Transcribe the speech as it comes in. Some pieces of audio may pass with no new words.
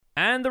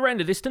And the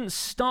render distance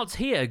starts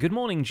here. Good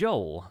morning,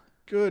 Joel.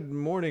 Good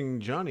morning,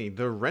 Johnny.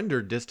 The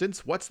render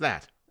distance, what's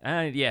that?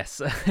 And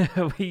yes,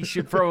 we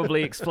should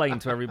probably explain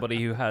to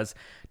everybody who has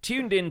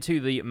tuned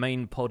into the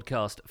main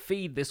podcast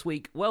feed this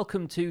week.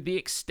 Welcome to the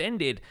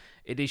extended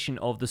edition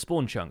of the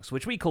Spawn Chunks,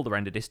 which we call the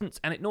render distance,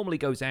 and it normally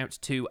goes out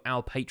to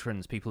our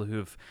patrons, people who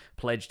have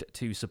pledged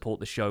to support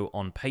the show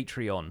on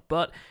Patreon.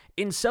 But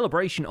in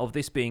celebration of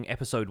this being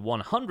episode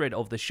 100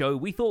 of the show,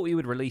 we thought we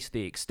would release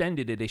the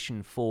extended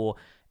edition for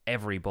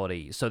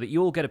everybody, so that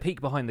you all get a peek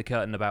behind the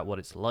curtain about what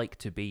it's like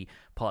to be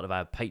part of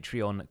our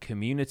Patreon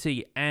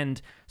community, and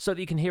so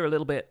that you can hear a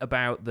little bit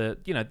about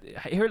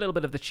hear a little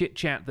bit of the chit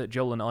chat that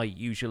Joel and I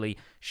usually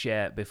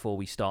share before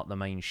we start the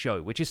main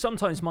show, which is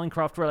sometimes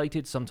Minecraft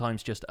related,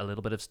 sometimes just a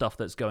little bit of stuff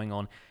that's going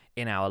on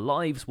in our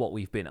lives, what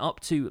we've been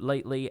up to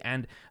lately.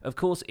 And of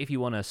course, if you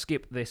want to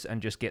skip this and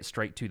just get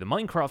straight to the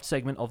Minecraft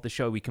segment of the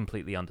show, we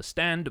completely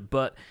understand,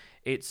 but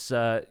it's,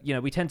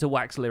 we tend to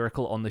wax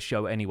lyrical on the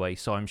show anyway,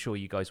 so I'm sure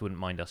you guys wouldn't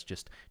mind us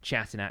just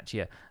chatting at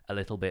you a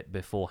little bit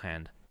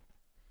beforehand.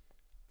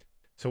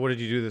 So what did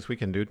you do this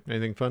weekend, dude?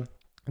 Anything fun?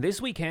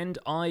 This weekend,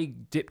 I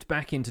dipped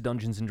back into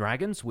Dungeons &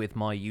 Dragons with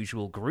my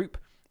usual group.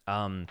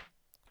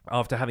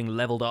 After having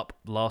leveled up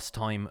last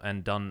time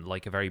and done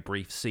like a very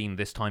brief scene,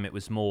 this time it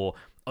was more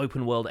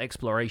open world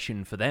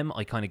exploration for them.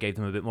 I kind of gave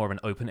them a bit more of an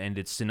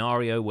open-ended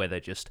scenario where they're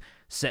just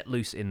set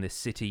loose in this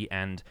city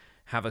and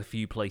have a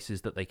few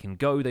places that they can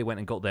go. They went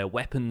and got their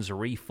weapons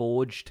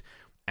reforged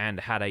and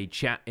had a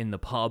chat in the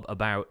pub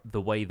about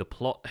the way the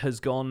plot has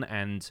gone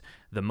and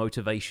the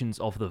motivations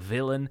of the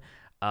villain,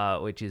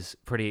 which is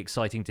pretty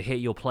exciting to hear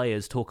your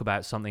players talk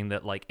about something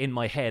that, like, in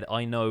my head,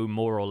 I know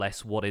more or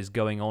less what is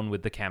going on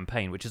with the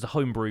campaign, which is a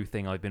homebrew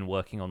thing I've been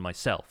working on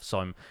myself.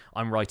 So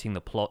I'm writing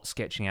the plot,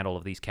 sketching out all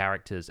of these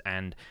characters,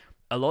 and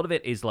a lot of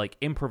it is like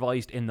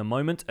improvised in the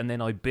moment, and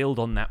then I build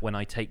on that when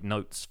I take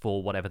notes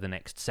for whatever the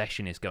next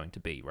session is going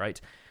to be,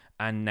 right?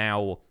 And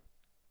now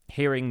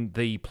hearing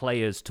the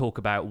players talk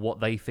about what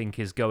they think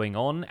is going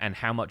on and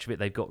how much of it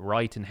they've got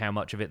right and how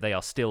much of it they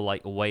are still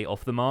like way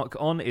off the mark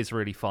on is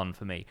really fun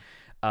for me.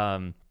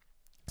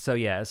 So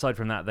yeah, aside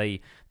from that,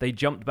 they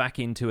jumped back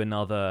into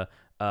another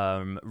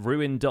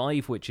ruin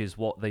dive, which is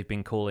what they've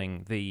been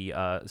calling the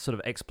sort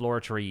of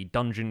exploratory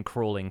dungeon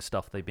crawling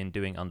stuff they've been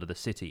doing under the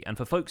city. And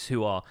for folks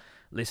who are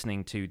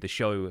listening to the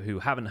show who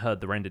haven't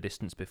heard the render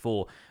distance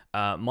before,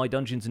 my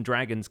Dungeons and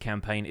Dragons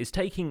campaign is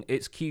taking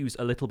its cues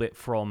a little bit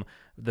from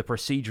the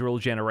procedural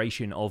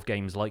generation of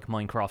games like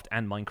Minecraft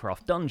and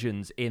Minecraft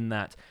Dungeons, in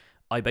that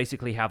I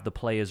basically have the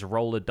players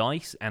roll a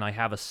dice, and I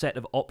have a set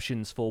of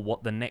options for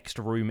what the next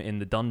room in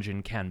the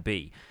dungeon can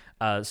be.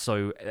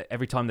 So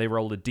every time they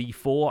roll a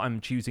d4, I'm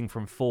choosing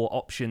from 4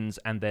 options,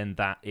 and then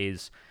that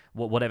is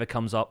whatever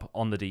comes up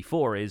on the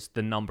d4 is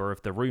the number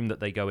of the room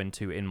that they go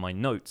into in my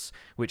notes,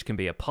 which can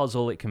be a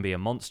puzzle, it can be a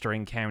monster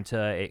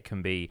encounter, it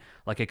can be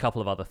like a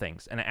couple of other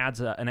things. And it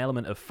adds an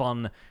element of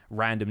fun,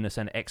 randomness,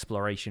 and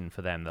exploration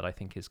for them that I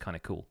think is kind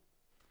of cool.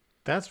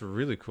 That's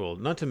really cool.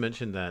 Not to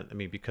mention that, I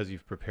mean, because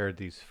you've prepared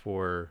these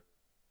four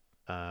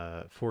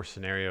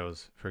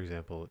scenarios, for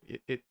example,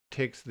 it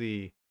takes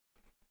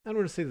I don't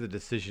want to say the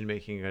decision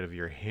making out of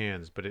your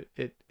hands, but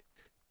it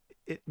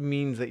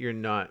means that you're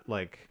not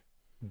like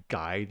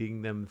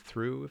guiding them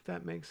through, if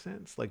that makes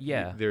sense. Like,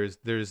 Yeah.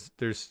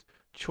 there's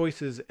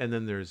choices, and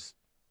then there's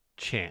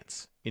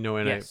chance, and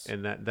Yes.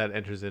 that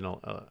enters in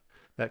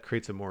that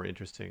creates a more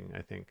interesting,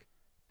 I think,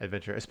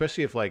 adventure,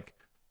 especially if like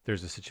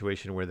there's a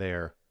situation where they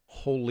are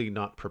wholly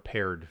not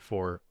prepared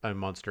for a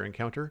monster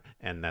encounter,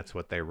 and that's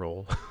what they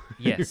roll.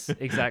 Yes,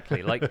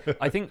 exactly. Like,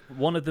 I think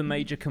one of the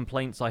major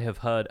complaints I have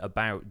heard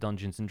about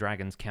Dungeons and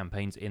Dragons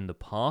campaigns in the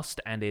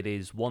past, and it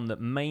is one that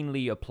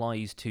mainly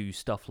applies to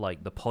stuff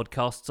like the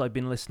podcasts I've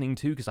been listening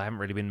to, because I haven't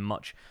really been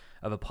much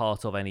of a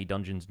part of any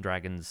Dungeons and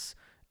Dragons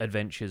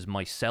adventures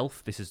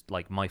myself. This is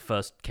like my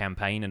first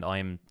campaign and I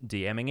am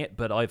DMing it,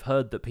 but I've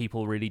heard that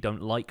people really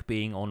don't like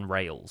being on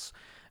rails.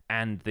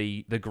 And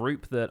the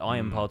group that I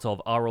am part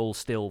of are all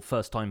still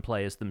first-time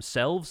players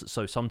themselves,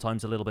 so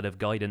sometimes a little bit of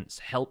guidance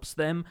helps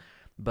them,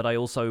 but I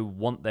also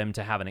want them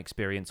to have an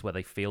experience where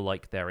they feel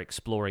like they're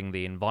exploring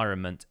the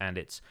environment and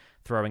it's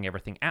throwing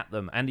everything at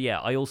them. And yeah,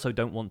 I also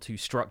don't want to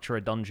structure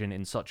a dungeon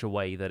in such a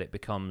way that it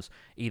becomes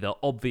either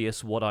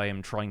obvious what I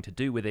am trying to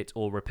do with it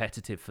or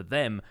repetitive for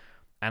them,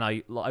 and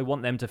I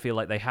want them to feel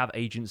like they have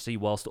agency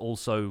whilst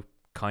also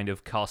kind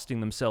of casting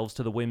themselves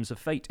to the whims of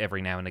fate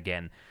every now and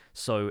again.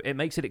 So it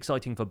makes it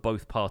exciting for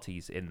both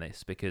parties in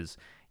this, because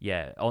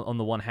yeah, on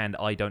the one hand,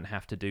 I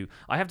have to do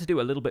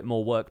a little bit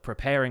more work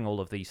preparing all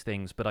of these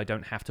things, but I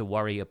don't have to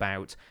worry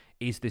about,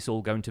 is this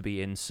all going to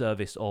be in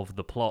service of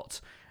the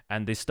plot?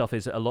 And this stuff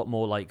is a lot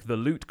more like the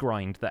loot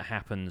grind that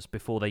happens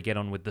before they get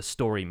on with the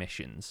story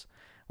missions,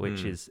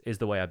 which is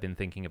the way I've been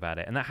thinking about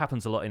it. And that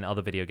happens a lot in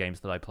other video games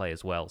that I play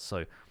as well,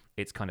 so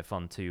it's kind of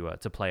fun to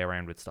play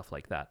around with stuff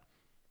like that.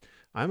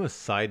 I'm a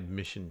side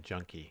mission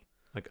junkie.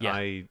 Like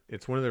Yeah.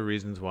 it's one of the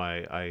reasons why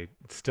I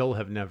still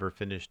have never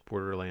finished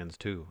Borderlands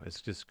 2.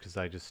 It's just because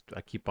I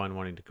keep on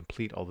wanting to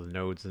complete all the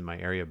nodes in my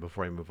area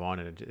before I move on,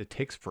 and it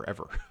takes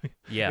forever.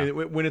 Yeah.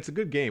 And when it's a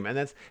good game, and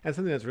that's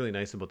something that's really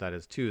nice about that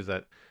is too is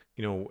that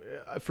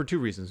for two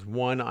reasons.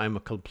 One, I'm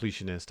a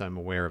completionist. I'm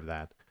aware of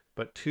that.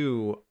 But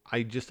two,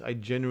 I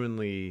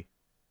genuinely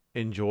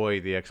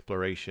enjoy the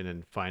exploration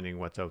and finding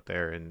what's out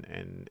there,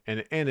 and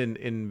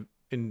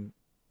in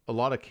a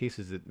lot of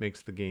cases it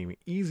makes the game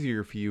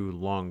easier for you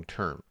long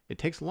term. It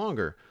takes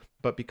longer,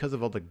 but because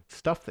of all the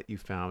stuff that you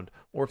found,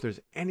 or if there's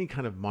any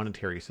kind of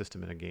monetary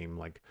system in a game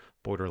like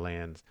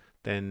Borderlands,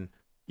 then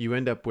you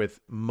end up with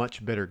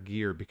much better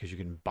gear because you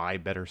can buy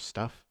better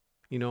stuff,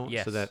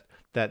 Yes. so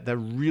that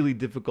really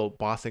difficult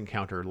boss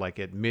encounter, like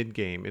at mid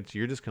game,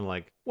 you're just kind of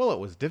like, well, it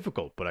was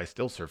difficult, but I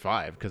still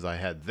survived because I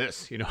had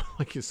this,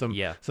 like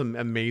Yeah. some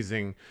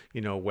amazing,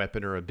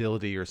 weapon or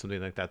ability or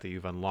something like that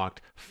you've unlocked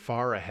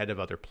far ahead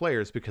of other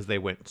players because they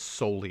went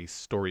solely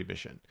story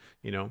mission,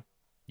 you know.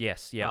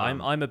 Yes, yeah,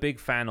 Um, I'm a big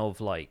fan of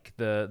like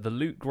the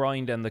loot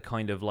grind and the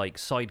kind of like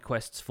side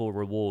quests for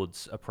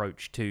rewards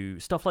approach to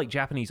stuff like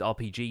Japanese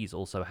RPGs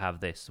also have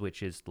this,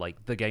 which is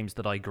like the games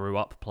that I grew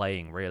up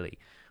playing really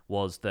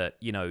was that,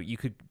 you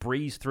could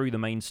breeze through the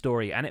main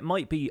story and it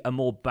might be a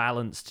more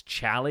balanced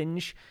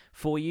challenge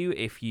for you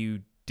if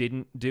you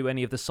didn't do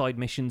any of the side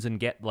missions and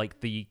get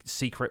like the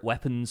secret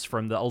weapons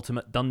from the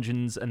ultimate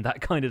dungeons and that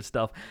kind of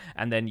stuff,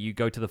 and then you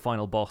go to the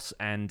final boss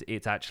and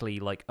it's actually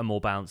like a more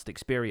balanced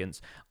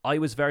experience. I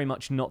was very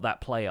much not that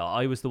player.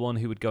 I was the one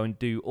who would go and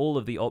do all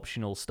of the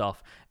optional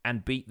stuff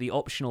and beat the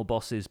optional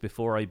bosses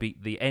before I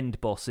beat the end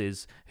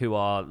bosses, who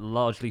are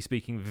largely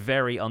speaking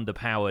very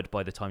underpowered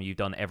by the time you've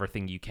done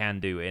everything you can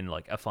do in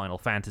like a Final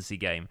Fantasy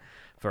game,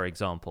 for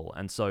example.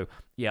 And so,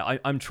 yeah,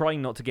 I'm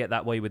trying not to get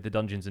that way with the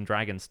Dungeons and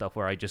Dragons stuff,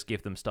 where I just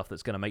give them stuff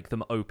that's going to make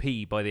them OP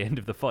by the end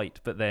of the fight.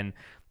 But then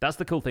that's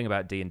the cool thing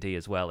about D&D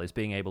as well, is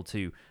being able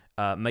to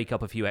make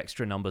up a few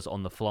extra numbers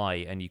on the fly,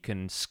 and you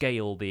can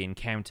scale the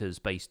encounters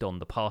based on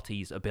the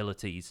party's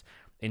abilities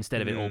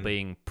instead of it all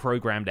being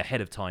programmed ahead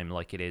of time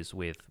like it is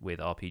with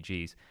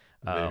RPGs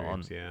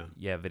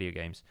video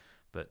games.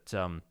 But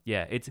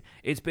yeah,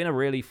 it's been a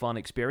really fun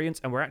experience,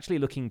 and we're actually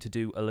looking to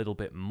do a little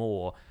bit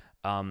more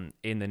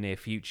in the near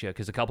future,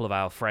 because a couple of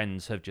our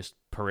friends have just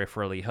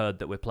peripherally heard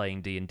that we're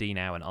playing D&D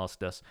now and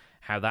asked us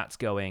how that's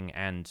going.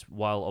 And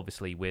while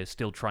obviously we're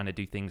still trying to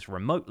do things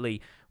remotely,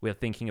 we're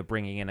thinking of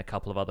bringing in a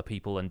couple of other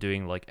people and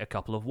doing like a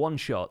couple of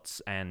one-shots,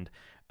 and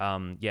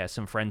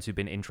some friends who've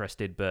been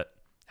interested but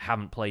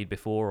haven't played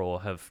before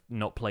or have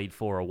not played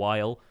for a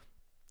while.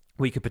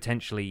 We could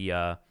potentially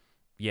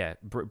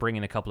bring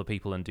in a couple of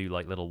people and do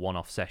like little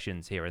one-off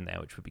sessions here and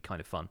there, which would be kind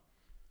of fun.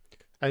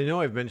 I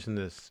know I've mentioned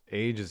this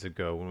ages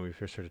ago when we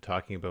first started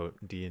talking about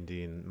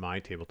D&D and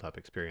my tabletop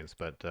experience,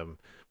 but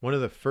one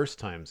of the first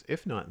times,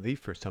 if not the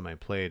first time I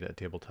played a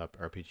tabletop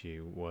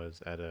RPG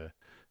was at a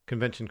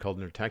convention called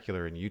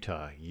Nertacular in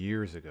Utah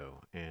years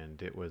ago,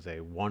 and it was a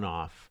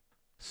one-off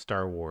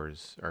Star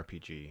Wars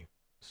RPG.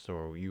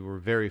 So you were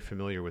very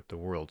familiar with the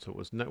world. So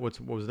what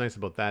was nice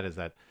about that is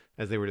that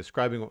as they were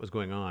describing what was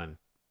going on,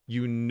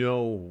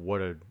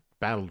 what a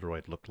battle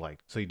droid looked like.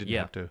 So you didn't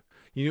have to.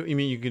 I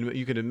mean,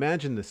 you could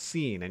imagine the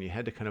scene, and you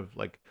had to kind of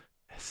like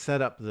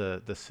set up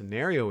the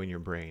scenario in your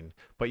brain,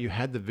 but you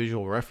had the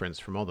visual reference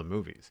from all the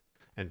movies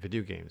and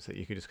video games that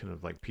you could just kind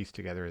of like piece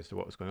together as to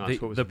what was going on.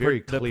 So it was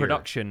very clear.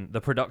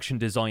 The production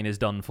design is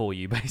done for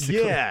you, basically.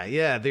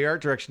 Yeah. The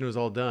art direction was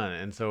all done,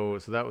 and so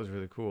that was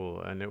really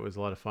cool, and it was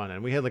a lot of fun.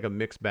 And we had like a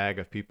mixed bag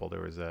of people.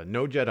 There was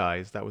no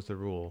Jedis, that was the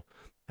rule,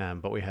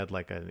 but we had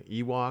like an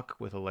Ewok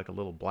with a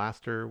little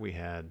blaster. We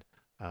had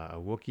a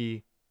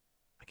Wookiee.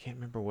 I can't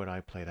remember what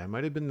I played. I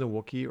might have been the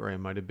Wookiee, or I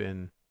might have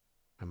been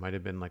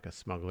like a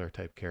smuggler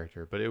type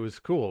character. But it was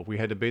cool. We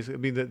had to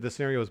basically the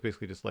scenario was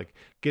basically just like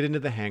get into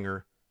the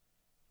hangar,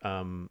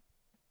 and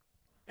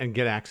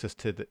get access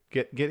to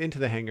get into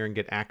the hangar and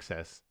get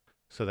access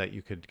so that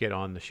you could get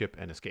on the ship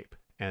and escape.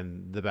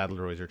 And the battle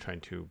droids are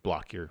trying to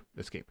block your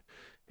escape.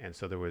 And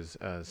so there was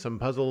some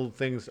puzzle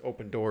things,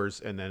 open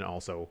doors, and then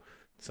also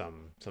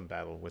some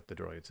battle with the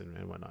droids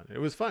and whatnot. It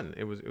was fun.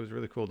 It was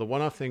really cool. The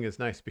one-off thing is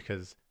nice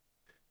because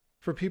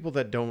for people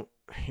that don't,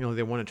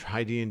 they want to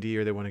try D&D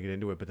or they want to get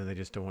into it, but then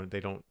they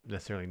don't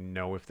necessarily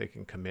know if they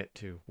can commit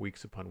to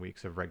weeks upon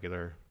weeks of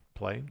regular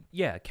play.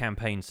 Yeah,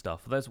 campaign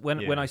stuff. That's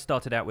when I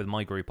started out with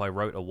my group, I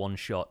wrote a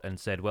one-shot and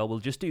said, well, we'll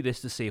just do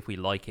this to see if we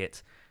like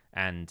it.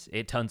 And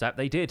it turns out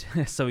they did.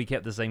 So we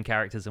kept the same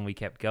characters and we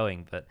kept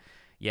going. But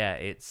yeah,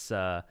 it's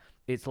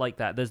like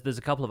that. There's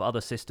a couple of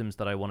other systems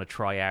that I want to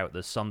try out.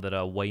 There's some that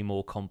are way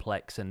more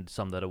complex and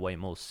some that are way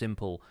more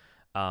simple.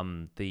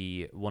 One of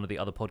the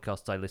other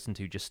podcasts I listened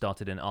to just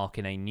started an arc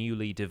in a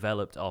newly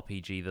developed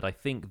RPG that I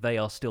think they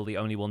are still the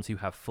only ones who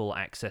have full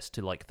access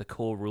to like the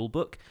core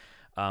rulebook,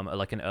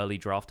 like an early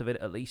draft of it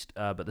at least.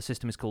 But the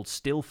system is called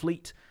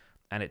Stillfleet,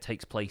 and it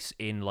takes place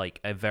in like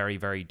a very,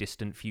 very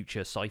distant future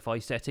sci-fi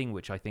setting,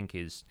 which I think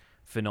is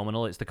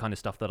phenomenal. It's the kind of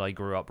stuff that I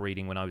grew up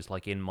reading when I was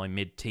like in my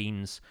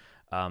mid-teens.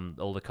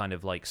 all the kind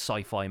of like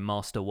sci-fi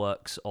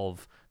masterworks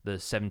of the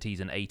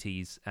 70s and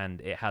 80s, and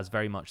it has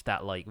very much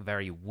that like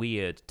very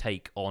weird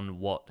take on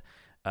what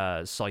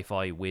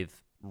sci-fi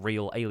with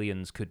real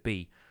aliens could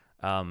be.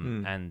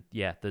 And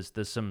yeah,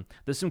 there's some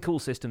cool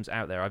systems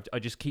out there. I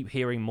just keep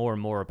hearing more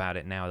and more about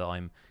it now that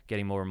I'm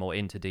getting more and more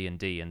into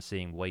D&D and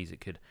seeing ways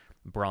it could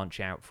branch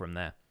out from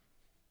there.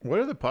 What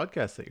are the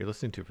podcasts that you're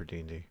listening to for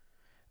D&D?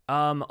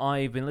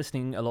 I've been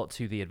listening a lot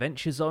to The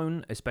Adventure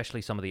Zone,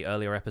 especially some of the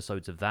earlier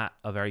episodes of that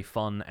are very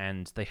fun,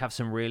 and they have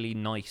some really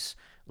nice,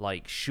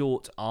 like,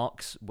 short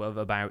arcs of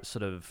about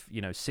sort of,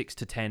 6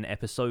 to 10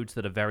 episodes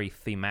that are very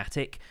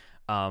thematic.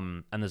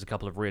 And there's a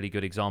couple of really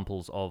good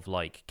examples of,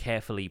 like,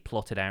 carefully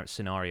plotted out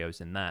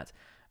scenarios in that.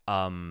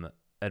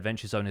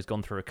 Adventure Zone has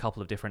gone through a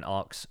couple of different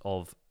arcs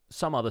of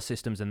some other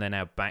systems, and they're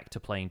now back to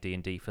playing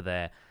D&D for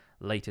their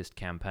latest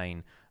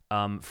campaign.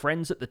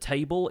 Friends at the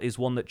Table is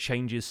one that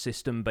changes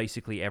system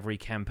basically every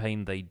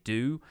campaign they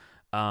do.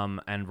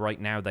 And right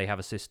now they have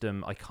a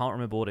system, I can't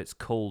remember what it's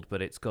called,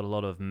 but it's got a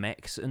lot of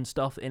mechs and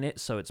stuff in it,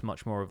 so it's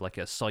much more of like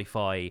a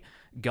sci-fi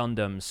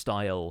Gundam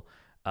style,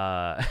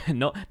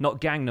 not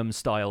Gangnam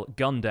style,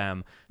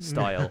 Gundam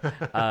style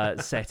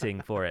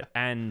setting for it.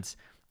 And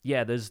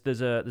yeah,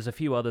 there's a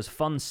few others.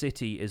 Fun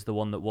City is the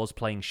one that was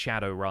playing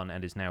Shadowrun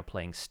and is now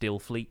playing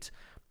Stillfleet.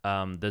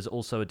 There's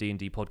also a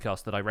D&D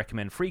podcast that I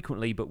recommend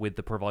frequently, but with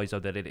the proviso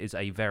that it is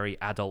a very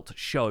adult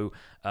show,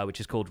 which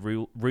is called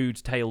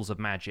Rude Tales of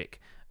Magic,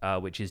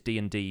 which is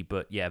D&D,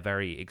 but yeah,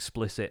 very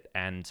explicit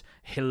and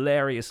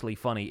hilariously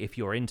funny if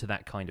you're into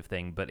that kind of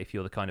thing. But if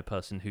you're the kind of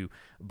person who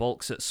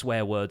balks at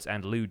swear words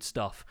and lewd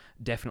stuff,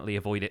 definitely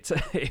avoid it.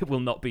 It will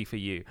not be for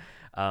you.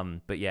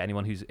 But yeah,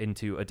 anyone who's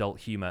into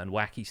adult humor and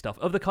wacky stuff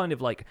of the kind of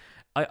like,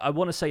 I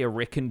want to say a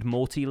Rick and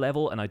Morty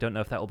level, and I don't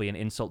know if that will be an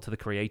insult to the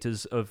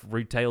creators of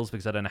Rude Tales,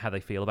 because I don't know how they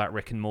feel about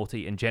Rick and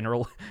Morty in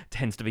general.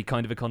 Tends to be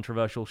kind of a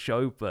controversial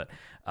show, but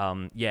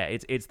yeah,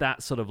 it's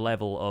that sort of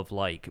level of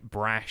like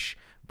brash,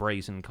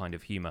 brazen kind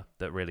of humor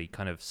that really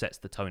kind of sets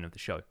the tone of the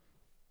show.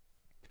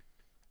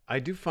 I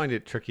do find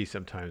it tricky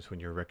sometimes when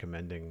you're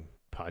recommending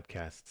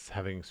podcasts,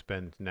 having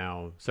spent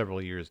now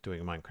several years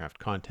doing Minecraft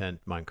content,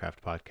 Minecraft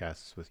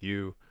podcasts with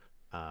you,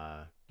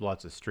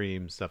 lots of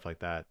streams, stuff like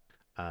that.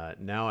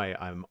 Now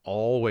I'm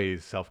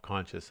always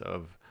self-conscious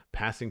of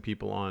passing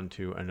people on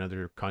to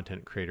another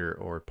content creator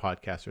or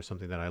podcast or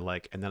something that I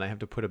like, and then I have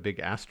to put a big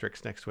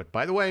asterisk next to it.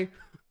 By the way,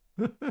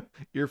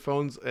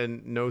 earphones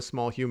and no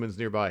small humans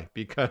nearby,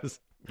 because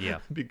yeah,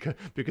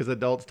 because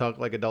adults talk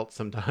like adults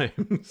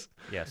sometimes.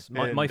 Yes,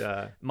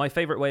 my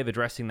favorite way of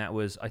addressing that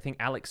was, I think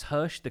Alex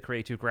Hirsch, the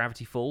creator of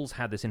Gravity Falls,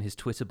 had this in his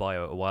Twitter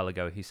bio a while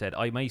ago. He said,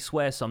 "I may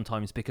swear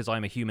sometimes because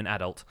I'm a human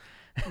adult."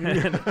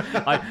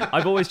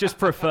 I've always just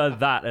preferred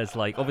that as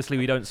like, obviously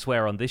we don't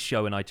swear on this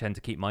show, and I tend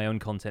to keep my own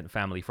content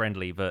family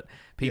friendly, but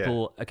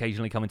people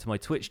occasionally come into my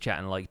Twitch chat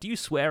and like, do you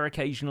swear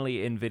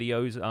occasionally in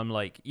videos? I'm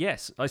like,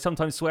 yes, I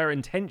sometimes swear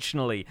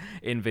intentionally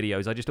in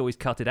videos. I just always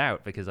cut it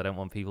out because I don't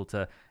want people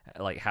to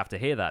like have to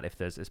hear that if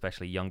there's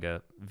especially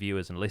younger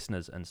viewers and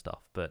listeners and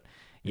stuff. But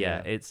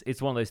yeah.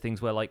 It's one of those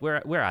things where like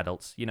we're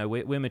adults,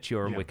 we're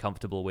mature and we're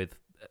comfortable with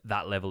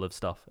that level of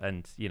stuff,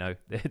 and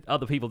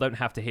other people don't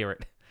have to hear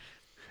it.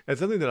 And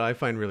something that I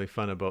find really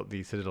fun about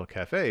the Citadel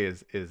Cafe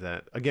is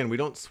that, again, we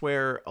don't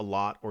swear a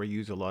lot or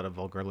use a lot of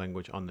vulgar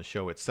language on the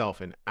show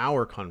itself in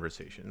our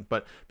conversation,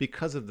 but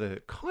because of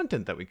the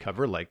content that we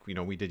cover, like,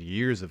 we did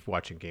years of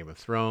watching Game of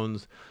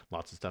Thrones,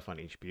 lots of stuff on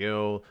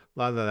HBO, a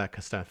lot of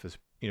that stuff is,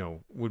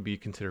 would be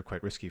considered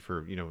quite risky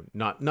for,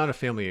 not a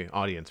family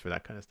audience for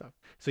that kind of stuff.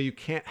 So you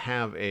can't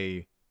have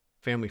a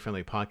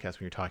family-friendly podcast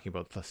when you're talking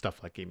about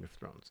stuff like Game of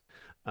Thrones.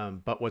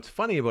 But what's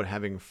funny about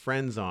having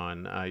friends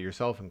on,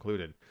 yourself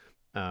included,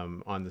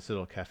 on the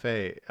Citadel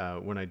Cafe,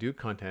 when I do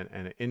content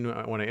and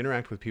when I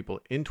interact with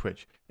people in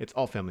Twitch, it's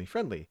all family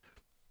friendly.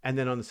 And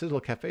then on the Citadel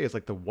Cafe is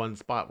like the one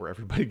spot where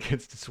everybody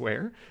gets to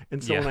swear.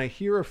 And so when I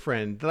hear a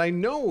friend that I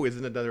know is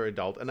another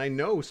adult and I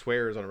know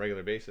swears on a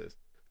regular basis,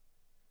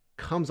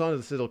 comes onto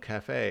the Citadel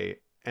Cafe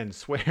and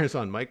swears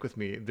on mic with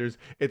me,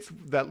 it's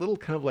that little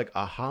kind of like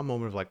aha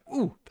moment of like,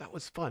 ooh, that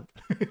was fun.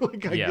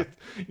 Like I get,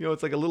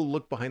 it's like a little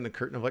look behind the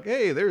curtain of like,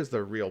 hey, there's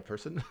the real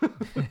person.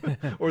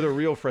 Or the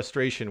real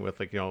frustration with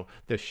like,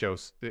 this show,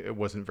 it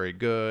wasn't very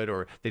good,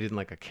 or they didn't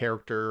like a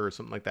character or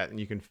something like that. And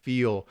you can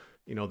feel,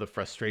 the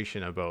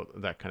frustration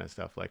about that kind of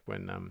stuff. Like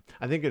when,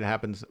 I think it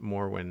happens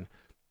more when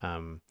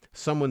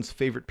someone's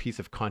favorite piece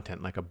of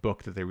content, like a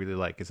book that they really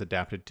like, is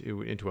adapted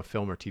into a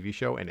film or TV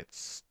show, and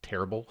it's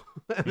terrible,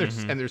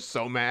 and they're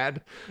so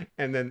mad,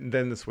 and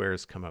then the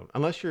swears come out.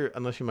 Unless you're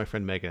my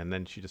friend Megan, and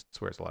then she just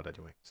swears a lot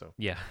anyway. So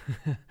yeah,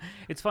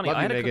 it's funny.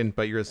 Love you, Megan,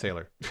 but you're a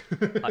sailor.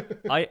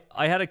 I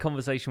had a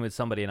conversation with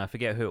somebody, and I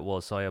forget who it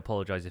was, so I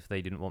apologize if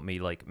they didn't want me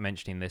like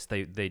mentioning this.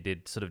 They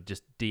did sort of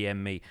just DM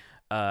me.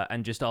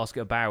 And just ask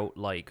about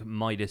like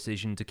my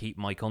decision to keep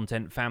my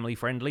content family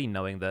friendly,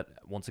 knowing that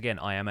once again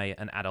I am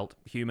an adult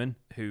human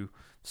who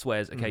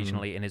swears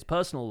occasionally in his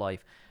personal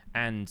life.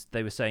 And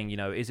they were saying,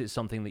 is it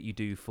something that you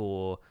do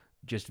for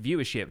just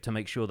viewership to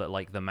make sure that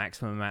like the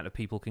maximum amount of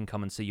people can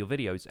come and see your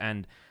videos.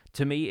 And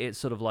to me, it's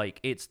sort of like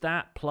it's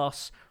that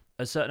plus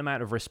a certain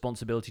amount of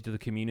responsibility to the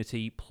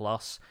community,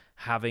 plus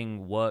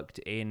having worked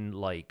in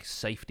like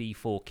safety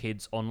for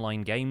kids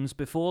online games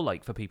before.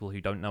 Like for people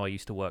who don't know, I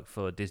used to work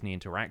for Disney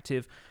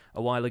Interactive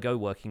a while ago,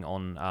 working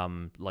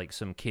on like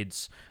some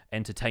kids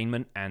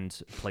entertainment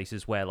and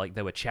places where like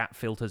there were chat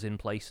filters in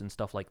place and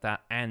stuff like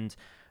that. And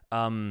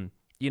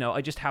you know,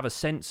 I just have a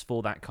sense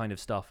for that kind of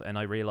stuff, and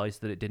I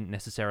realized that it didn't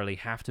necessarily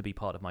have to be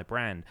part of my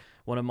brand.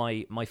 One of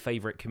my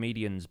favorite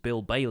comedians,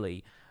 Bill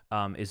Bailey,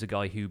 is a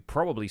guy who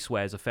probably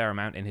swears a fair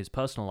amount in his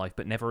personal life,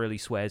 but never really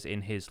swears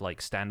in his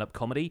like stand-up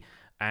comedy.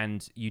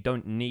 And you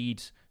don't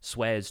need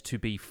swears to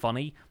be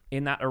funny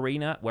in that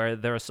arena, where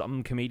there are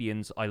some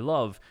comedians I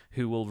love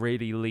who will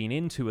really lean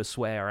into a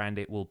swear, and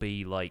it will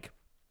be like,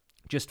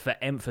 just for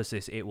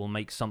emphasis, it will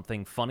make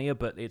something funnier,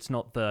 but it's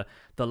not the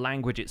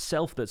language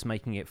itself that's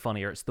making it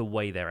funnier, it's the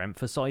way they're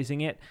emphasizing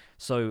it.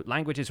 So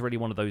language is really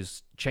one of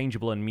those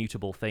changeable and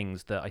mutable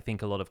things that I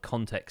think a lot of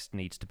context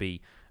needs to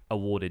be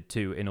awarded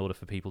to in order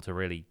for people to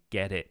really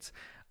get it.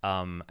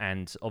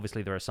 And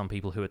obviously there are some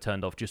people who are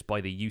turned off just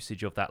by the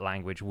usage of that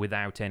language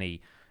without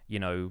any, you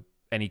know,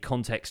 any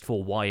context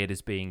for why it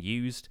is being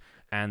used.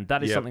 And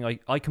that is something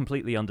I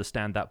completely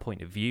understand that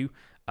point of view.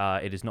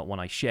 It is not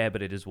one I share,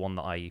 but it is one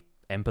that I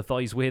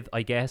empathize with,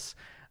 I guess.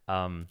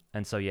 And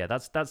so yeah,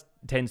 that's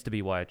tends to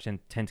be why I tend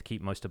to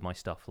keep most of my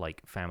stuff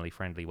like family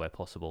friendly where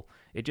possible.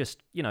 It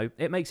just, you know,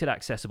 it makes it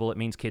accessible. It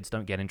means kids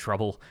don't get in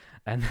trouble,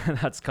 and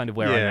that's kind of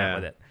where I'm at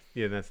with it.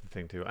 Yeah, that's the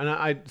thing too. And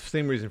I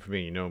same reason for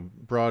me, you know,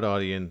 broad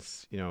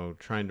audience, you know,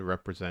 trying to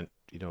represent,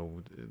 you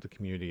know, the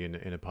community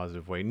in a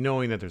positive way,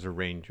 knowing that there's a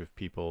range of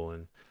people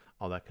and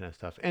all that kind of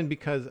stuff. And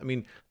because, I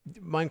mean,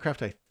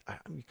 Minecraft,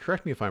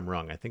 correct me if I'm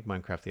wrong, I think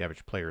Minecraft, the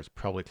average player is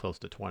probably close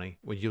to 20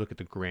 when you look at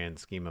the grand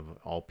scheme of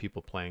all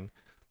people playing.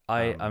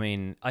 I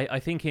mean, I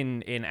think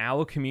in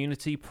our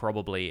community,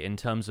 probably in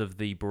terms of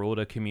the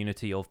broader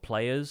community of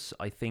players,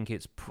 I think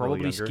it's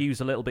probably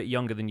skews a little bit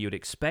younger than you'd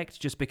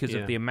expect, just because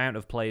of the amount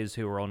of players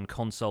who are on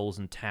consoles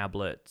and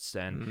tablets.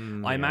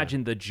 And I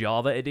imagine the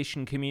Java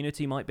edition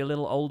community might be a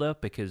little older,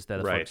 because they're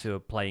the folks who are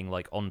playing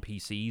like on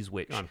PCs,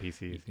 which on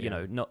PCs, you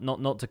know,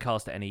 not to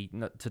cast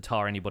not to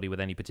tar anybody with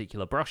any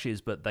particular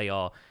brushes, but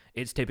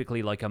it's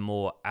typically like a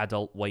more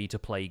adult way to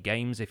play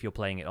games if you're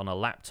playing it on a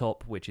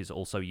laptop, which is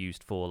also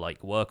used for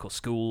like work or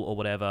school or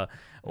whatever,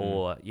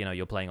 or you know,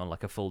 you're playing on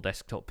like a full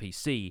desktop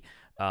PC.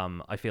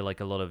 I feel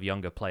like a lot of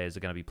younger players are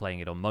going to be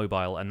playing it on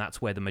mobile, and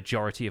that's where the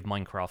majority of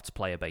Minecraft's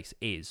player base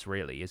is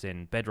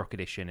in Bedrock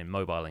Edition, in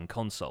mobile and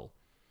console.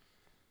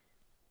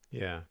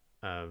 Yeah.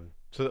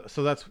 So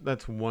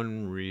that's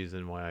one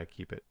reason why I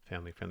keep it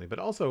family friendly, but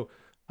also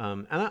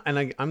I'm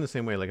the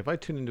same way. Like if I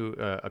tune into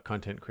a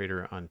content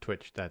creator on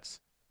Twitch that's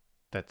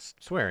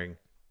swearing,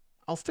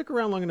 I'll stick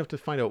around long enough to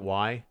find out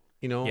why.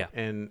 You know,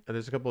 and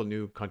there's a couple of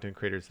new content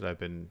creators that I've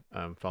been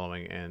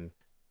following, and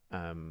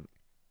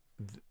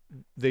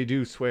they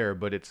do swear,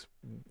 but it's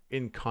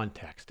in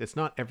context. It's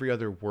not every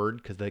other word,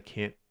 because they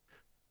can't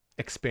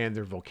expand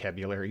their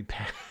vocabulary,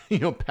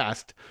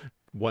 past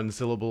one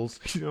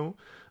syllables. You know,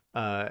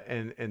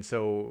 and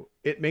so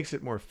it makes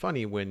it more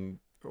funny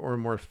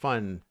more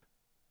fun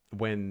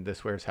when the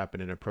swears happen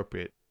in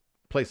appropriate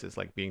places,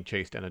 like being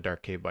chased in a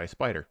dark cave by a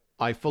spider.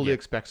 I fully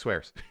expect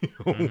swears.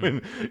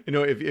 When, you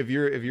know, if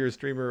you're a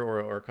streamer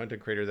or a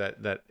content creator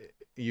that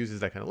uses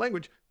that kind of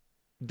language,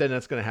 then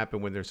that's going to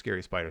happen when there's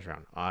scary spiders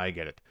around. I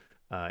get it.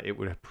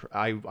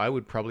 I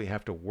would probably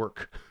have to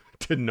work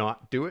to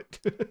not do it,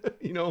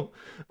 you know,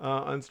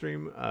 on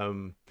stream.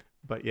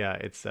 But yeah,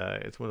 it's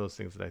one of those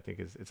things that I think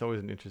it's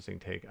always an interesting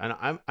take. And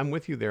I'm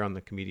with you there on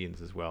the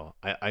comedians as well.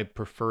 I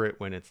prefer it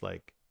when it's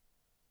like,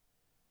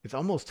 it's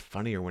almost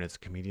funnier when it's a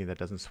comedian that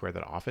doesn't swear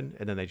that often,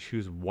 and then they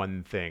choose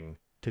one thing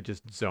to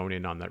just zone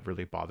in on that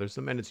really bothers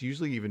them. And it's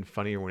usually even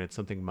funnier when it's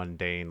something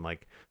mundane,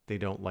 like they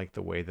don't like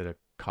the way that a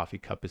coffee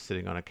cup is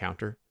sitting on a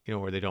counter, you know,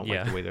 or they don't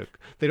like the way that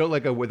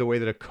the way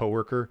that a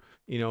coworker,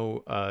 you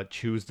know,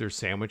 chews their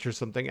sandwich or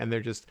something, and they're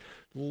just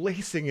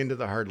lacing into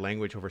the hard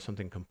language over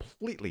something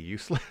completely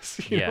useless.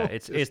 You know?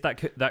 It's that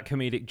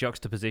comedic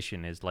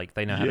juxtaposition is like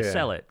they know how to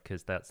sell it,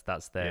 because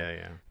that's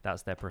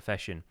their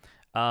profession.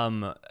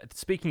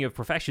 Speaking of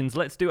professions,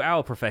 let's do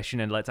our profession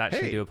and let's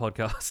actually do a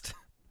podcast.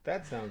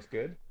 That sounds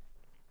good.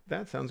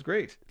 That sounds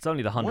great. It's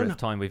only the 100th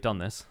time we've done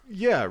this.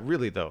 Yeah,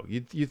 really though.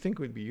 You'd think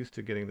we'd be used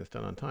to getting this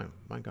done on time.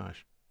 My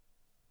gosh.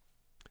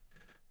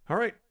 All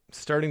right,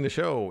 starting the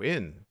show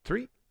in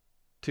 3,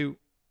 2.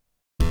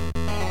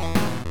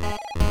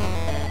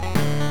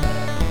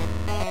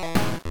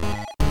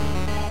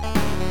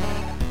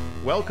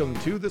 Welcome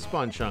to the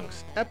Spawn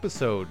Chunks,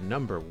 episode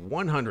number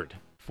 100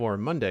 for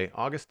Monday,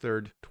 August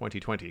 3rd,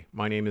 2020.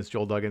 My name is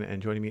Joel Duggan,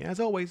 and joining me as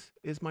always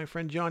is my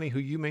friend Johnny, who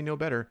you may know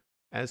better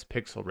as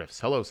Pixel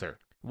Riffs. Hello, sir.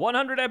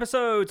 100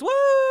 episodes! Woo!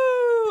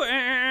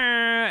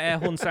 air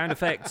horn sound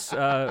effects.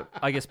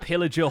 I guess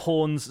pillager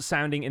horns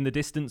sounding in the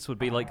distance would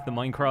be like the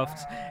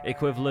Minecraft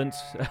equivalent.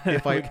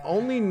 If I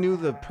only knew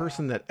the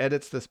person that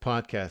edits this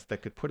podcast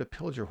that could put a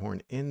pillager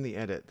horn in the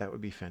edit, that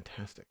would be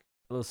fantastic.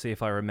 We'll see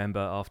if I remember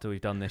after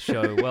we've done this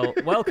show. Well,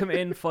 welcome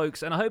in,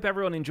 folks, and I hope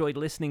everyone enjoyed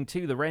listening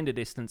to The Render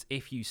Distance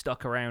if you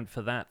stuck around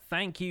for that.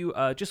 Thank you.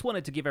 Just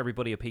wanted to give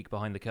everybody a peek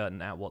behind the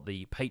curtain at what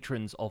the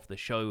patrons of the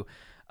show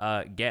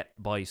get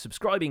by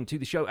subscribing to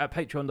the show at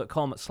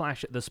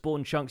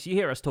patreon.com/thespawnchunks. You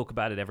hear us talk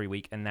about it every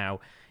week, and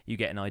now you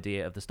get an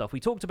idea of the stuff we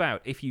talked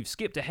about. If you've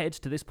skipped ahead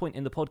to this point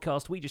in the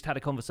podcast, we just had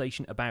a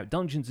conversation about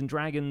Dungeons &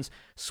 Dragons,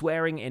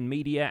 swearing in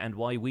media, and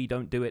why we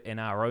don't do it in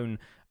our own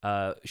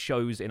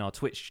shows, in our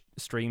Twitch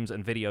streams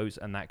and videos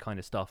and that kind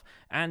of stuff.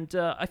 And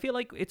I feel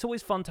like it's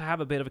always fun to have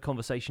a bit of a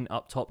conversation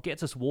up top,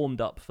 gets us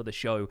warmed up for the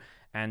show,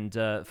 and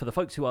for the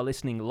folks who are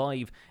listening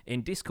live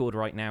in Discord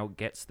right now,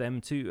 gets them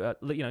to,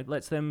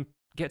 lets them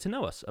get to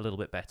know us a little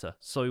bit better.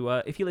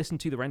 So if you listen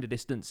to The Render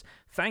Distance,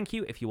 thank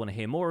you. If you want to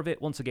hear more of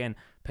it, once again,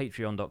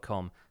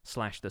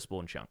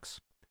 patreon.com/thespawnchunks.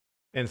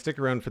 And stick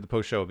around for the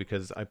post show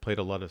because I played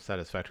a lot of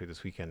Satisfactory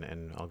this weekend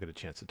and I'll get a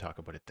chance to talk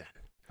about it then.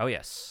 Oh,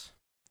 yes.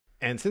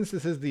 And since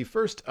this is the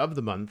first of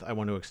the month, I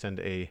want to extend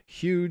a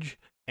huge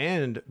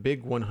and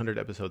big 100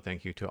 episode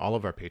thank you to all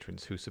of our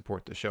patrons who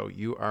support the show.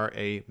 You are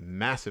a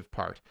massive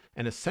part,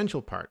 an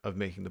essential part of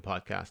making the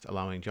podcast,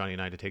 allowing Johnny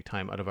and I to take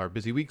time out of our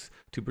busy weeks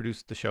to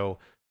produce the show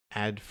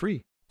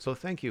ad-free. So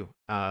thank you.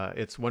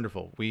 It's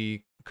wonderful.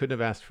 We couldn't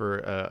have asked for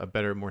a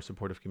better, more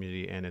supportive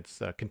community, and it's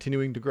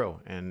continuing to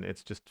grow. And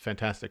it's just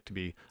fantastic to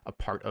be a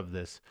part of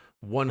this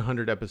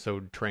 100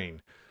 episode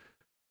train.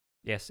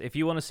 Yes, if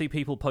you want to see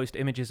people post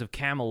images of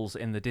camels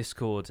in the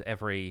Discord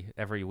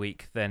every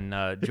week, then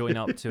join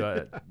up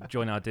to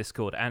join our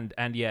Discord.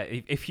 And yeah,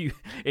 if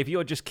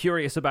you're just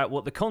curious about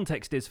what the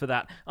context is for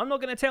that, I'm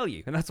not going to tell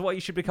you, and that's why you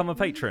should become a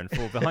patron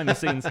for behind the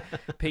scenes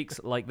peeks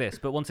like this.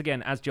 But once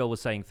again, as Joel was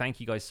saying, thank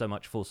you guys so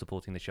much for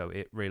supporting the show.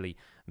 It really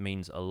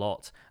means a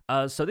lot.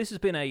 So this has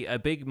been a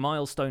big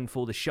milestone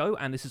for the show,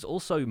 and this is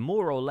also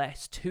more or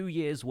less 2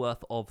 years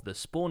worth of the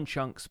Spawn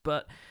Chunks,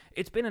 but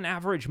it's been an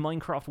average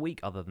Minecraft week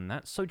other than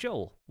that. So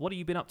Joel, what have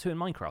you been up to in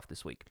Minecraft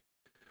this week?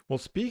 Well,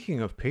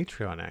 speaking of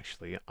Patreon,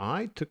 actually,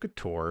 I took a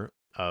tour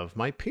of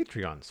my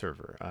Patreon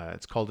server.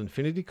 It's called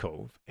Infinity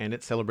Cove, and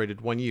it celebrated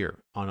 1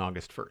 year on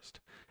August 1st.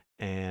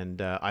 And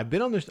I've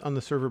been on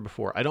the server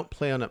before. I don't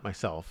play on it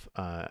myself.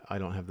 I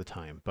don't have the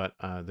time. But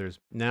there's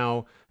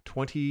now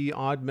 20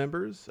 odd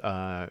members,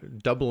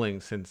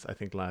 doubling since I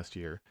think last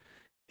year.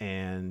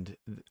 And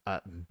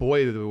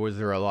boy, was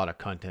there a lot of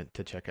content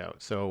to check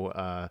out.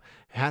 So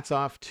hats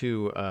off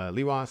to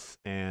Liwas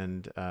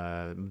and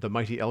the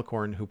mighty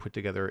Elkhorn, who put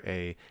together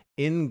a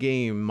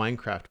in-game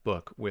Minecraft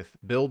book with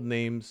build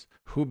names,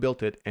 who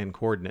built it, and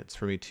coordinates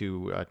for me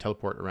to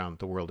teleport around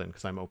the world in,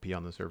 because I'm OP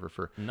on the server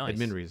for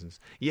admin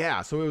reasons.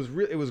 Yeah, so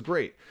it was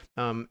great.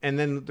 And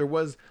then there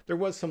was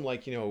some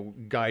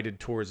guided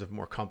tours of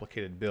more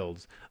complicated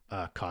builds.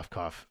 Cough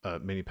cough,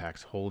 mini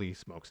packs. Holy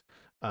smokes.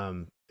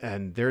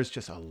 And there's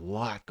just a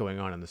lot going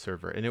on the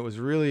server. And it was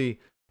really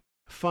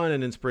fun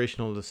and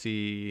inspirational to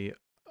see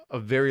a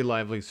very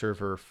lively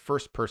server,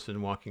 first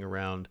person walking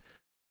around,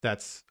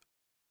 that's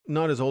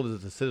not as old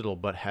as the Citadel,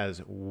 but has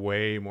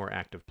way more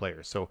active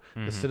players. So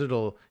the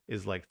Citadel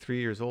is like 3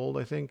 years old,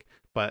 I think,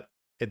 but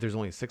there's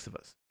only 6 of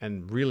us.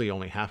 And really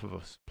only half of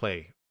us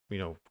play,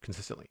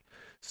 consistently.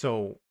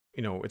 So,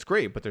 it's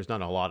great, but there's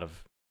not a lot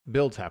of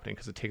builds happening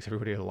because it takes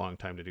everybody a long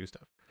time to do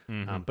stuff.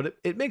 But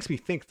it makes me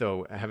think,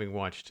 though, having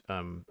watched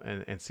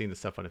and seen the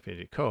stuff on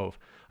Infinity Cove,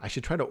 I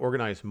should try to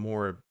organize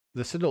more.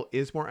 The Citadel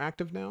is more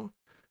active now,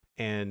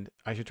 and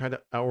I should try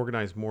to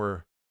organize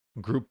more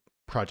group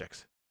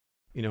projects,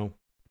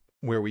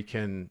 where we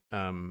can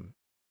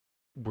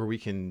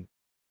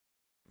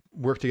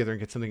work together and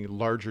get something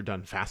larger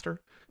done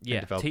faster.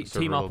 Yeah,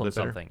 team up on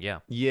something. Yeah.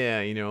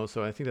 Yeah,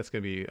 so I think that's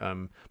going to be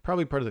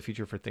probably part of the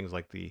future for things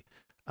like the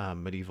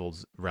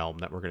Medieval's Realm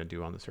that we're going to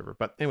do on the server.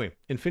 But anyway,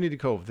 Infinity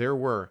Cove, there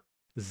were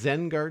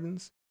Zen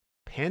gardens,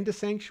 panda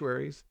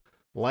sanctuaries,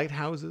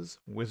 lighthouses,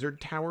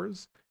 wizard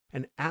towers,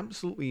 an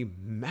absolutely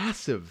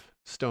massive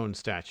stone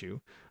statue.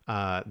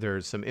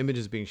 There's some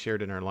images being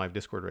shared in our live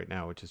Discord right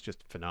now, which is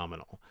just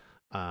phenomenal.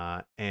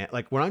 And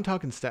like when I'm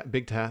talking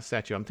big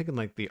statue, I'm thinking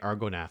like the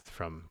Argonath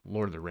from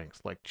Lord of the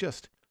Rings, like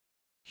just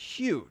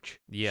huge.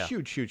 Yeah.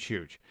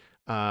 Huge.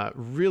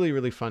 Really,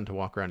 really fun to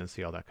walk around and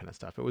see all that kind of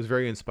stuff. It was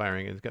very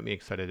inspiring, and it's got me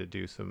excited to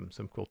do some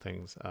cool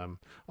things.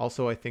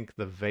 Also, I think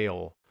the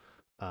Veil,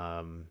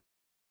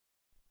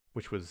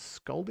 which was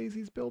Skull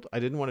Daisy's build. I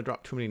didn't want to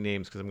drop too many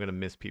names because I'm going to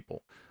miss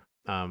people.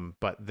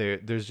 But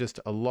there's just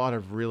a lot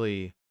of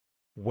really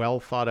well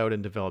thought out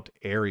and developed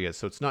areas.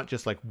 So it's not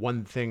just like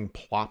one thing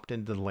plopped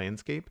into the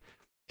landscape.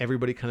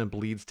 Everybody kind of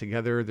bleeds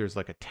together. There's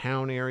like a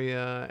town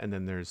area, and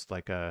then there's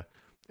like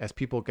as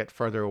people get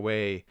farther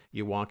away,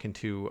 you walk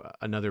into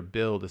another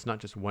build. It's not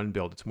just one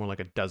build. It's more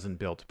like a dozen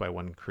built by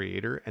one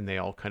creator, and they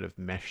all kind of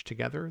mesh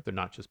together. They're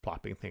not just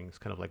plopping things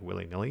kind of like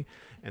willy-nilly.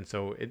 And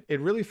so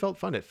it really felt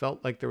fun. It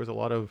felt like there was a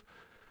lot of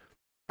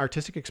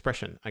artistic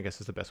expression, I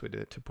guess is the best way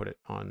to put it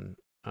on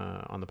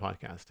the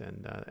podcast.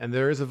 And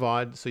there is a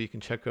VOD, so you can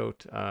check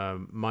out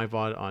my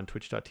VOD on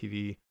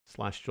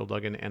twitch.tv/Joel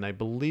Duggan. And I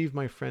believe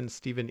my friend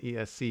Steven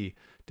ESC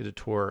did a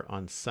tour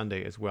on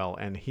Sunday as well,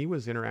 and he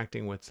was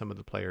interacting with some of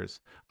the players.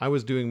 I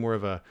was doing more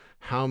of a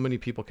how many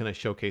people can I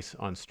showcase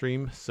on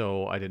stream,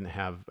 so I didn't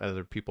have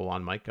other people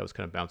on mic. I was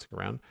kind of bouncing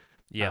around.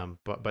 Yeah.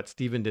 But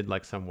Steven did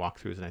like some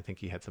walkthroughs, and I think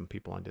he had some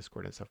people on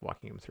Discord and stuff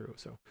walking him through.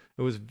 So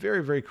it was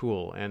very, very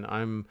cool, and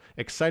I'm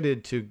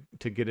excited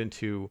to get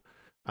into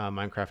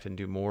Minecraft and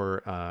do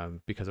more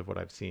because of what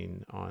I've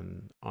seen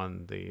on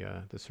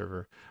the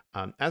server.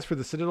 As for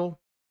the Citadel,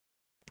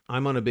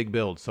 I'm on a big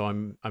build, so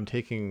I'm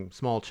taking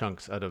small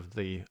chunks out of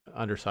the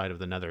underside of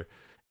the Nether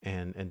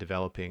and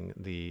developing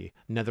the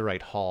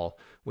Netherite Hall,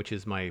 which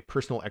is my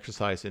personal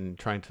exercise in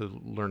trying to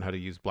learn how to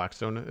use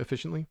Blackstone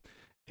efficiently.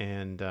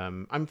 And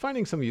I'm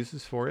finding some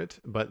uses for it,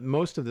 but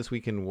most of this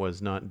weekend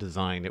was not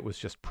design. It was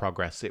just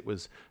progress. It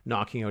was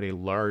knocking out a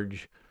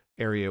large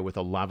area with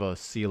a lava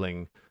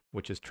ceiling,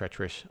 which is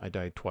treacherous. I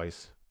died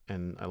twice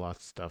and I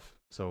lost stuff.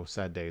 So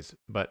sad days.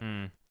 But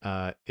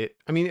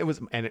it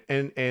was, and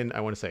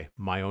I want to say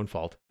my own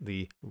fault.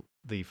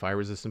 The fire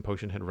resistant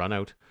potion had run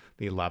out.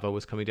 The lava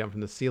was coming down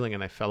from the ceiling,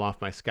 and I fell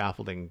off my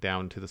scaffolding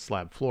down to the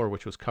slab floor,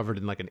 which was covered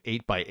in like an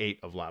 8x8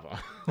 of lava.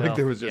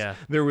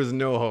 There was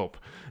no hope.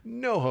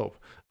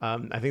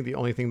 I think the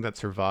only thing that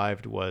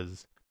survived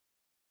was,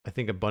 I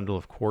think, a bundle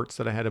of quartz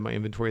that I had in my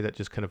inventory that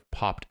just kind of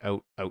popped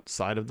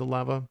outside of the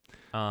lava.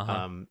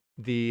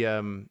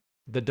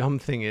 The dumb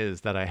thing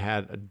is that I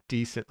had a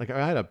decent, like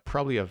I had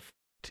probably a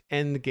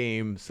end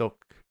game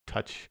silk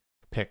touch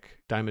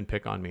diamond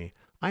pick on me.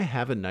 I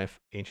have enough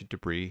ancient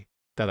debris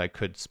that I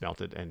could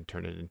smelt it and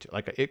turn it into,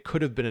 like, it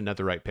could have been a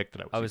netherite pick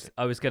that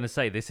I was going to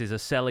say, this is a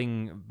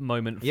selling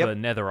moment for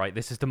netherite.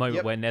 This is the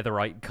moment where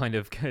netherite kind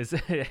of goes,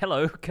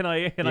 hello, can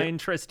I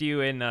interest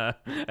you in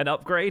an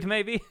upgrade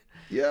maybe?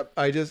 Yep.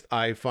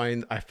 I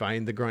find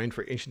the grind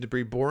for ancient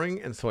debris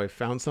boring, and so I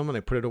found some and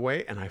I put it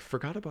away and I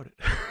forgot about it.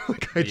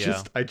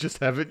 I just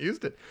haven't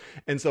used it.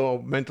 And so,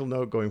 mental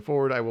note going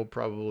forward, I will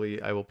probably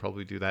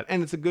do that.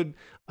 And it's a good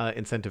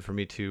incentive for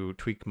me to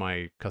tweak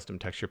my custom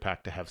texture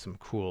pack to have some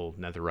cool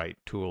netherite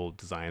tool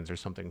designs or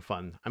something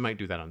fun. I might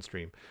do that on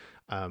stream.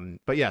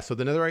 But yeah, so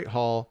the netherite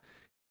hall,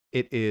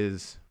 it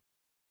is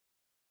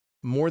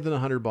more than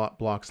 100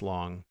 blocks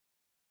long.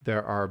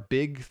 There are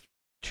big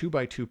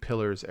 2x2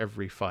 pillars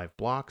every 5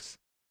 blocks,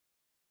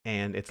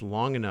 and it's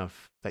long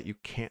enough that you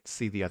can't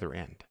see the other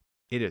end.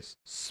 It is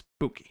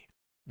spooky,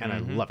 and I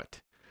love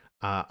it.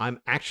 I'm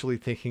actually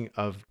thinking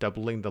of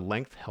doubling the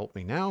length, help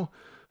me now,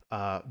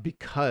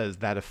 because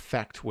that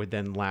effect would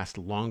then last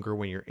longer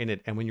when you're in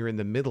it, and when you're in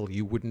the middle,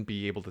 you wouldn't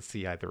be able to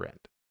see either end.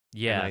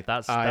 Yeah,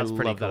 that's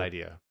pretty cool. That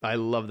idea. I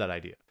love that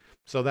idea.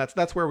 So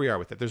that's where we are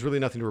with it. There's really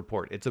nothing to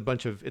report. It's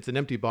an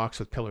empty box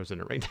with pillars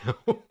in it right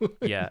now.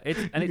 Yeah,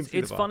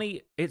 it's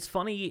funny. It's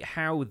funny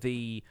how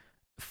the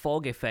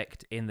fog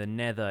effect in the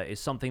Nether is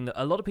something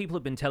that a lot of people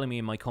have been telling me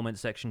in my comment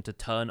section to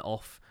turn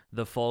off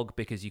the fog,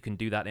 because you can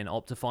do that in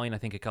Optifine. I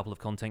think a couple of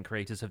content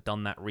creators have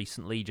done that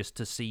recently, just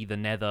to see the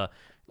Nether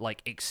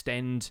like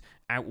extend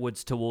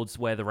outwards towards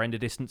where the render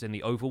distance in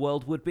the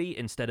overworld would be,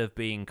 instead of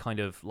being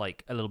kind of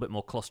like a little bit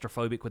more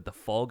claustrophobic with the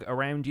fog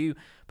around you.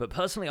 But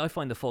personally, I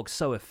find the fog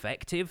so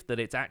effective that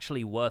it's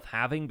actually worth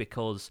having,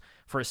 because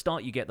for a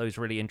start, you get those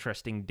really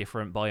interesting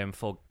different biome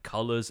fog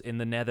colors in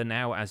the Nether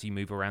now as you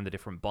move around the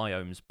different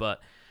biomes.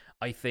 But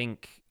I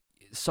think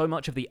so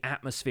much of the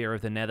atmosphere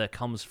of the Nether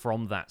comes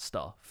from that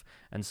stuff.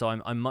 And so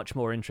I'm much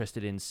more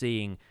interested in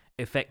seeing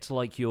effects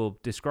like you're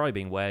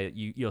describing, where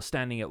you're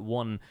standing at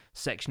one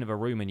section of a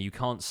room and you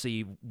can't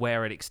see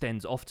where it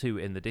extends off to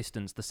in the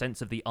distance, the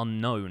sense of the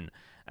unknown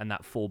and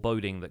that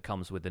foreboding that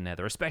comes with the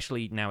Nether,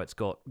 especially now it's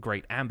got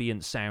great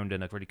ambient sound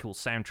and a really cool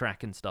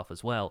soundtrack and stuff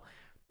as well.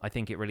 I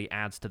think it really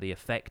adds to the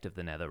effect of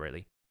the Nether,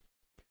 really.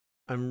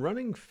 I'm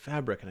running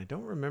Fabric, and I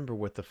don't remember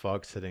what the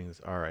fog settings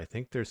are. I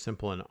think there's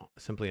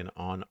simply an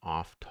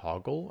on-off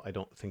toggle. I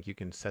don't think you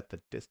can set the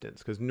distance,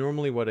 because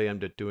normally what I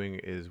end up doing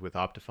is with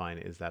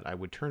Optifine is that I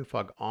would turn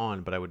fog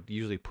on, but I would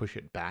usually push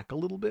it back a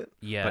little bit.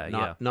 Yeah,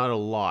 but not a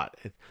lot.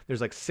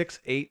 There's like 6,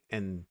 8,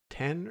 and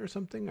 10 or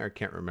something. I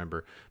can't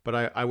remember, but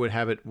I would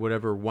have it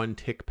whatever one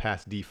tick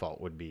past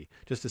default would be,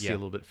 just to see a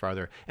little bit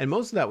farther. And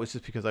most of that was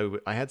just because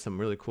I had some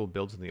really cool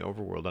builds in the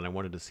overworld, and I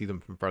wanted to see them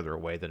from farther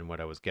away than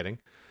what I was getting.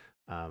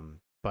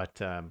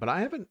 But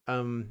I haven't.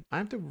 I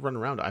have to run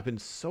around. I've been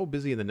so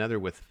busy in the Nether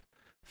with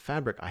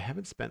Fabric. I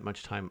haven't spent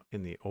much time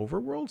in the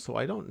overworld, so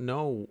I don't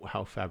know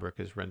how Fabric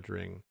is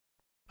rendering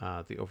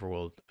the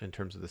overworld in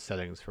terms of the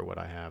settings for what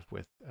I have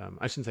with.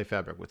 I shouldn't say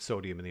Fabric, with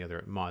Sodium and the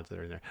other mods that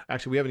are in there.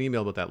 Actually, we have an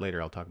email about that later.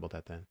 I'll talk about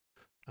that then.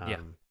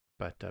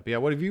 But yeah,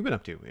 what have you been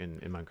up to in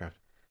Minecraft?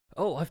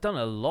 Oh, I've done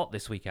a lot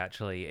this week,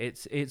 actually.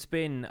 It's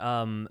been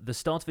the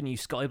start of a new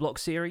Skyblock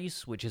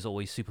series, which is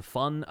always super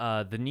fun.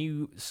 The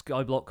new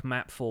Skyblock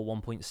map for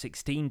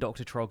 1.16,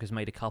 Dr. Trog has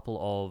made a couple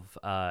of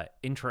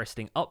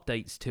interesting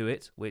updates to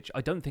it, which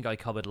I don't think I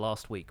covered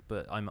last week,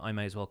 but I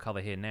may as well cover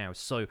here now.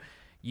 So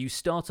you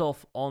start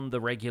off on the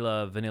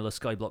regular vanilla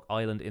Skyblock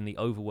Island in the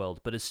overworld,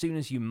 but as soon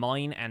as you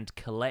mine and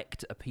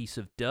collect a piece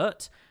of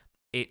dirt,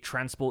 it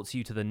transports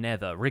you to the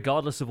nether,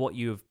 regardless of what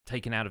you've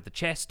taken out of the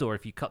chest or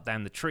if you cut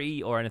down the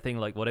tree or anything,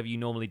 like whatever you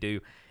normally do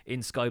in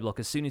Skyblock.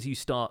 As soon as you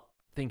start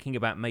thinking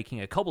about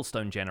making a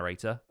cobblestone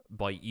generator,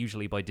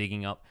 usually by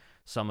digging up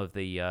some of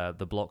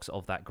the blocks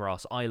of that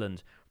grass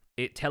island,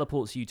 it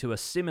teleports you to a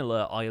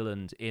similar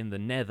island in the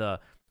nether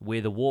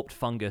with a warped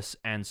fungus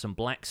and some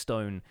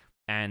blackstone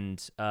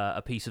and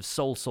a piece of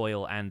soul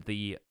soil, and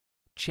the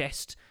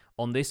chest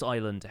on this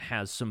island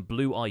has some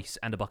blue ice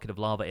and a bucket of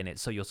lava in it,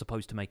 so you're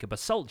supposed to make a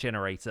basalt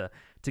generator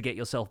to get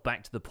yourself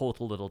back to the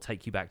portal that'll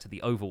take you back to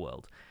the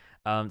overworld.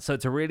 So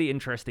it's a really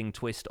interesting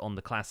twist on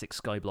the classic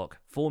Skyblock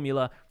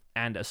formula,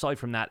 and aside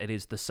from that, it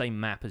is the same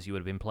map as you would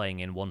have been playing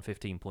in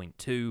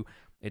 1.15.2.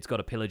 It's got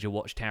a pillager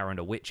watchtower and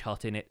a witch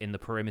hut in it in the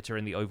perimeter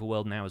in the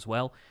overworld now as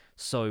well,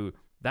 so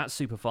that's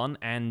super fun,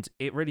 and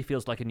it really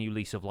feels like a new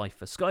lease of life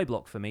for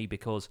Skyblock for me,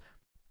 because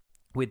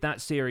with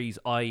that series,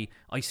 I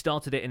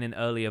started it in an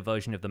earlier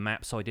version of the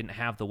map, so I didn't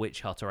have the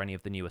witch hut or any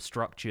of the newer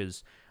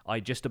structures. I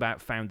just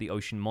about found the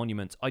ocean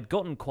monument. I'd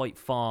gotten quite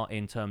far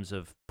in terms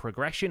of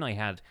progression. I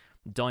had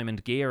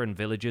diamond gear and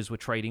villagers were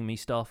trading me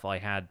stuff. I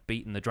had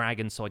beaten the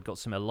dragon, so I'd got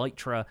some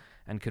elytra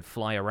and could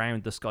fly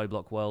around the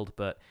Skyblock world,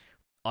 but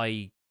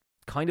I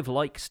kind of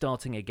like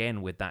starting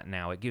again with that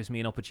now. It gives me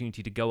an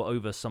opportunity to go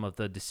over some of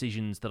the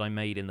decisions that I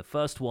made in the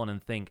first one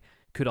and think,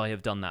 could I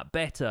have done that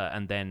better?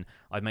 And then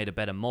I've made a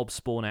better mob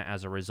spawner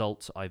as a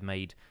result. I've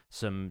made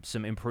some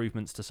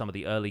improvements to some of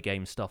the early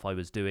game stuff I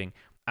was doing,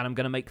 and I'm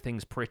going to make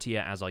things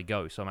prettier as I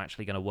go. So I'm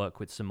actually going to work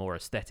with some more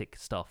aesthetic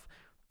stuff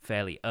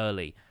fairly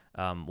early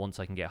once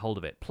I can get hold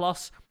of it.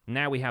 Plus,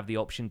 now we have the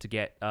option to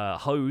get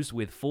hose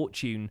with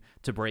fortune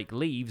to break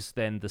leaves.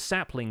 Then the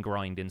sapling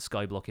grind in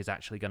Skyblock is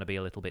actually going to be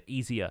a little bit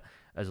easier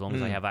as long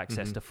as I have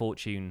access to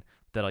fortune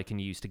that I can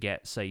use to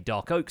get, say,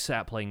 dark oak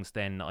saplings.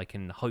 Then I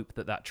can hope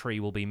that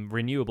tree will be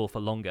renewable for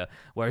longer.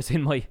 Whereas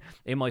in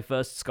my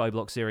first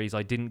Skyblock series,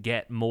 I didn't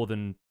get more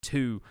than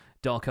 2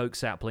 dark oak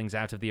saplings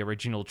out of the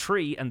original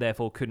tree, and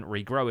therefore couldn't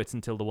regrow it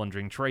until the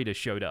Wandering Trader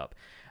showed up.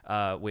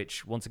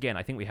 Which, once again,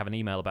 I think we have an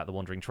email about the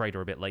Wandering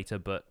Trader a bit later,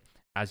 but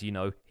as you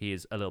know, he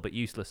is a little bit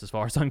useless as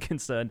far as I'm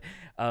concerned.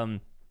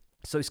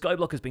 So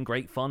Skyblock has been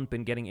great fun,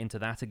 been getting into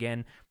that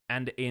again,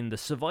 and in the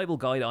survival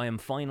guide I am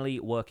finally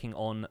working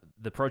on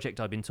the project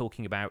I've been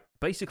talking about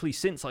basically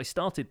since I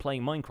started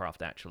playing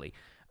Minecraft, actually,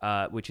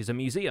 which is a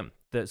museum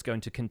that's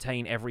going to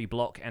contain every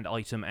block and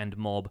item and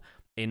mob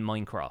in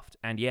Minecraft.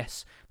 And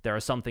yes, there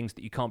are some things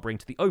that you can't bring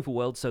to the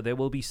overworld, so there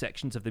will be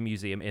sections of the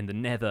museum in the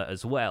nether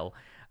as well,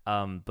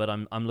 but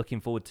I'm looking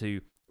forward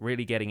to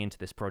really getting into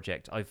this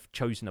project. I've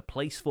chosen a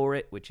place for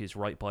it, which is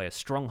right by a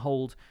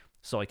stronghold,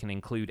 so I can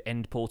include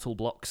end portal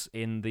blocks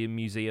in the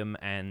museum,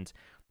 and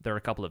there are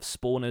a couple of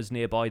spawners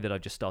nearby that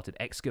I've just started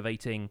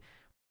excavating.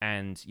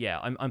 And yeah,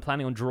 I'm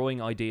planning on drawing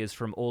ideas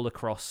from all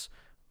across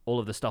all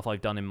of the stuff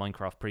I've done in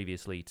Minecraft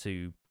previously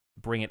to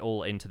bring it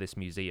all into this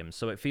museum.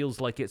 So it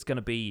feels like it's going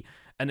to be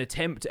an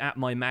attempt at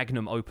my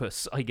magnum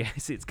opus, I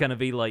guess. It's going to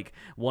be like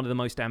one of the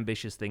most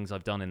ambitious things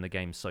I've done in the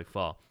game so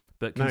far.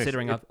 But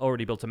considering I've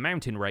already built a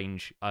mountain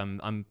range,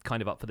 I'm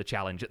kind of up for the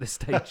challenge at this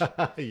stage.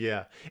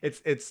 Yeah,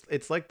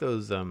 it's like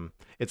those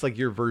it's like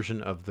your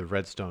version of the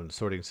redstone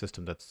sorting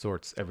system that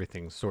sorts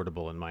everything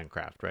sortable in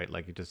Minecraft, right?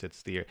 Like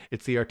it's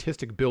the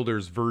artistic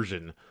builder's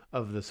version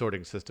of the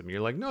sorting system.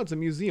 You're like, no, it's a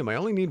museum. I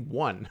only need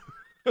one.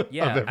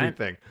 Yeah, of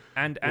everything.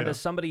 And as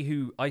somebody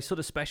who, I sort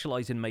of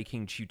specialize in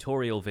making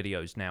tutorial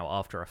videos now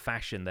after a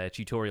fashion. They're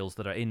tutorials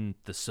that are in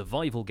the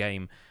survival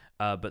game,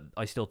 but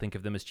I still think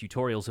of them as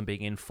tutorials and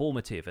being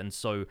informative. And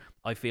so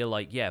I feel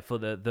like, yeah, for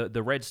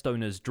the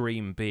redstoner's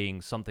dream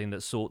being something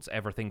that sorts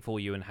everything for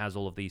you and has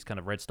all of these kind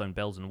of redstone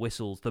bells and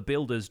whistles, the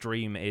builder's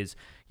dream is,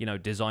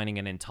 designing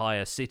an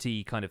entire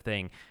city kind of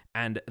thing.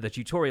 And the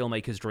tutorial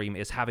maker's dream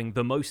is having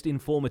the most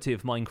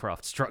informative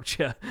Minecraft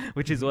structure,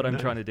 which is what I'm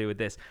trying to do with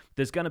this.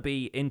 There's going to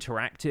be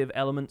interactive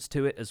elements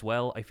to it as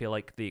well. I feel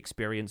like the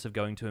experience of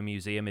going to a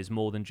museum is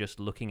more than just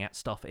looking at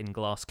stuff in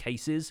glass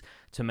cases.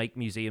 To make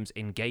museums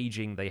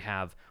engaging, they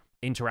have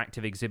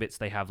interactive exhibits.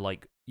 They have,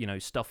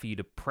 stuff for you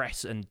to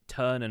press and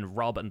turn and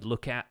rub and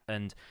look at.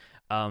 And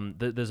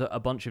there's a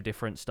bunch of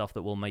different stuff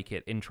that will make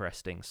it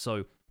interesting.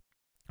 So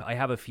I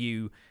have a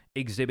few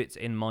exhibits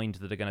in mind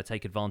that are going to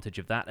take advantage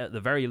of that. At the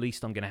very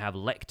least, I'm going to have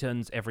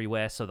lecterns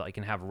everywhere so that I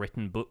can have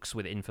written books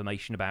with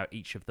information about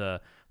each of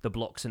the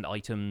blocks and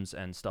items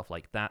and stuff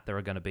like that. There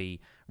are going to be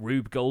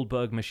Rube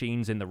Goldberg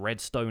machines in the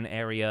redstone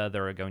area.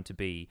 There are going to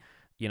be,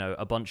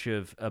 a bunch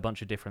of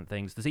different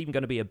things. There's even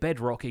going to be a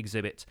bedrock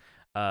exhibit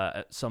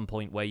at some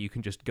point where you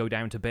can just go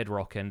down to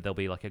bedrock and there'll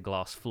be like a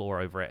glass floor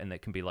over it, and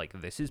it can be like,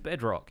 this is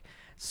bedrock.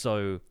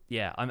 So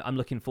yeah, I'm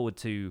looking forward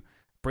to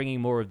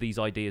bringing more of these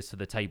ideas to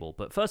the table.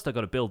 But first I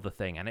got to build the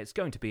thing, and it's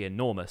going to be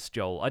enormous,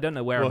 Joel. I don't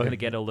know where I'm going to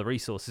get all the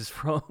resources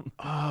from.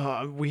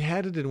 We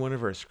had it in one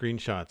of our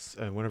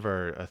screenshots, one of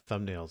our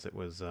thumbnails. It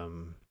was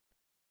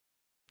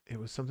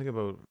something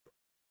about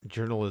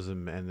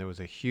journalism, and there was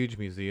a huge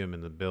museum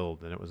in the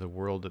build, and it was a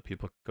world that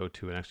people could go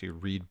to and actually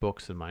read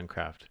books in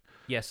Minecraft.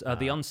 Yes,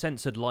 the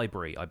Uncensored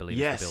Library, I believe,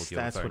 is the build Yes,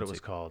 you're that's referring what it was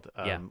to. called.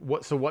 Yeah.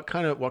 What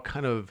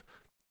kind of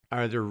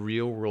are there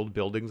real world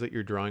buildings that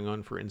you're drawing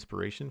on for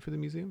inspiration for the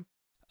museum?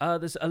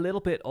 There's a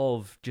little bit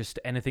of just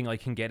anything I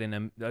can get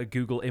in a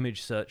Google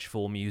image search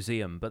for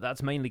museum, but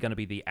that's mainly going to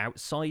be the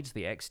outsides,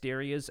 the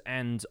exteriors,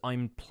 and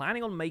I'm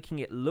planning on making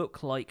it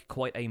look like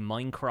quite a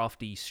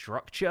Minecraft-y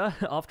structure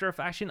after a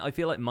fashion. I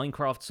feel like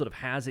Minecraft sort of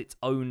has its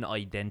own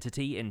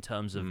identity in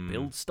terms of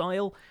build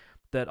style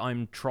that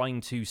I'm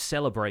trying to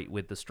celebrate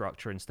with the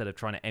structure instead of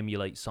trying to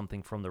emulate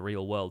something from the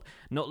real world.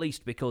 Not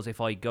least because if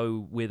I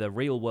go with a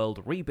real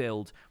world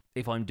rebuild,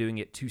 if I'm doing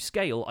it to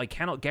scale, I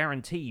cannot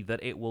guarantee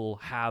that it will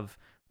have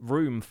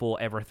room for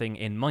everything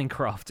in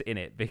Minecraft in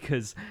it,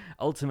 because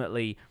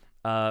ultimately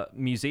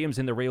museums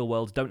in the real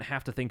world don't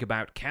have to think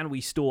about, can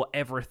we store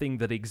everything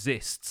that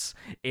exists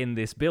in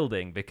this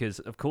building, because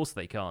of course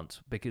they can't,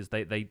 because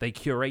they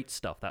curate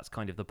stuff. That's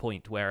kind of the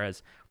point,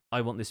 whereas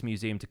I want this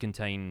museum to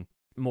contain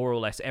more or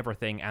less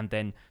everything, and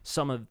then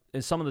some of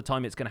the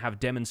time it's going to have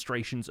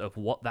demonstrations of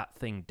what that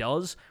thing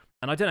does.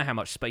 And I don't know how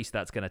much space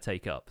that's going to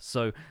take up.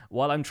 So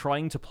while I'm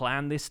trying to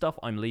plan this stuff,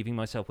 I'm leaving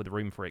myself with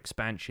room for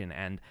expansion,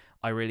 and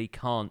I really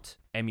can't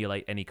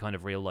emulate any kind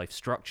of real-life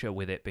structure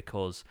with it,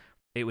 because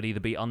it would either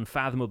be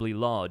unfathomably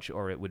large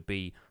or it would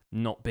be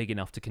not big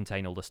enough to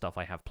contain all the stuff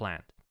I have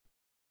planned.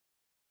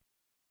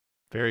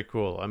 Very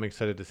cool. I'm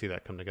excited to see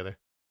that come together.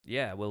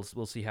 Yeah, we'll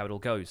see how it all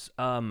goes.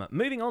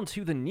 Moving on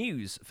to the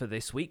news for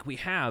this week, we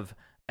have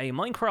a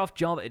Minecraft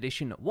Java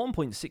Edition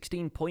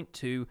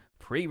 1.16.2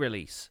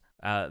 pre-release.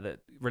 That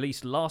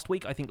released last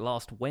week, I think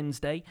last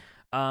Wednesday.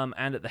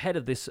 And at the head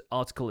of this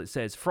article, it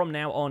says, from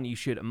now on, you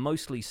should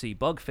mostly see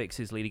bug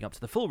fixes leading up to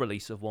the full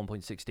release of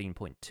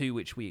 1.16.2,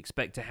 which we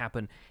expect to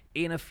happen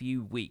in a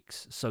few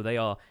weeks. So they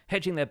are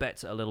hedging their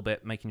bets a little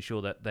bit, making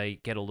sure that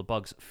they get all the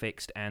bugs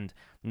fixed and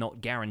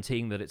not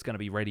guaranteeing that it's going to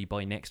be ready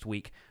by next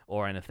week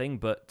or anything.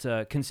 But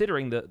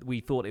considering that we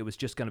thought it was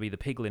just going to be the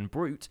Piglin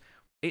Brute,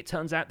 it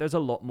turns out there's a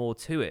lot more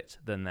to it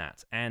than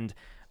that. And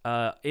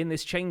in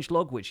this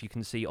changelog, which you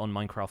can see on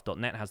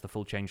Minecraft.net, has the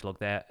full changelog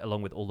there,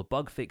 along with all the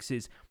bug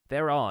fixes,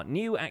 there are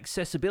new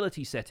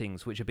accessibility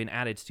settings which have been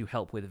added to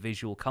help with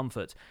visual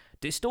comfort.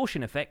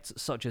 Distortion effects,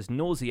 such as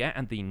nausea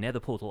and the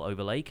Nether Portal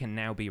overlay, can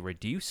now be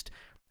reduced.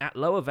 At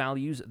lower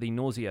values, the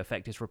nausea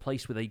effect is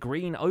replaced with a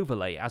green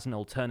overlay as an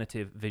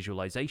alternative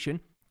visualization.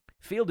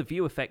 Field of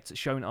view effects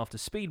shown after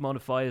speed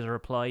modifiers are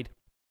applied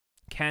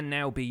can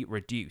now be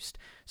reduced.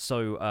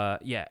 So,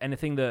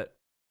 anything that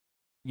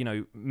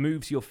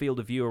moves your field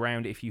of view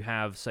around. If you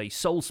have, say,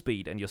 soul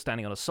speed and you're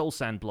standing on a soul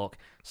sand block,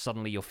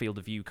 suddenly your field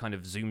of view kind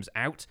of zooms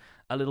out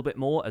a little bit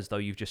more, as though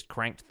you've just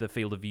cranked the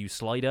field of view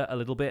slider a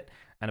little bit,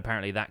 and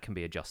apparently that can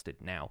be adjusted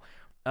now.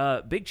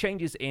 Big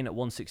changes in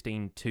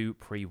 1.16.2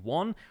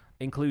 pre-1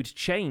 include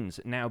chains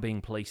now being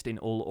placed in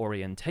all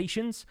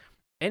orientations.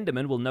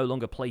 Endermen will no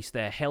longer place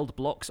their held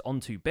blocks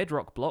onto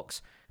bedrock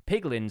blocks.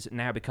 Piglins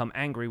now become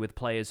angry with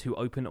players who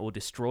open or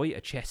destroy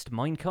a chest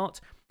minecart.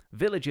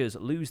 Villagers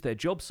lose their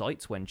job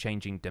sites when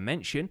changing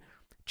dimension.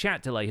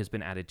 Chat delay has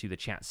been added to the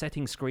chat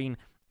settings screen,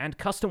 and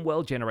custom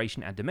world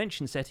generation and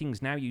dimension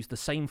settings now use the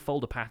same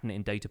folder pattern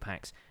in data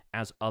packs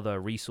as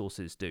other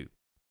resources do.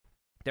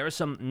 There are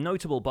some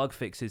notable bug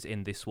fixes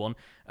in this one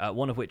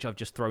of which I've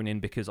just thrown in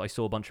because I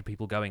saw a bunch of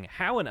people going,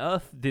 how on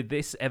earth did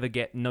this ever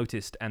get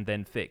noticed and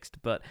then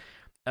fixed? But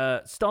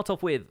start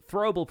off with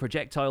throwable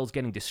projectiles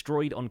getting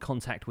destroyed on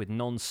contact with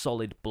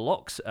non-solid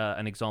blocks.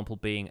 An example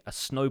being a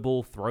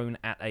snowball thrown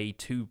at a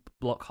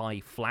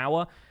 2-block-high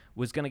flower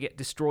was going to get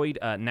destroyed.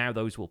 Now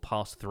those will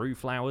pass through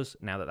flowers,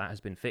 now that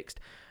has been fixed.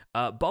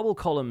 Bubble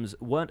columns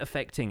weren't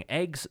affecting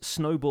eggs,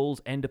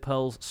 snowballs, ender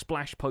pearls,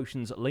 splash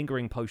potions,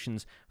 lingering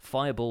potions,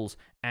 fireballs,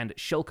 and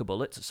shulker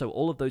bullets. So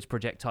all of those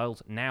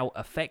projectiles now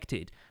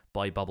affected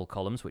by bubble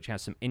columns, which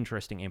has some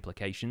interesting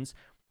implications.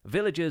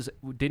 Villagers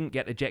did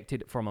get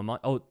ejected from a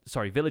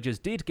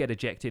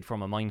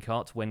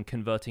minecart when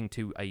converting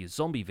to a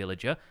zombie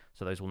villager,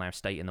 so those will now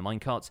stay in the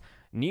minecarts.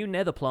 New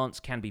nether plants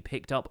can be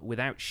picked up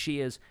without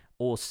shears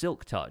or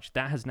silk touch.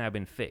 That has now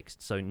been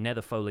fixed, so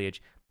nether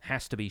foliage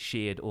has to be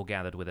sheared or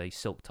gathered with a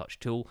silk touch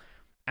tool.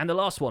 And the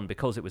last one,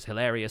 because it was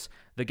hilarious,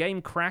 the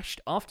game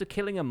crashed after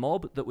killing a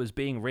mob that was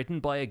being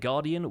ridden by a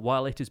guardian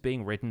while it is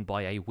being ridden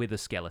by a wither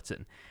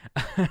skeleton.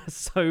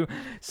 So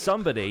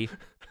somebody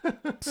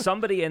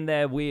in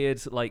their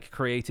weird,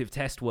 creative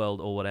test world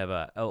or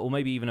whatever, or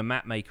maybe even a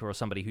map maker or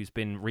somebody who's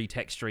been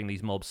retexturing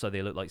these mobs so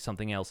they look like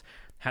something else,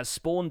 has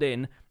spawned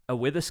in a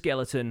wither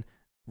skeleton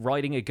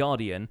riding a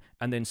guardian,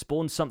 and then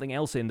spawned something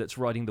else in that's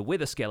riding the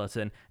wither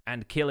skeleton,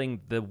 and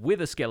killing the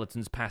wither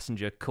skeleton's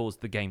passenger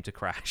caused the game to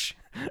crash.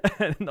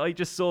 And I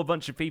just saw a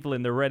bunch of people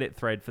in the Reddit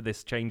thread for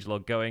this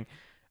changelog going,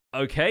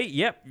 okay,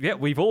 yep,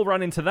 we've all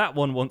run into that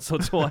one once or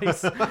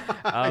twice.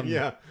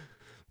 Yeah.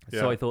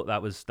 So I thought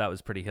that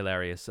was pretty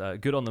hilarious.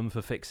 Good on them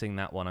for fixing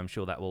that one. I'm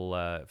sure that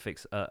will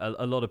fix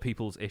a lot of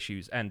people's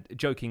issues. And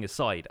joking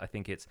aside, I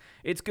think it's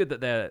good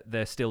that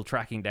they're still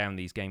tracking down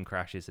these game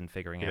crashes and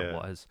figuring out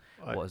what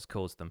has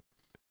caused them.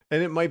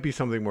 And it might be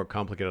something more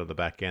complicated on the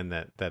back end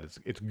that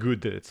it's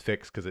good that it's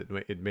fixed, because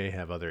it may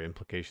have other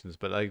implications.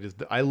 But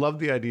I love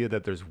the idea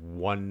that there's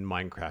one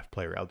Minecraft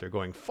player out there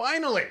going,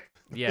 finally.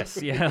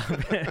 Yes, yeah,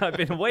 I've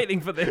been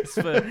waiting for this.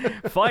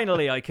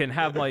 Finally, I can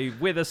have my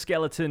Wither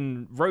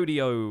Skeleton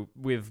rodeo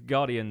with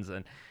Guardians,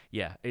 and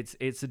yeah, it's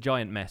a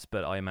giant mess.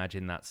 But I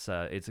imagine it's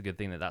a good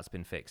thing that's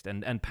been fixed,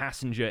 and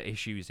passenger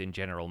issues in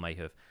general may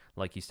have,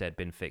 like you said,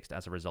 been fixed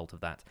as a result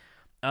of that.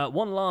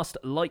 One last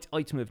light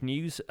item of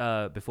news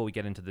before we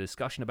get into the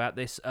discussion about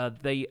this.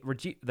 They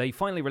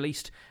finally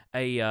released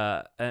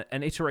an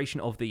iteration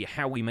of the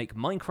How We Make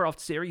Minecraft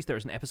series.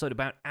 There's an episode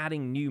about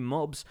adding new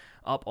mobs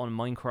up on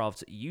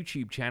Minecraft's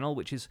YouTube channel,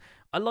 which is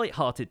a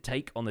light-hearted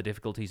take on the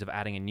difficulties of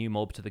adding a new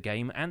mob to the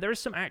game, and there is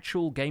some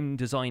actual game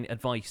design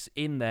advice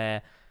in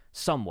there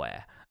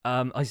somewhere.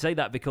 I say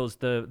that because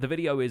the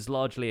video is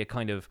largely a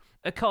kind of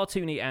a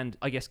cartoony and,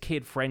 I guess,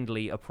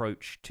 kid-friendly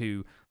approach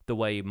to the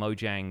way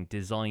Mojang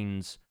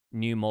designs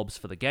new mobs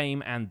for the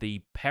game and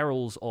the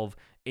perils of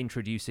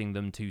introducing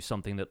them to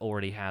something that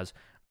already has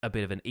a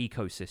bit of an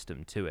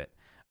ecosystem to it.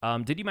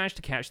 Did you manage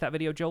to catch that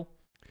video, Joel?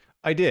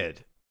 I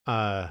did.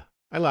 I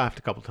laughed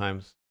a couple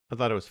times. I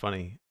thought it was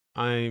funny.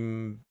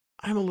 I'm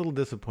a little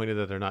disappointed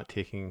that they're not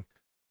taking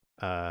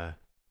a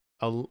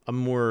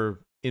more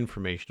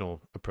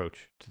informational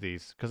approach to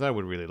these, because I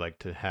would really like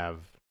to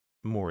have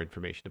more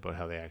information about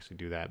how they actually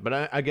do that.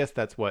 But I guess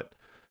that's what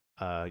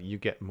you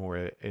get more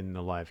in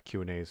the live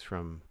Q&As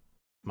from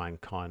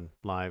Minecon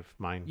Live,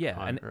 what's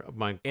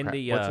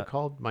it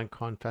called?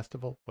 Minecon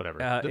Festival, whatever.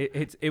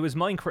 It was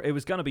Minecraft. It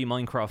was going to be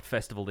Minecraft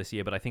Festival this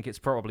year, but I think it's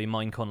probably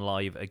Minecon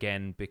Live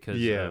again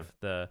because of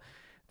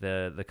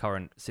the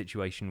current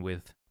situation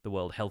with the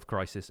world health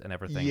crisis and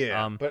everything.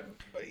 Yeah, but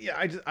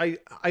yeah,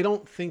 I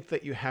don't think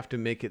that you have to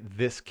make it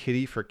this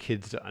kiddie for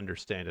kids to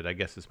understand it, I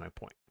guess is my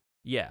point.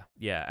 Yeah,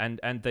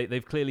 and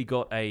they've clearly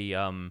got a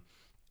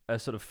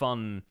sort of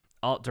fun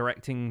art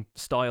directing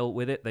style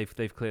with it.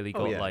 They've clearly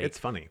got like it's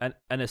funny. an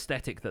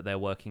aesthetic that they're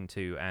working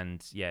to,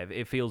 and yeah,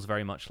 it feels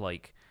very much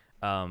like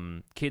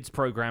kids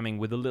programming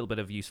with a little bit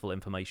of useful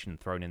information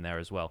thrown in there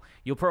as well.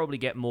 You'll probably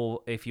get more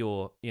if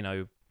you're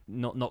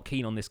not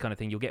keen on this kind of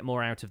thing. You'll get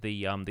more out of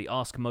the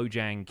Ask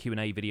Mojang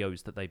Q&A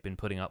videos that they've been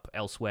putting up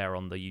elsewhere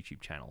on the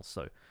YouTube channel.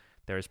 So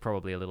there is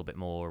probably a little bit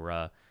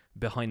more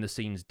behind the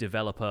scenes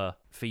developer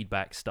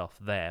feedback stuff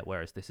there,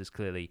 whereas this is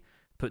clearly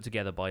put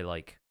together by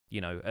like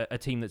a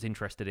team that's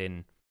interested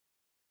in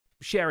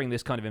sharing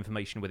this kind of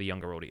information with a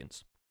younger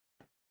audience.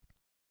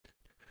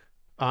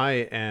 I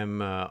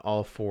am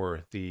all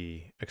for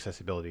the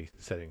accessibility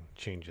setting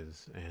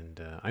changes,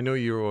 and I know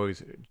you're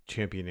always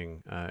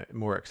championing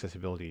more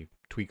accessibility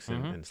tweaks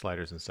and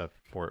sliders and stuff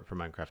for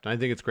Minecraft. And I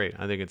think it's great.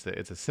 I think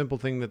it's a simple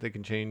thing that they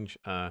can change.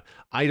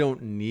 I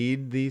don't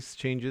need these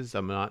changes.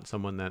 I'm not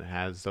someone that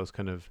has those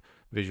kind of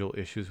visual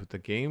issues with the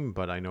game,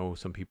 but I know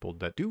some people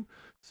that do.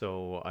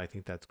 So I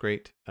think that's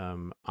great.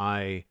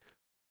 I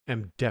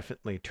am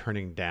definitely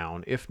turning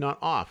down, if not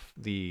off,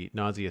 the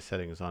nausea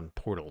settings on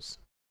portals.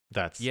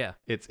 It's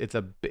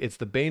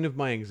the bane of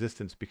my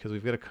existence, because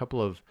we've got a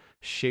couple of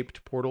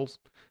shaped portals,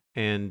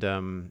 and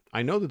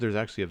I know that there's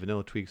actually a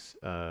Vanilla Tweaks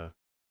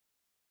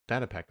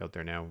data pack out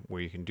there now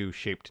where you can do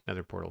shaped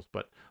nether portals,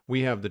 but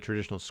we have the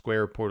traditional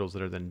square portals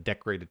that are then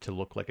decorated to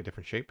look like a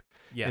different shape.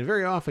 Yeah. And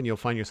very often you'll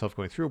find yourself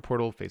going through a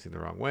portal facing the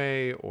wrong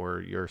way, or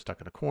you're stuck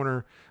in a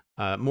corner.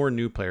 More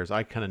new players,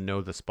 I kind of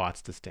know the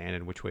spots to stand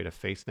and which way to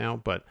face now,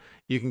 but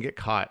you can get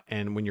caught.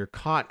 And when you're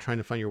caught trying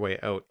to find your way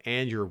out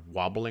and you're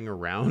wobbling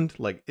around,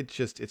 like it's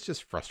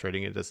just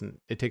frustrating.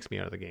 It takes me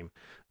out of the game.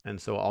 And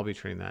so I'll be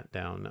turning that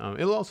down.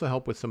 It'll also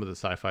help with some of the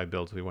sci-fi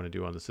builds we want to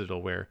do on the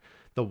Citadel, where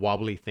the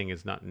wobbly thing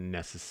is not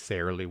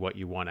necessarily what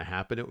you want to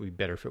happen. It would be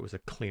better if it was a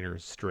cleaner,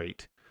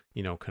 straight,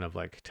 kind of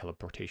like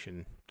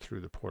teleportation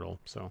through the portal.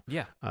 So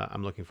yeah,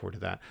 I'm looking forward to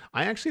that.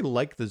 I actually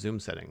like the zoom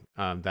setting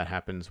that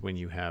happens when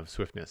you have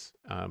swiftness.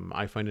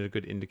 I find it a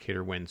good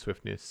indicator when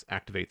swiftness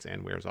activates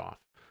and wears off.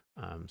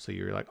 So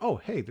you're like, oh,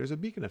 hey, there's a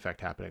beacon effect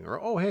happening,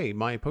 or oh, hey,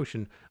 my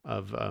potion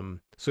of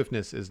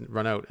swiftness is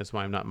run out. That's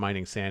why I'm not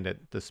mining sand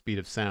at the speed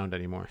of sound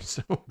anymore.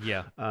 So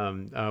yeah,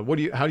 how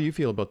do you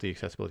feel about the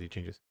accessibility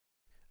changes?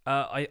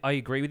 I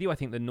agree with you. I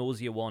think the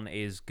nausea one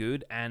is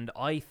good, and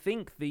I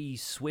think the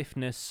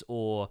swiftness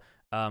or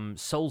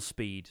soul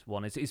speed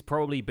one is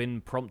probably been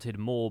prompted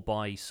more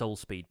by soul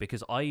speed,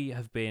 because I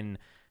have been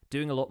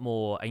doing a lot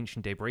more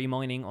ancient debris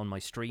mining on my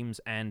streams,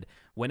 and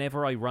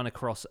whenever I run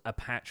across a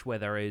patch where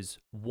there is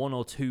 1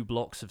 or 2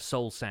 blocks of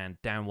soul sand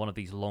down one of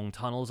these long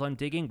tunnels I'm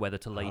digging, whether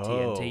to lay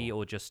TNT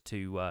or just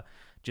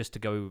to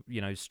go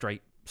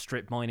straight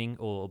strip mining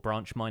or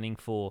branch mining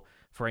for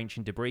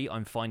ancient debris,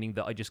 I'm finding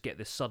that I just get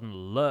this sudden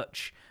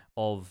lurch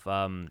of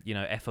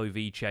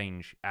FOV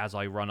change as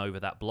I run over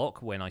that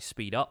block when I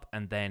speed up,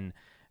 and then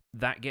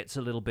that gets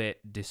a little bit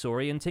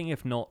disorienting,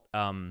 if not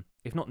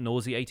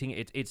nauseating.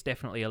 It's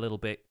definitely a little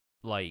bit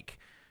like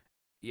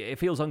it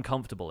feels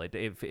uncomfortable.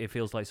 It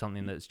feels like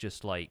something that's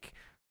just like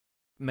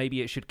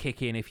maybe it should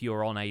kick in if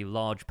you're on a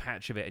large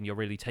patch of it and you're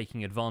really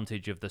taking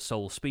advantage of the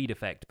soul speed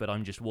effect, but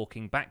I'm just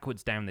walking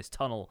backwards down this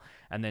tunnel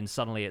and then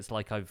suddenly it's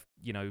like I've,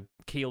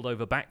 keeled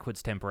over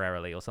backwards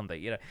temporarily or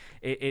something.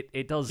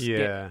 It does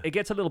it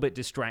gets a little bit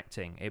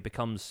distracting. It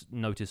becomes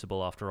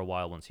noticeable after a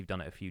while once you've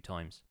done it a few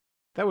times.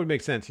 That would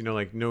make sense.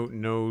 Like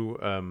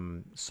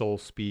no soul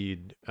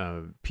speed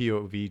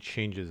POV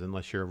changes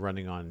unless you're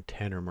running on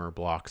 10 or more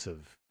blocks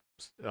of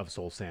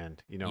soul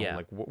sand.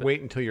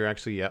 Wait until you're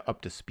actually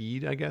up to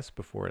speed, I guess,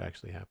 before it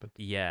actually happens.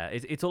 Yeah,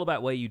 it's all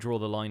about where you draw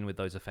the line with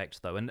those effects,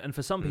 though. And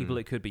for some people,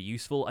 it could be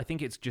useful. I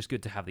think it's just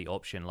good to have the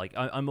option. Like,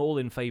 I'm all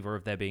in favor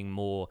of there being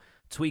more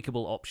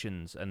tweakable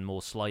options and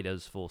more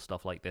sliders for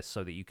stuff like this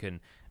so that you can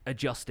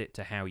adjust it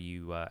to however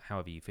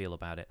you feel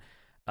about it.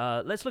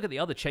 Let's look at the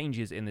other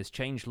changes in this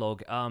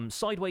changelog.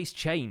 Sideways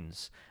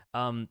chains.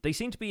 They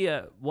seem to be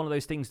one of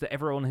those things that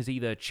everyone has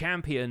either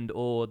championed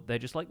or they're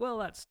just like, well,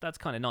 that's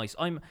kind of nice.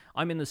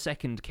 I'm in the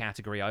second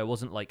category. I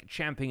wasn't like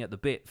champing at the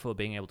bit for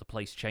being able to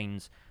place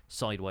chains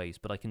sideways,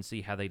 but I can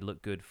see how they'd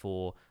look good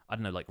for, I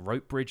don't know, like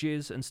rope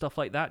bridges and stuff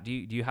like that. Do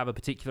you have a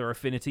particular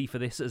affinity for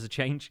this as a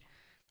change?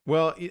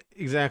 Well,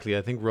 exactly.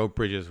 I think rope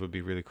bridges would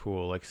be really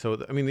cool. Like, so,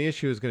 the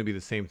issue is going to be the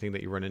same thing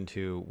that you run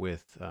into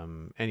with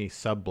any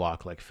sub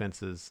block like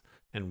fences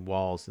and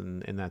walls,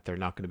 and in that they're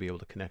not going to be able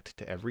to connect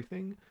to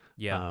everything.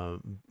 Yeah.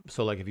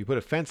 So, like, if you put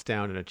a fence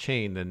down and a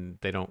chain, then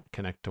they don't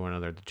connect to one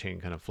another. The chain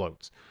kind of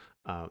floats.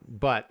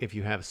 But if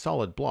you have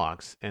solid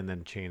blocks and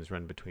then chains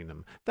run between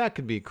them, that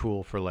could be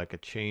cool for like a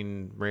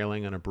chain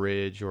railing on a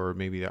bridge or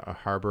maybe a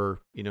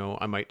harbor.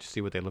 I might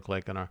see what they look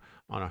like on a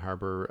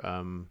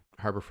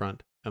harbor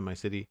front in my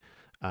city.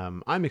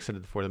 I'm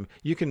excited for them.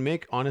 You can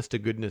make honest to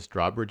goodness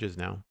drawbridges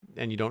now,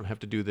 and you don't have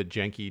to do the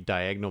janky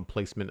diagonal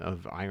placement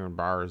of iron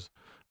bars,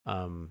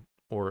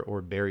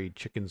 or bury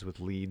chickens with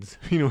leads,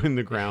 in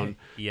the ground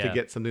to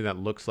get something that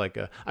looks like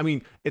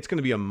it's going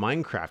to be a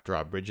Minecraft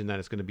drawbridge in that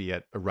it's going to be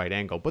at a right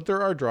angle, but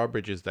there are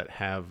drawbridges that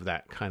have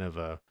that kind of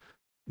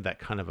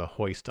a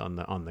hoist on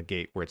the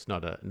gate where it's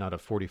not a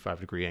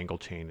 45-degree angle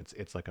chain.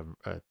 It's like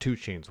a two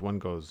chains. One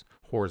goes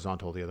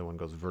horizontal, the other one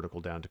goes vertical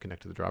down to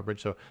connect to the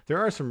drawbridge. So there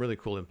are some really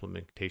cool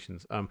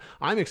implementations.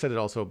 I'm excited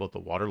also about the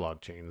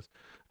waterlogged chains.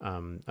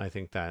 I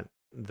think that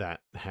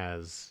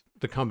has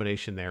the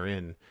combination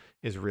therein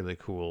is really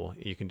cool.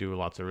 You can do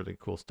lots of really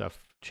cool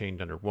stuff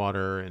chained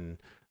underwater, and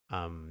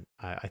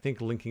I think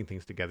linking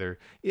things together.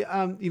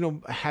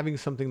 Having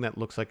something that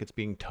looks like it's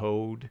being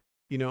towed.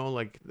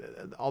 Like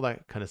all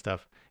that kind of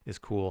stuff is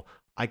cool.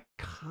 I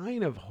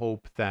kind of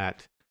hope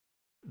that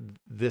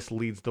this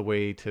leads the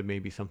way to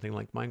maybe something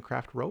like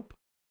Minecraft rope.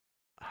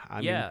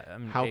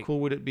 How cool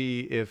would it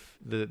be if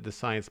the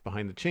science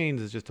behind the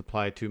chains is just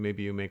applied to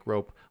maybe you make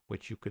rope,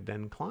 which you could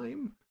then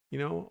climb,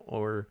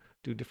 or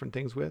do different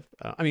things with.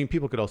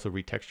 People could also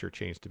retexture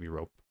chains to be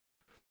rope.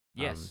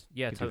 Yes,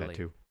 totally. Do that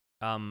too.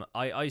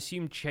 I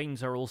assume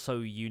chains are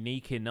also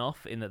unique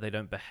enough in that they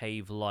don't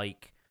behave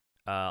like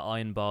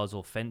iron bars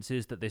or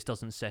fences, that this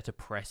doesn't set a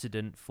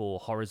precedent for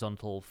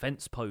horizontal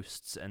fence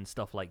posts and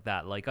stuff like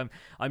that. Like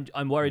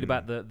I'm worried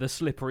about the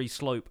slippery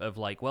slope of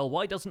like, well,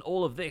 why doesn't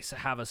all of this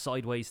have a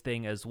sideways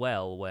thing as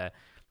well, where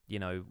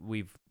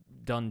we've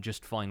done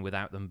just fine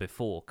without them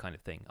before, kind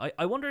of thing.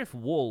 I wonder if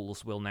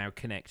walls will now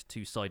connect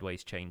to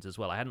sideways chains as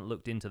well. I hadn't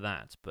looked into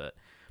that, but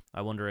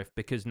I wonder if,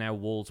 because now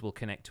walls will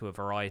connect to a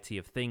variety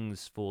of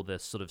things for the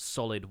sort of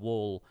solid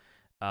wall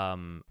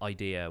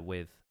idea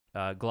with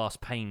glass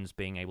panes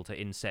being able to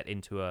inset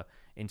into a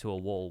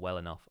wall well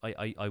enough.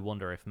 I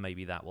wonder if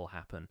maybe that will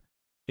happen.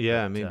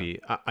 Yeah, but, maybe.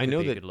 I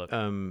know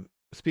that.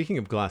 Speaking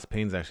of glass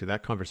panes, actually,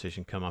 that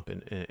conversation come up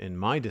in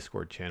my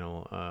Discord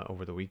channel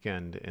over the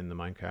weekend in the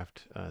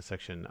Minecraft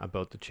section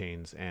about the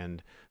chains,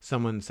 and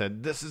someone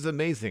said, "This is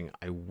amazing.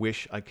 I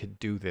wish I could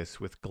do this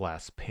with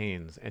glass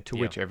panes." And to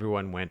which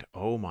everyone went,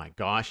 "Oh my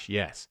gosh,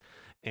 yes."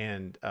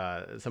 And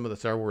some of the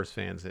Star Wars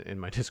fans in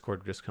my Discord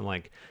were just kind of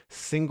like,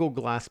 single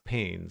glass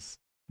panes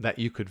that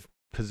you could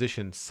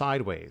position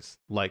sideways,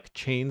 like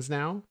chains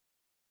now,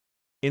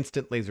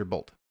 instant laser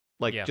bolt,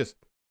 just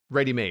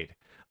ready-made.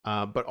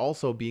 But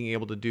also being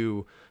able to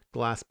do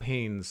glass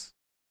panes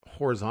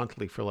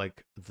horizontally for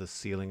like the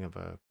ceiling of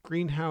a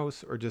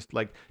greenhouse, or just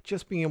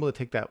being able to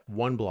take that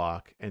one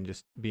block and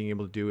just being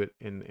able to do it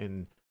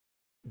in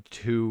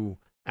two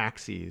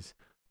axes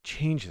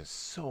changes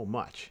so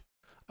much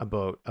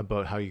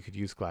about how you could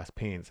use glass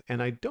panes.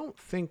 And I don't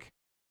think,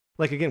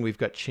 again, we've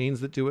got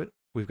chains that do it.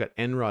 We've got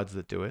end rods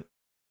that do it.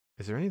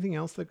 Is there anything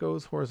else that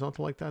goes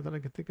horizontal like that I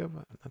can think of?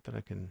 Not that I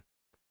can.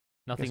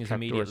 Nothing is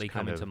immediately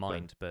coming to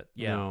mind, but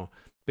yeah. No.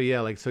 But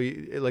yeah, so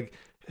you,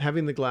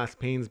 having the glass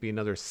panes be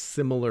another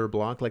similar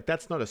block,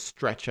 that's not a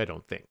stretch, I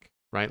don't think,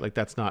 right?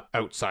 That's not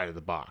outside of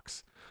the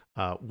box.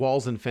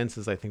 Walls and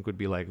fences, I think, would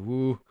be like,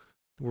 woo,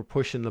 we're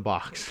pushing the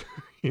box,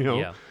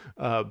 Yeah.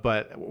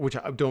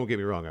 But don't get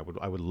me wrong,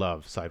 I would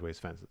love sideways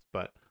fences,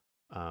 but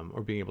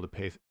or being able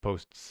to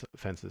post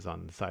fences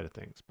on the side of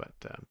things. But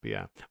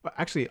yeah, well,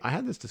 actually, I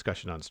had this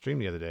discussion on stream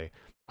the other day.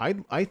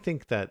 I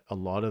think that a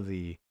lot of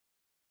the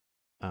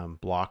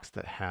blocks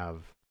that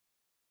have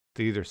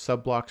they either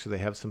sub blocks or they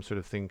have some sort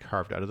of thing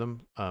carved out of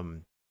them.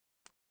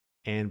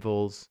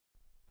 Anvils,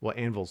 well,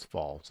 anvils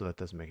fall, so that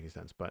doesn't make any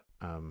sense. But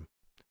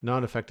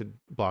non-affected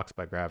blocks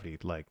by gravity,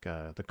 like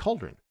the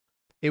cauldron.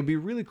 It would be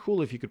really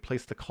cool if you could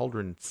place the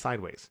cauldron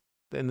sideways,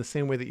 in the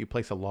same way that you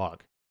place a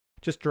log.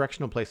 Just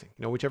directional placing.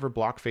 Whichever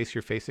block face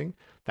you're facing,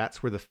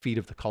 that's where the feet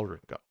of the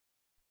cauldron go.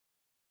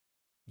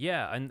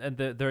 Yeah, and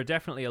there are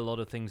definitely a lot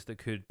of things that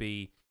could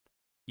be,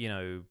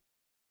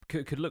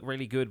 could look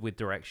really good with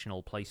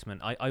directional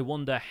placement. I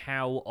wonder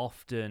how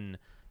often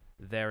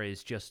there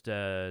is just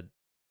a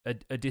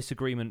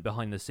disagreement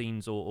behind the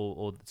scenes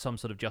or some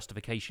sort of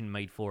justification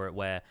made for it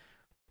where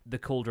the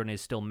cauldron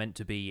is still meant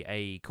to be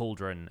a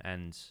cauldron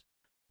and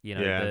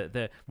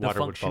the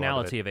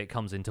functionality of it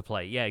comes into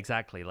play. Yeah,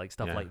 exactly. Like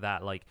stuff like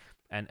that, like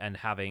and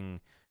having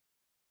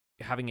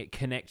it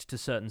connect to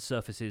certain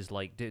surfaces,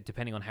 like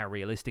depending on how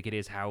realistic it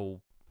is,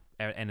 how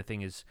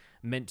anything is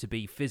meant to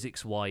be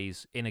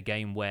physics-wise in a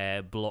game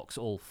where blocks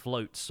all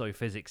float, so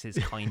physics is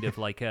kind of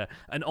like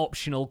an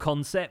optional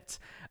concept.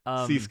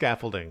 Sea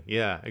scaffolding,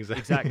 yeah,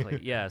 exactly,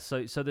 yeah.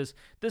 So there's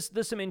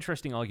some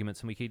interesting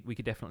arguments, and we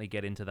could definitely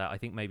get into that. I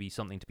think maybe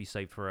something to be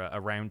saved for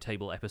a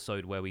roundtable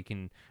episode where we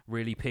can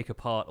really pick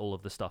apart all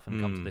of the stuff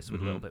and come to this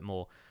with a little bit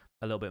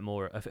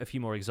more, a few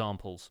more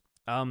examples.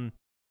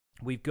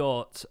 We've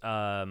got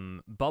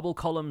bubble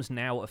columns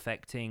now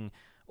affecting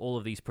all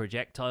of these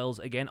projectiles.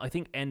 Again, I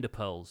think ender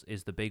pearls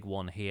is the big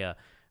one here,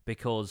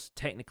 because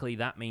technically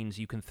that means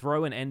you can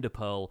throw an ender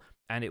pearl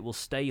and it will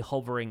stay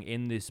hovering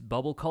in this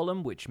bubble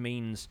column, which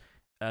means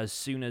as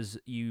soon as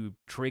you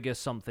trigger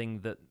something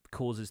that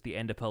causes the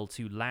ender pearl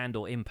to land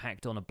or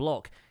impact on a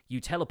block,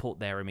 you teleport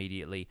there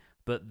immediately,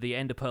 but the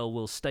ender pearl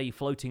will stay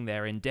floating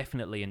there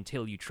indefinitely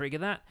until you trigger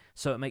that,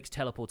 so it makes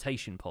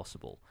teleportation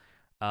possible,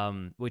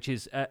 which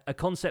is a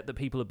concept that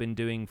people have been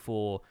doing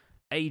for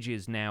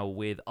ages now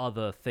with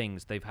other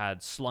things. They've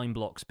had slime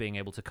blocks being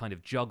able to kind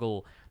of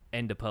juggle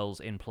ender pearls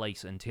in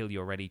place until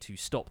you're ready to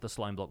stop the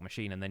slime block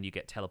machine, and then you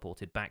get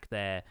teleported back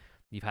there.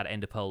 You've had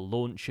ender pearl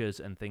launchers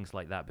and things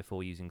like that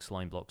before using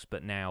slime blocks,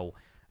 but now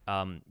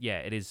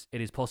it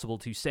is possible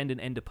to send an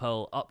ender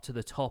pearl up to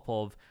the top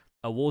of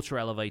a water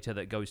elevator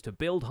that goes to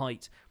build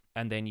height,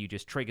 and then you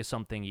just trigger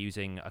something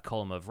using a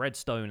column of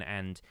redstone,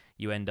 and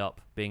you end up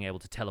being able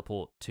to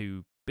teleport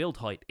to build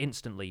height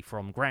instantly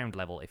from ground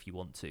level if you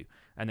want to,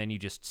 and then you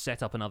just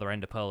set up another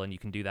ender pearl and you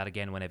can do that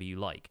again whenever you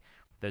like.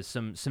 There's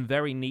some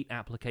very neat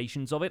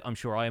applications of it. I'm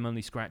sure I am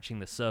only scratching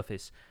the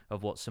surface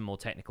of what some more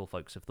technical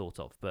folks have thought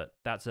of, but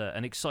that's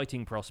an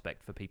exciting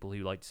prospect for people who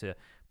like to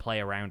play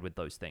around with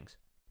those things.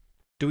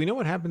 Do we know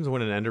what happens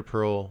when an ender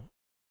pearl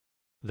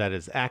that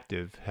is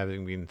active,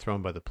 having been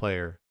thrown by the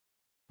player,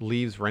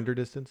 leaves render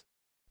distance?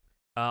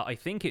 I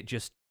think it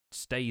just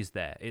stays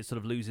there. It sort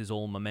of loses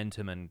all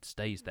momentum and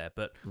stays there.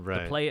 But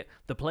right.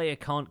 the player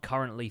can't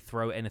currently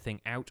throw anything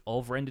out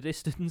of render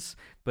distance,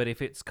 but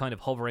if it's kind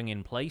of hovering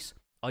in place,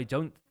 I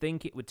don't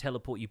think it would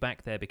teleport you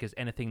back there, because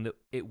anything that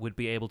it would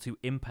be able to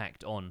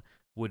impact on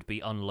would be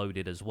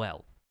unloaded as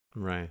well.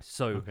 Right.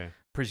 So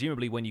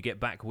presumably when you get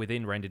back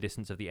within render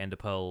distance of the ender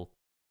pearl,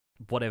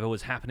 whatever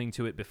was happening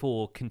to it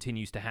before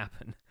continues to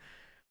happen.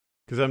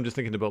 Because I'm just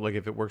thinking about, like,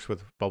 if it works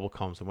with bubble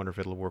columns, I wonder if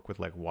it'll work with,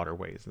 like,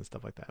 waterways and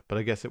stuff like that. But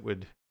I guess it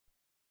would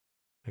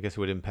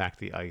impact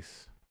the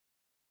ice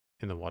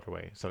in the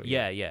waterway. So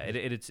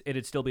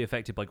it'd still be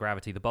affected by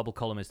gravity. The bubble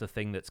column is the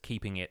thing that's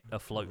keeping it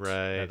afloat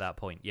at that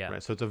point. Yeah.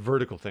 Right. So it's a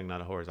vertical thing,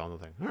 not a horizontal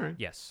thing. All right.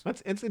 Yes.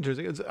 It's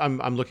interesting.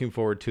 I'm looking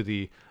forward to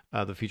the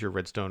future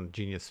Redstone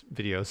Genius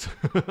videos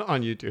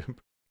on YouTube.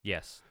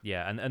 Yes.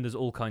 Yeah. And there's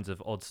all kinds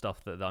of odd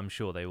stuff that I'm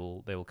sure they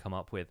will come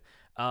up with.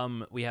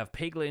 We have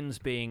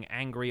piglins being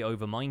angry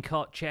over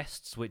minecart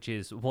chests, which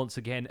is once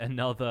again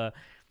another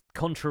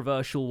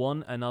controversial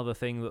one, another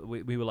thing that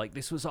we were like,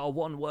 this was our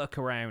one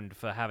workaround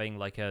for having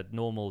like a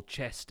normal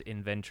chest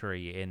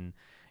inventory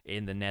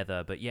in the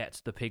nether, but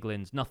yet the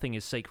piglins, nothing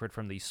is sacred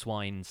from these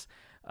swines.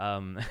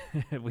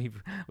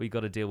 We've got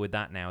to deal with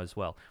that now as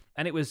well.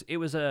 And it was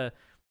an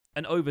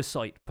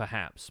oversight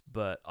perhaps,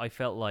 but I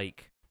felt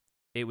like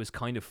it was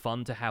kind of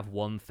fun to have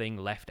one thing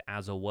left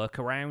as a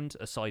workaround,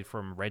 aside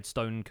from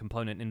redstone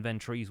component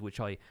inventories,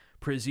 which I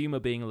presume are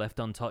being left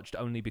untouched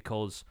only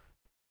because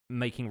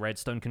making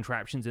redstone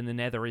contraptions in the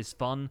nether is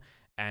fun,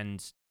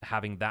 and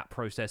having that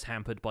process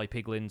hampered by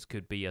piglins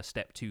could be a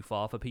step too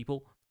far for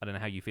people. I don't know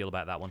how you feel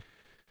about that one.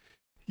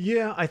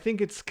 Yeah, I think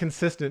it's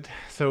consistent,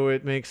 so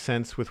it makes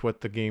sense with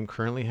what the game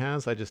currently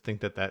has. I just think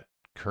that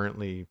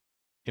currently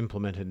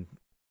implemented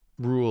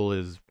rule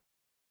is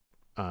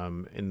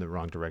in the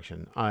wrong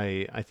direction.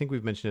 I think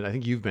we've mentioned it. I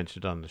think you've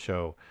mentioned it on the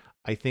show.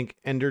 I think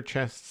ender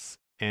chests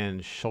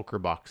and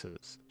shulker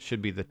boxes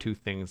should be the two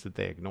things that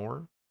they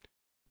ignore.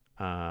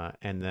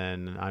 And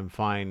then I'm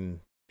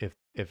fine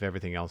if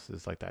everything else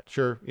is like that.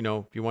 Sure,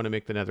 if you want to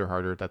make the nether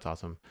harder, that's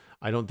awesome.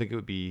 I don't think it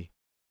would be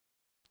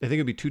I think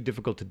it'd be too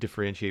difficult to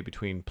differentiate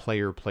between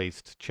player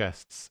placed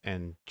chests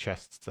and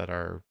chests that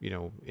are,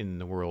 in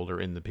the world or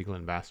in the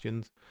Piglin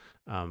bastions.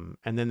 And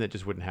then that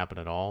just wouldn't happen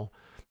at all.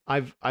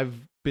 I've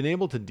been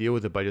able to deal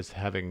with it by just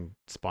having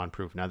spawn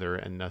proof nether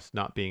and us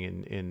not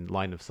being in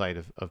line of sight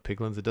of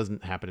piglins. It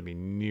doesn't happen to me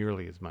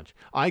nearly as much.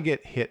 I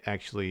get hit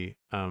actually.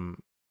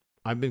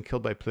 I've been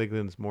killed by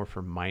piglins more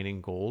for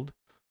mining gold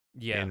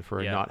and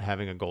for not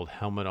having a gold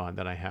helmet on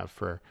than I have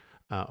for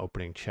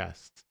opening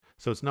chests.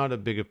 So it's not a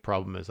big of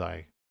problem as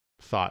I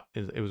thought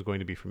it was going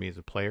to be for me as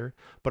a player.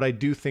 But I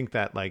do think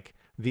that like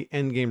the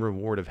end game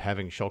reward of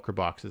having shulker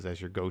boxes as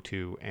your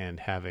go-to and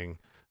having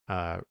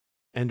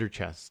ender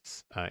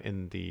chests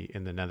in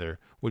the nether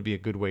would be a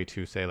good way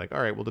to say like,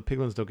 all right, well the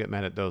piglins don't get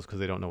mad at those because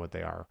they don't know what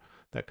they are,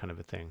 that kind of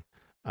a thing.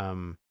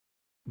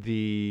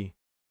 The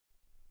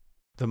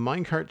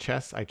minecart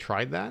chests, I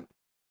tried that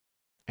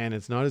and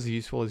it's not as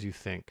useful as you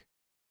think.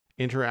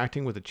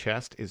 Interacting with a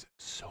chest is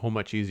so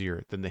much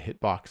easier than the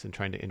hitbox and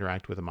trying to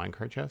interact with a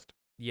minecart chest.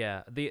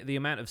 Yeah, the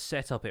amount of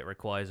setup it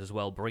requires as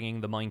well,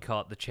 bringing the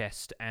minecart, the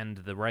chest, and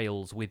the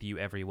rails with you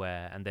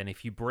everywhere, and then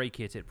if you break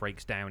it, it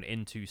breaks down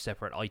into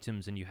separate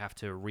items, and you have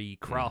to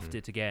recraft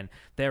it again.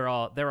 There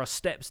are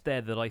steps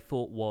there that I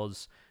thought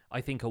was,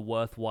 I think, a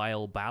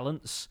worthwhile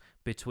balance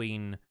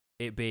between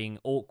it being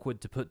awkward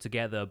to put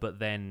together, but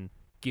then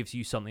gives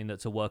you something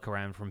that's a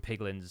workaround from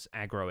piglins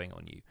aggroing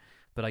on you.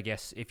 But I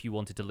guess if you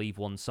wanted to leave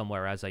one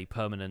somewhere as a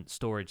permanent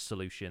storage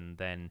solution,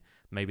 then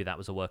maybe that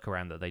was a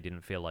workaround that they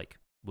didn't feel like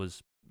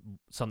was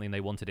something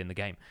they wanted in the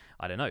game.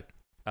 I don't know.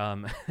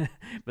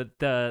 But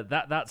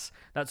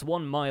that's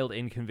one mild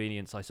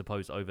inconvenience, I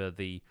suppose, over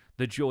the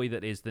joy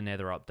that is the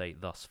Nether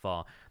update thus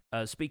far.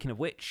 Speaking of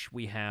which,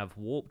 we have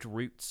warped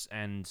roots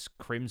and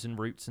crimson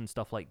roots and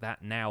stuff like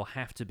that now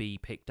have to be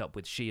picked up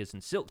with shears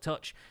and silk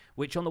touch,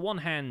 which on the one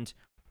hand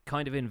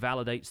kind of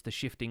invalidates the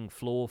shifting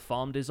floor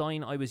farm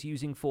design I was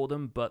using for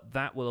them, but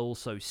that will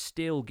also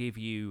still give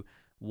you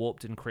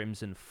warped and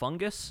crimson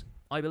fungus.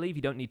 I believe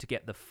you don't need to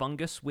get the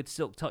fungus with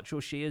silk touch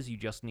or shears, you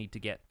just need to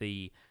get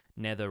the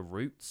nether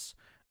roots.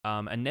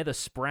 And nether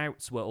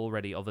sprouts were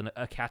already of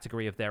a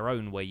category of their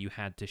own where you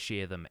had to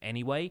shear them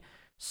anyway,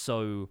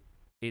 so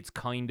it's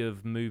kind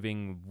of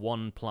moving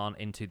one plant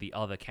into the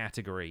other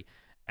category.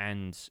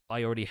 And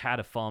I already had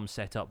a farm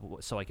set up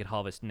so I could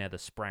harvest nether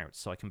sprouts,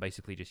 so I can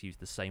basically just use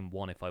the same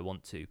one if I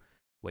want to,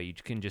 where you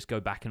can just go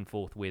back and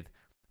forth with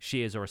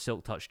shears or a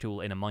silk touch tool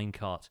in a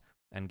minecart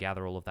and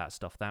gather all of that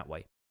stuff that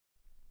way.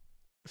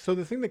 So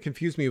the thing that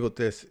confused me about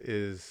this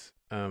is,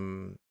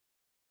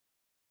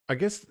 I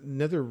guess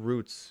nether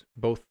roots,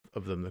 both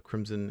of them, the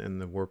crimson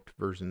and the warped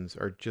versions,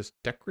 are just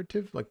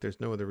decorative. Like there's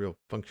no other real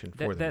function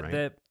for them, right?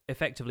 They're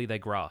effectively they're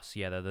grass.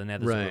 Yeah, they're the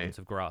nether equivalents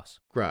of grass.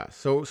 Grass.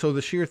 So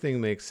the sheer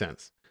thing makes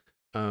sense.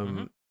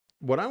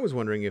 What I was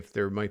wondering if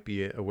there might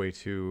be a way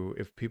to,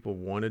 if people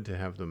wanted to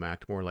have them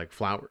act more like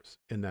flowers,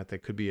 in that they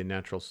could be a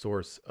natural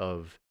source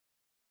of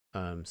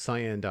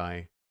cyan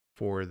dye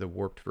for the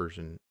warped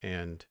version,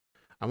 and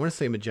I want to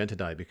say magenta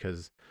dye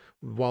because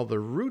while the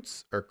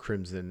roots are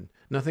crimson,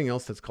 nothing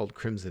else that's called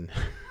crimson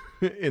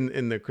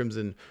in the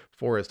crimson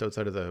forest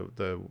outside of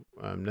the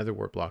nether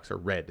wart blocks are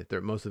red.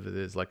 Most of it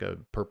is like a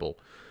purple.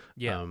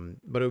 Yeah.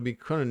 But it would be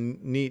kind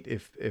of neat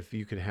if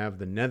you could have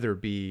the nether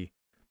be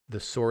the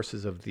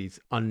sources of these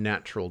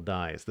unnatural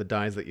dyes, the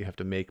dyes that you have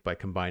to make by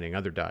combining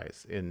other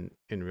dyes in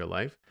real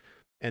life.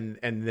 And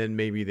then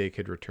maybe they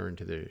could return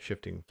to the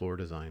shifting floor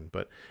design.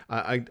 But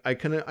I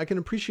can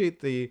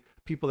appreciate the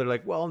people that are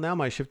like, well, now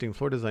my shifting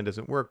floor design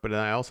doesn't work. But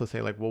I also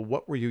say like, well,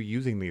 what were you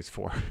using these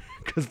for?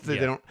 Because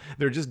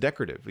they're just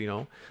decorative,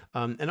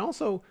 And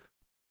also,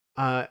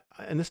 and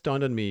this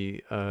dawned on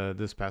me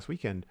this past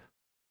weekend.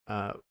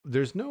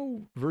 There's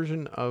no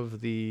version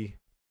of the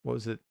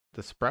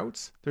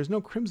sprouts. There's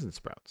no crimson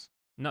sprouts.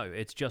 No,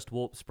 it's just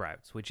warped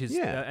sprouts, which is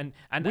and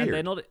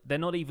they're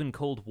not even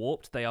called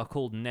warped. They are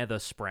called nether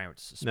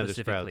sprouts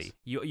specifically. Nether sprouts.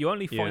 You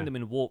only find them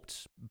in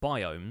warped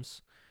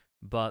biomes,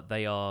 but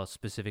they are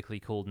specifically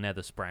called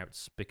nether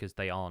sprouts because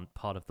they aren't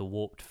part of the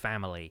warped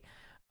family.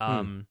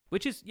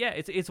 Which is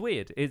it's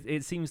weird.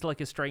 It seems like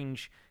a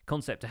strange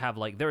concept to have.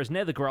 Like there is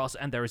nether grass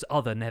and there is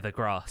other nether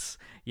grass,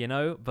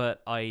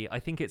 But I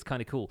think it's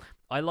kind of cool.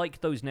 I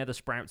like those nether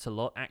sprouts a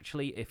lot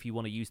actually. If you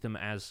want to use them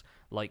as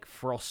like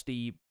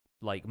frosty,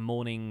 like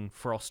morning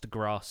frost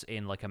grass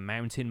in like a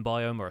mountain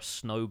biome or a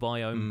snow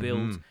biome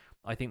build.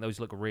 I think those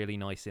look really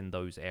nice in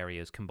those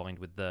areas combined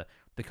with the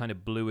kind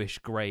of bluish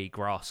grey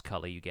grass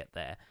color you get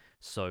there.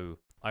 So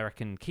I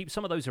reckon keep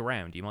some of those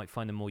around. You might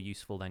find them more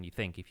useful than you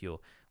think if you're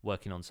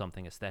working on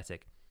something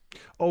aesthetic.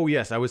 Oh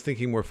yes, I was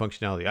thinking more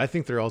functionality. I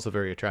think they're also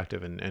very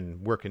attractive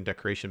and work in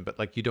decoration, but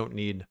like you don't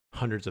need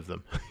hundreds of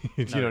them.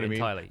 You know what I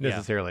mean?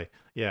 Necessarily.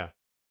 Yeah.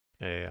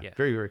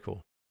 Very, very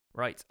cool.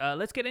 Right,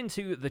 let's get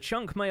into the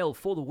chunk mail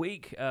for the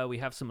week. We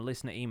have some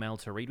listener email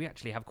to read. We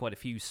actually have quite a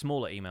few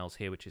smaller emails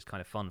here, which is kind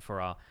of fun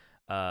for our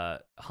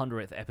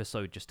 100th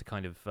episode, just to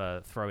kind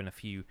of throw in a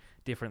few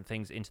different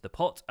things into the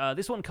pot.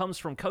 This one comes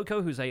from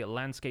Coco, who's a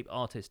landscape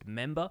artist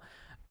member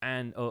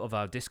and of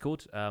our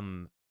Discord,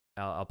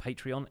 our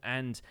Patreon,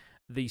 and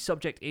The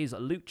subject is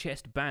loot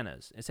chest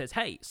banners. It says,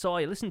 hey, so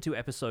I listened to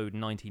episode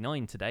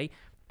 99 today,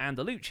 and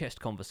the loot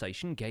chest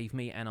conversation gave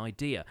me an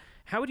idea.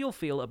 How would you all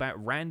feel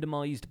about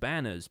randomized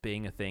banners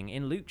being a thing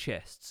in loot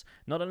chests?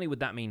 Not only would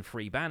that mean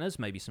free banners,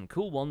 maybe some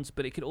cool ones,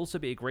 but it could also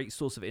be a great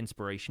source of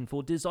inspiration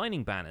for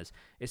designing banners,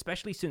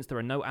 especially since there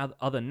are no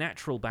other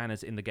natural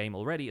banners in the game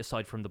already,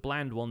 aside from the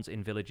bland ones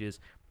in villages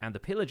and the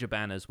pillager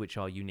banners, which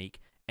are unique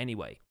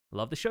anyway.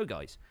 Love the show,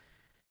 guys.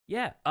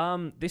 Yeah,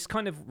 this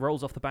kind of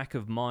rolls off the back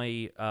of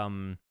my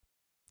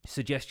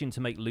suggestion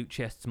to make loot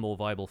chests more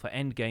viable for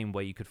endgame,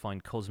 where you could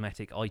find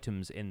cosmetic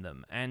items in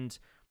them. And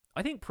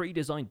I think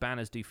pre-designed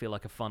banners do feel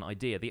like a fun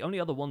idea. The only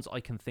other ones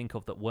I can think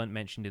of that weren't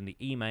mentioned in the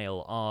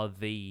email are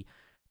the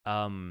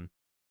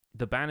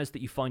banners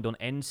that you find on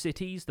end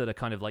cities that are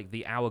kind of like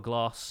the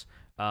hourglass.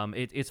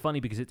 It's funny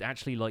because it's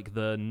actually like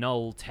the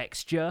null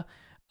texture.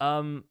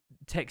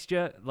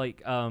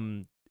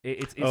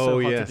 It's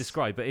so hard to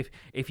describe, but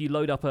if you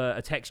load up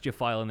a texture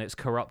file and it's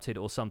corrupted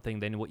or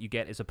something, then what you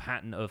get is a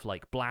pattern of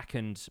like black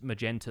and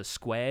magenta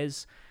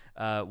squares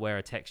where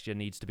a texture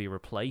needs to be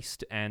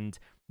replaced, and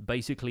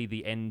basically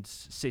the end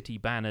city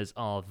banners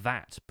are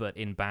that, but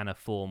in banner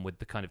form with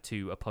the kind of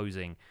two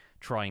opposing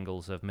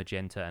triangles of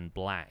magenta and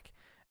black.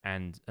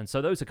 And so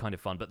those are kind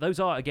of fun, but those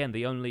are, again,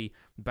 the only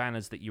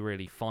banners that you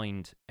really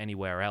find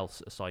anywhere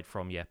else aside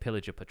from,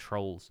 pillager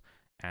patrols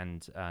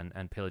and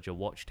pillager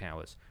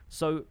watchtowers.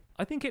 So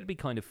I think it'd be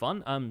kind of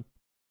fun.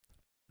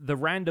 The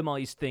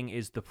randomized thing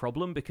is the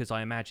problem, because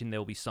I imagine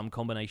there'll be some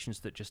combinations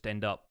that just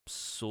end up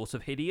sort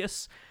of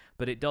hideous,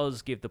 but it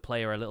does give the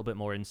player a little bit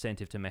more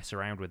incentive to mess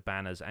around with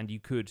banners, and you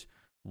could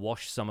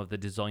wash some of the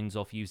designs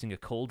off using a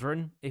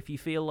cauldron if you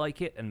feel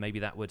like it, and maybe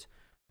that would,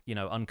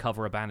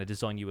 uncover a banner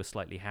design you were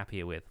slightly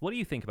happier with. What do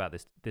you think about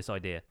this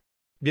idea?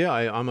 Yeah,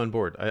 I'm on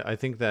board. I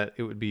think that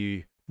it would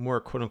be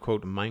more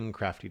quote-unquote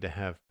Minecrafty to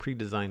have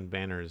pre-designed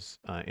banners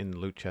in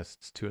loot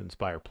chests to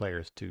inspire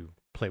players to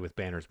play with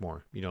banners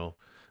more, to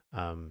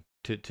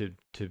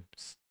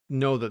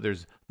know that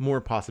there's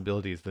more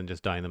possibilities than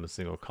just dyeing them a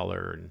single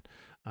color.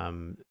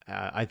 And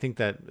I think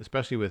that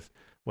especially with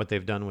what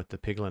they've done with the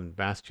piglin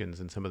bastions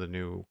and some of the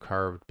new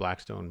carved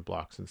blackstone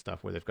blocks and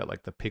stuff, where they've got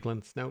like the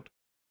piglin snout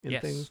in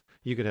things,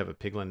 you could have a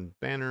piglin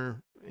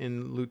banner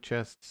in loot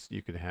chests.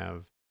 You could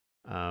have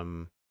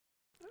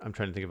I'm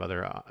trying to think of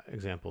other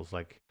examples,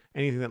 like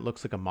anything that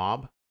looks like a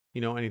mob,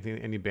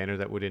 any banner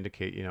that would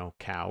indicate,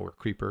 cow or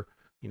creeper,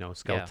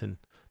 skeleton,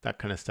 that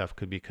kind of stuff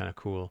could be kind of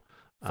cool.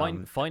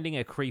 Finding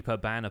a creeper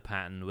banner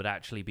pattern would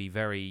actually be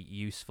very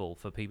useful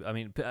for people. I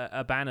mean,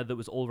 a banner that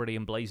was already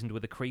emblazoned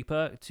with a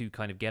creeper to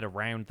kind of get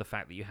around the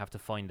fact that you have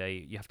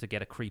to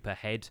get a creeper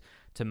head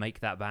to make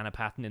that banner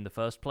pattern in the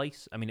first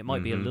place. I mean, it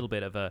might be a little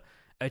bit of a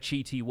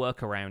cheaty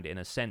workaround in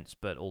a sense,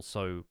 but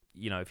also,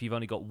 if you've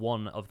only got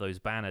one of those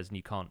banners and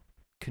you can't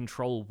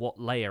control what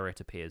layer it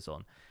appears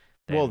on,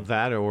 then... well,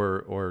 that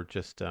or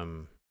just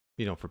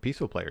for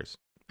peaceful players,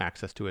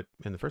 access to it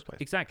in the first place.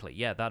 Exactly.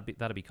 Yeah, that'd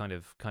be kind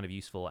of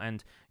useful.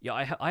 And yeah,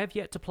 I have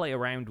yet to play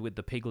around with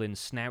the piglin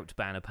snout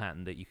banner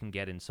pattern that you can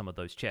get in some of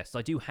those chests.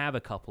 I do have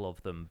a couple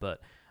of them,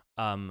 but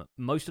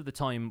most of the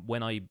time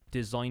when I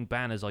design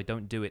banners, I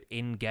don't do it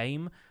in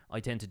game. I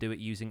tend to do it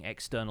using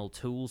external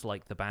tools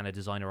like the banner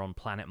designer on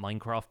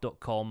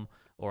planetminecraft.com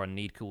or on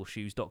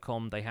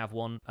needcoolshoes.com. They have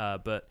one,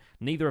 but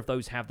neither of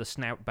those have the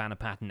snout banner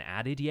pattern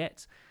added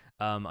yet.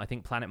 I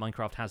think Planet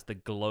Minecraft has the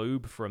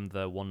globe from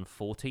the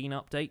 1.14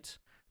 update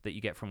that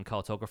you get from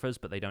cartographers,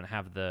 but they don't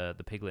have the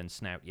piglin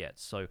snout yet.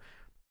 So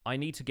I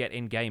need to get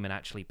in game and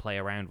actually play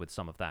around with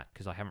some of that,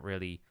 because I haven't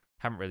really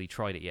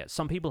tried it yet.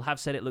 Some people have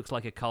said it looks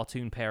like a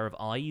cartoon pair of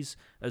eyes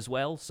as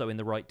well, so in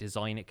the right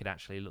design it could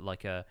actually look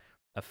like a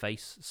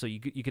face. So you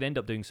could end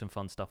up doing some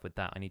fun stuff with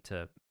that. I need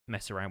to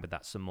mess around with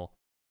that some more.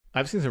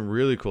 I've seen some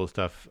really cool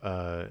stuff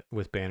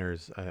with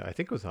banners. I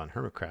think it was on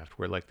Hermitcraft,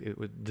 where like it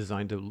was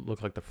designed to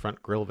look like the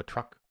front grille of a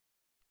truck.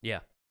 Yeah.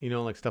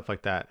 Like stuff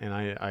like that. And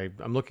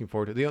I'm looking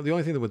forward to the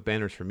only thing with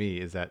banners for me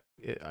is that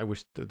I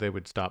wish that they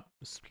would stop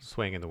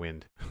swaying in the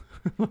wind.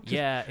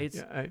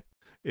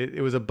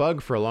 It was a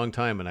bug for a long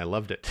time, and I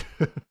loved it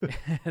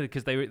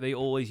because they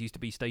always used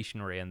to be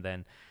stationary, and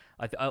then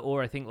I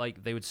think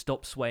like they would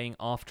stop swaying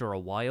after a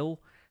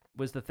while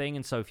was the thing.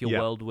 And so if your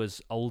world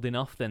was old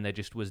enough, then there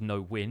just was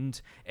no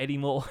wind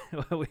anymore,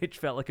 which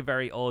felt like a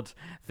very odd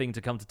thing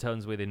to come to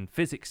terms with in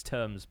physics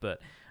terms.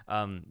 But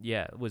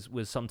it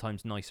was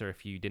sometimes nicer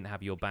if you didn't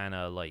have your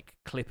banner like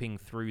clipping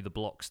through the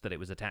blocks that it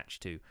was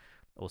attached to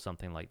or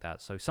something like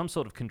that. So some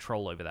sort of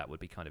control over that would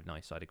be kind of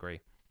nice. I'd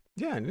agree.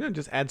 Yeah, and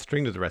just add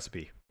string to the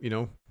recipe.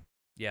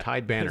 Yeah,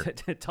 tied banner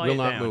will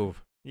not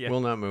move. Yeah. Will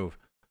not move.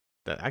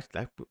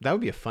 That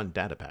would be a fun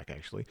data pack,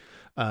 actually.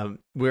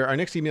 Where our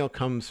next email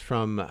comes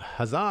from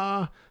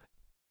Hazal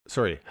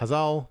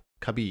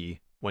Kabi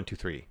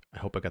 123. I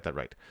hope I got that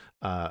right.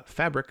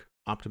 Fabric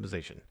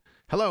optimization.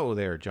 Hello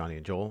there, Johnny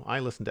and Joel. I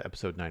listened to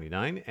episode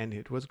 99, and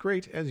it was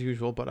great as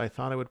usual, but I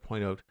thought I would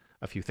point out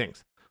a few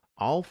things.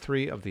 All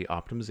three of the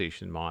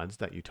optimization mods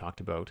that you talked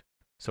about,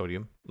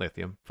 sodium,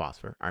 lithium,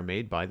 phosphor, are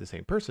made by the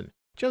same person,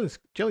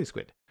 Jelly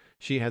Squid.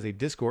 She has a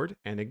Discord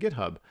and a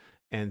GitHub,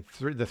 and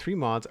the three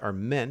mods are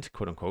meant,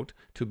 quote unquote,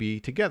 to be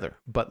together.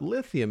 But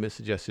lithium is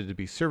suggested to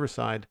be server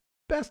side,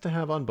 best to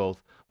have on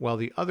both, while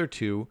the other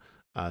two,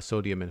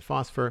 sodium and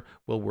phosphor,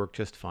 will work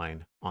just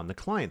fine on the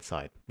client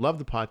side. Love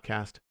the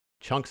podcast.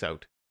 Chunks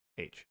out.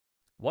 H.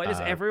 Why does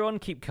everyone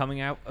keep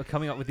coming up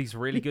with these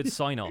really good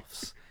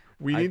sign-offs?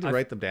 We need to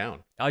write them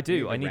down. I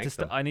do. I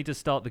need to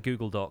start the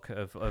Google Doc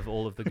of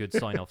all of the good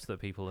sign-offs that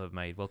people have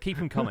made. Well, keep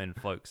them coming,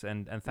 folks,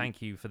 and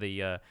thank you for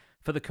the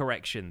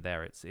correction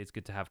there. It's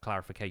good to have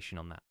clarification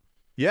on that.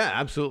 Yeah,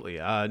 absolutely.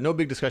 No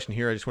big discussion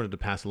here. I just wanted to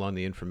pass along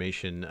the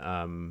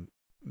information.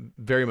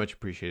 Very much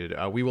appreciated.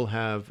 We will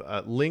have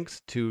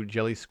links to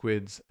Jelly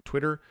Squid's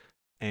Twitter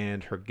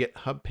and her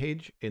GitHub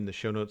page in the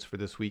show notes for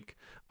this week.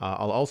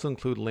 I'll also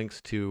include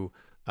links to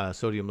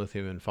sodium,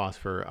 lithium, and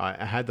phosphor.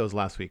 I had those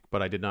last week,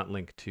 but I did not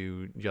link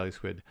to Jelly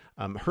Squid.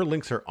 Her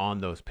links are on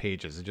those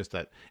pages. It's just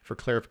that for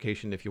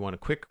clarification, if you want a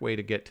quick way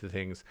to get to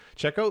things,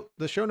 check out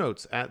the show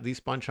notes at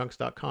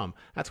thespawnchunks.com.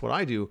 That's what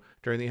I do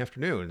during the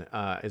afternoon,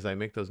 is I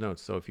make those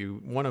notes. So if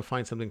you want to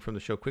find something from the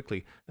show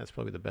quickly, that's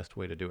probably the best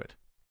way to do it.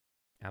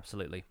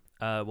 Absolutely.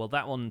 Well,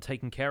 that one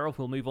taken care of.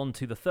 We'll move on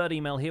to the third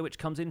email here, which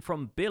comes in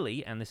from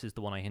Billy, and this is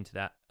the one I hinted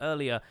at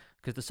earlier,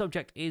 because the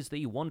subject is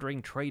the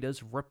Wandering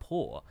Trader's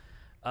Rapport.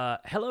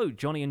 Hello,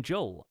 Johnny and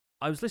Joel.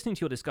 I was listening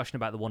to your discussion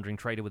about the Wandering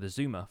Trader with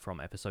Azuma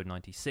from episode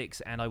 96,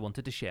 and I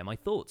wanted to share my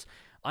thoughts.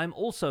 I'm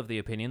also of the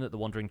opinion that the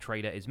Wandering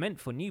Trader is meant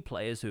for new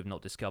players who have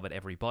not discovered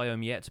every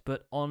biome yet,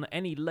 but on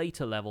any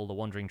later level, the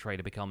Wandering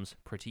Trader becomes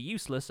pretty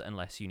useless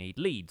unless you need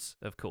leads,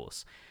 of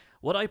course.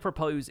 What I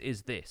propose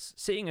is this.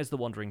 Seeing as the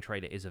Wandering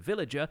Trader is a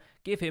villager,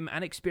 give him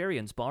an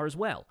experience bar as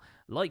well.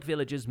 Like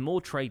villagers, more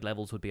trade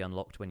levels would be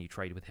unlocked when you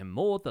trade with him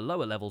more, the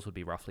lower levels would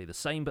be roughly the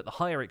same, but the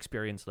higher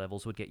experience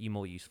levels would get you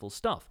more useful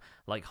stuff,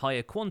 like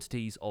higher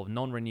quantities of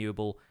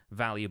non-renewable,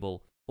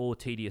 valuable, or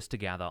tedious to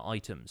gather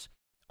items.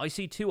 I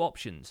see two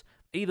options.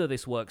 Either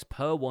this works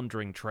per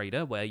Wandering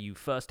Trader, where you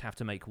first have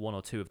to make one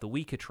or two of the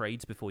weaker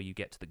trades before you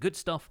get to the good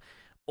stuff,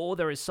 or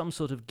there is some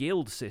sort of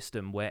guild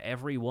system where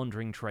every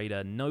Wandering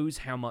Trader knows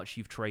how much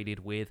you've traded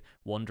with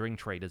Wandering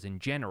Traders in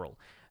general.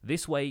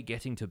 This way,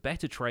 getting to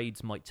better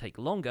trades might take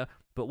longer,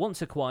 but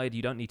once acquired,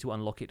 you don't need to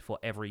unlock it for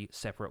every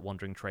separate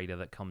Wandering Trader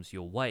that comes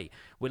your way.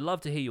 We'd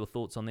love to hear your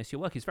thoughts on this. Your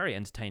work is very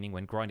entertaining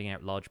when grinding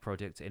out large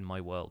projects in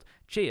my world.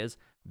 Cheers,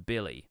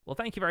 Billy. Well,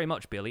 thank you very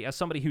much, Billy. As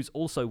somebody who's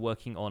also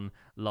working on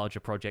larger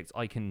projects,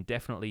 I can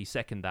definitely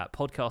second that.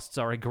 Podcasts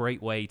are a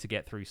great way to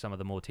get through some of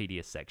the more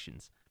tedious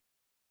sections.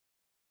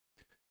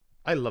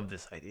 I love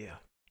this idea.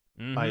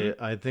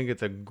 Mm-hmm. I think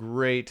it's a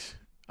great.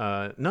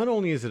 Not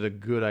only is it a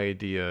good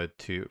idea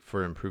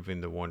for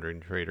improving the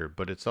Wandering Trader,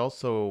 but it's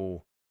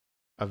also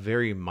a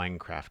very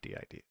Minecrafty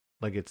idea.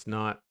 Like, it's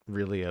not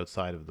really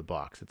outside of the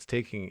box. It's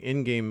taking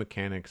in-game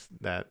mechanics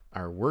that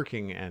are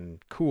working and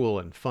cool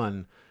and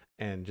fun,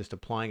 and just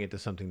applying it to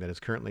something that is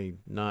currently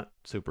not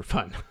super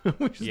fun,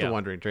 which is the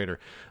Wandering Trader.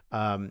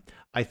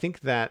 I think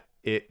that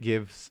it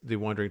gives the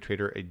Wandering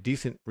Trader a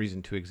decent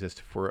reason to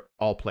exist for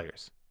all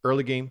players.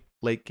 Early game,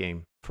 late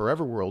game,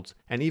 forever worlds,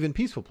 and even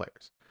peaceful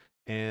players.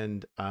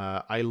 And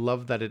I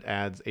love that it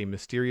adds a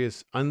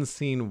mysterious,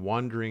 unseen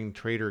Wandering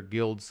Trader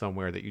guild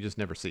somewhere that you just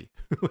never see.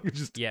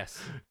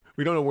 Yes.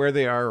 We don't know where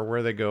they are or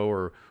where they go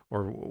or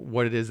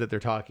what it is that they're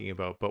talking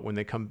about. But when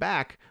they come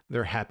back,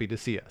 they're happy to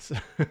see us.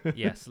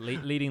 Yes,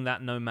 leading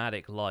that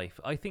nomadic life.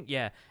 I think,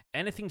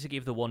 anything to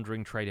give the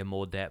Wandering Trader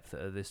more depth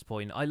at this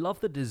point. I love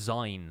the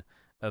design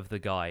of the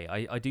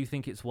guy. I do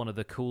think it's one of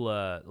the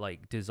cooler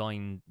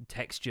design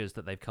textures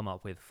that they've come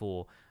up with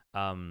for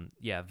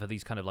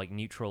these kind of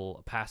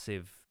neutral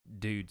passive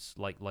dudes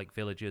like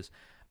villagers.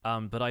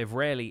 But I've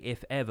rarely,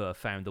 if ever,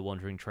 found the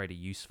Wandering Trader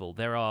useful.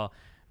 There are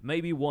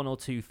maybe one or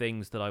two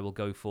things that I will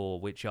go for,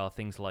 which are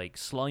things like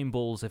slime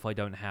balls if I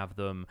don't have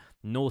them,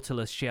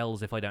 Nautilus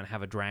shells if I don't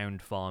have a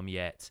drowned farm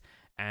yet,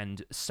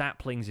 and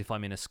saplings if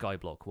I'm in a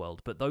skyblock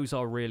world. But those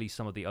are really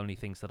some of the only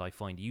things that I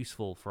find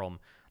useful from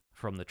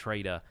the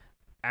trader,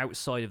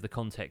 outside of the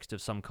context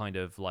of some kind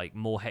of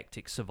more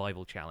hectic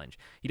survival challenge.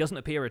 He doesn't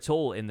appear at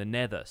all in the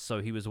Nether, so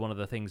he was one of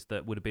the things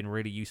that would have been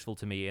really useful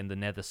to me in the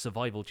Nether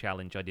survival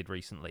challenge I did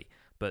recently,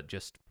 but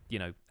just,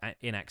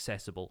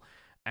 inaccessible.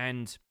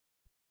 And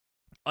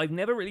I've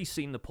never really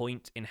seen the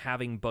point in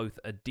having both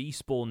a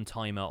despawn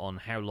timer on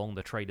how long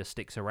the trader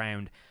sticks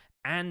around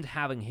and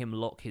having him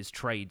lock his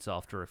trades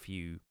after a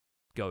few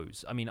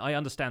goes. I mean, I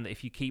understand that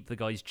if you keep the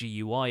guy's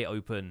GUI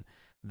open,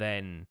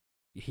 then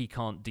he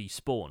can't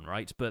despawn,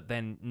 right? But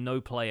then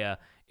no player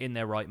in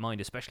their right mind,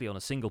 especially on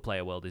a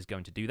single-player world, is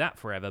going to do that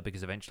forever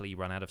because eventually you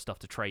run out of stuff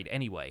to trade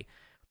anyway.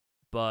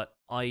 But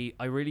I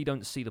really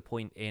don't see the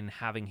point in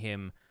having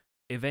him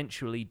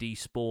eventually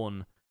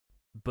despawn,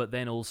 but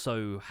then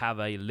also have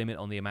a limit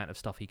on the amount of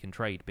stuff he can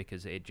trade,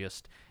 because it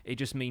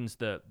just means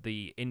that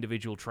the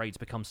individual trades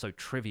become so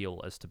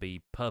trivial as to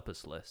be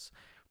purposeless.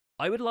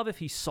 I would love if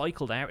he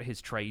cycled out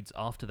his trades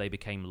after they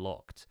became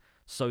locked,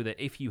 so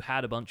that if you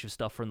had a bunch of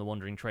stuff from the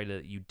Wandering Trader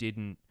that you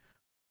didn't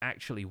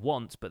actually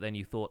want, but then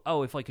you thought,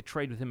 oh, if I could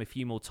trade with him a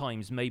few more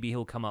times, maybe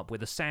he'll come up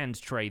with a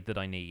sand trade that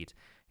I need.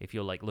 If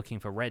you're like looking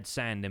for red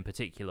sand in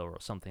particular or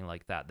something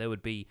like that, there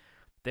would be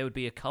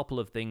a couple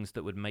of things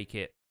that would make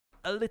it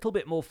a little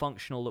bit more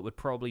functional, that would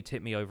probably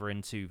tip me over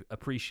into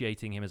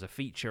appreciating him as a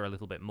feature a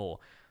little bit more.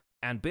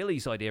 And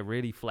Billy's idea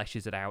really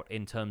fleshes it out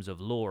in terms of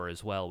lore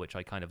as well, which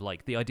I kind of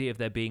like. The idea of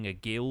there being a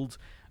guild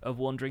of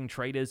wandering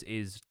traders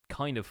is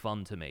kind of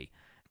fun to me.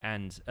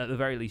 And at the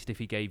very least, if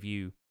he gave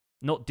you,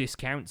 not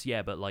discounts,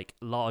 yeah, but like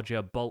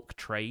larger bulk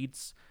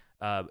trades,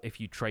 if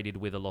you traded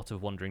with a lot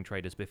of wandering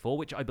traders before,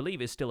 which I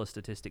believe is still a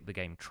statistic the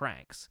game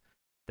tracks,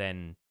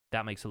 then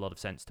that makes a lot of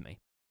sense to me.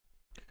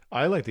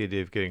 I like the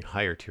idea of getting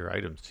higher tier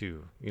items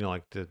too.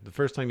 Like the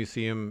first time you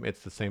see him, it's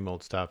the same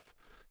old stuff.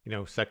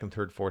 Second,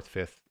 third, fourth,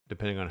 fifth,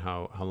 depending on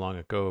how long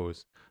it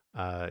goes,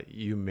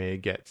 you may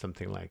get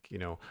something like,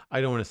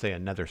 I don't want to say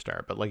another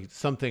star, but like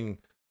something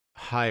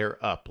higher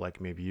up, like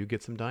maybe you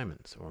get some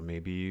diamonds, or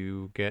maybe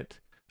you get,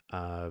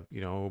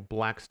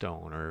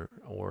 Blackstone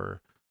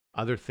or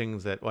other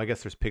things that, well, I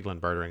guess there's piglin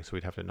bartering, so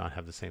we'd have to not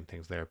have the same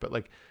things there, but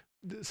like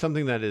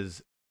something that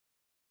is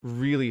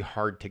really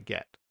hard to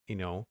get,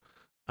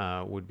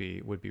 would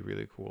be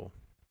really cool.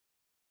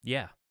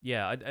 Yeah,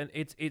 and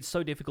it's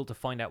so difficult to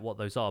find out what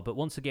those are. But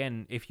once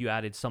again, if you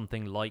added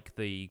something like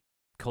the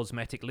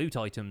cosmetic loot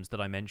items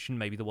that I mentioned,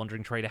 maybe the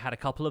Wandering Trader had a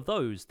couple of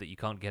those that you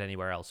can't get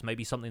anywhere else.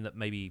 Maybe something that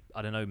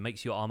I don't know,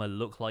 makes your armor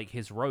look like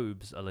his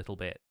robes a little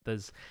bit.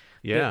 There's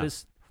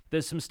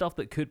some stuff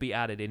that could be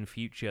added in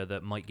future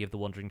that might give the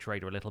Wandering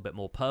Trader a little bit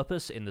more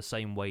purpose, in the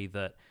same way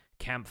that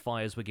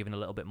campfires were given a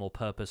little bit more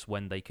purpose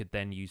when they could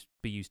then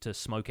be used to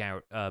smoke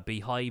out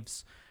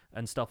beehives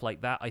and stuff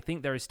like that. I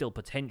think there is still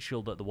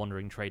potential that the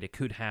Wandering Trader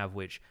could have,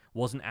 which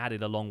wasn't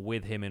added along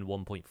with him in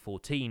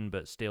 1.14,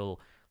 but still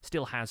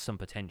has some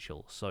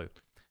potential. So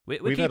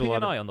we're keeping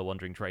an eye on the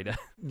Wandering Trader.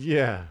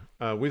 Yeah,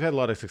 we've had a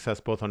lot of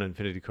success both on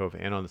Infinity Cove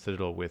and on the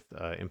Citadel with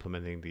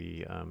implementing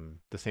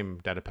the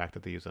same data pack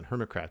that they use on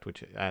Hermitcraft,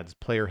 which adds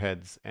player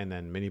heads and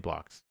then mini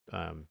blocks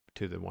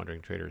to the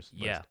Wandering Traders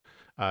list.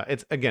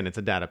 It's a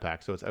data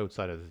pack, so it's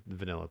outside of the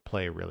vanilla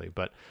play really.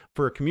 But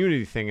for a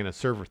community thing and a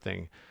server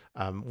thing,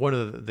 one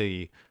of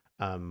the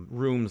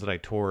rooms that I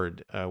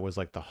toured was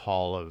like the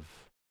Hall of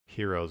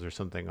Heroes or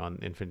something on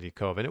Infinity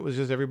Cove, and it was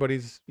just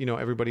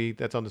everybody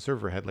that's on the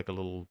server had like a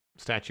little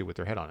statue with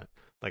their head on it,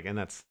 like, and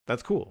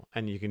that's cool.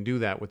 And you can do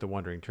that with the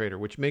Wandering Trader,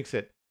 which makes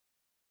it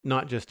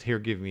not just here,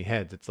 give me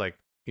heads. It's like,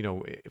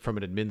 from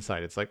an admin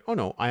side, it's like, oh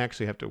no, I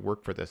actually have to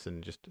work for this,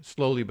 and just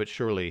slowly but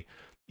surely,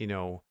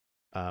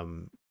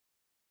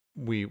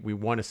 we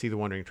want to see the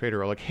Wandering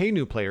Trader, or like, hey,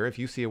 new player, if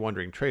you see a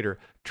Wandering Trader,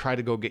 try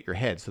to go get your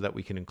head so that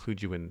we can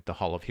include you in the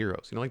Hall of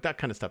Heroes. Like that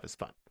kind of stuff is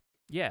fun.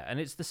 Yeah, and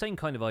it's the same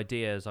kind of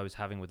idea as I was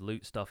having with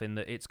loot stuff, in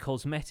that it's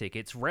cosmetic.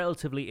 It's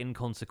relatively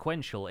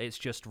inconsequential. It's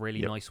just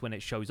really nice when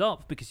it shows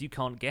up, because you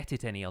can't get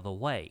it any other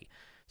way.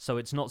 So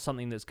it's not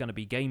something that's going to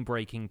be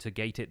game-breaking to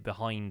gate it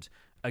behind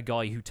a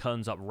guy who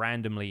turns up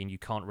randomly and you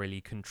can't really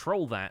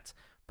control that,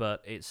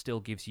 but it still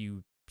gives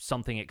you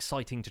something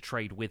exciting to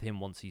trade with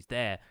him once he's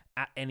there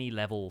at any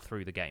level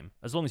through the game.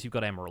 As long as you've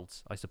got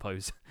emeralds, I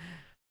suppose.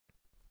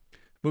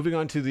 Moving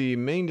on to the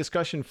main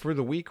discussion for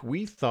the week,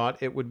 we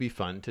thought it would be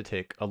fun to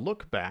take a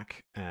look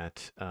back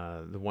at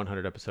the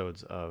 100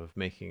 episodes of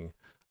making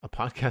a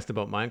podcast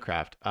about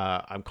Minecraft.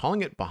 I'm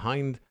calling it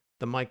Behind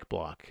the Mic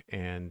Block,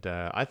 and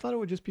I thought it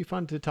would just be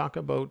fun to talk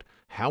about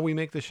how we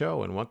make the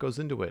show and what goes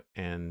into it,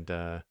 and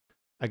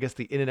I guess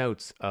the in and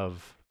outs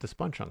of the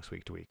Spun Chunks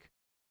week to week.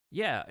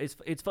 Yeah,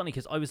 it's funny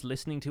because I was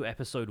listening to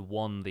episode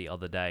 1 the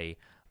other day,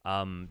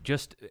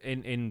 just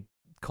in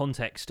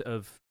context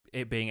of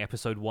it being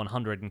episode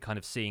 100 and kind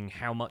of seeing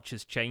how much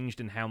has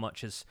changed and how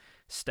much has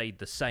stayed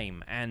the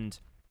same. And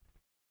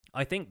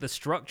I think the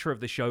structure of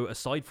the show,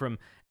 aside from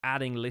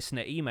adding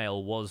listener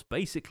email, was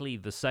basically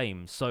the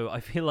same. So I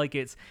feel like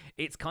it's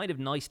kind of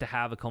nice to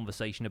have a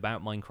conversation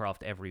about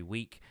Minecraft every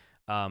week.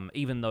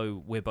 Even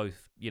though we're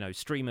both,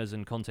 streamers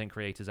and content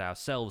creators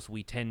ourselves,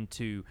 we tend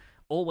to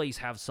always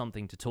have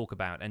something to talk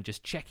about, and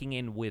just checking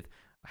in with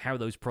how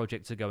those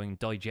projects are going,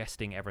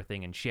 digesting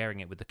everything and sharing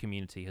it with the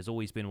community has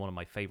always been one of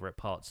my favorite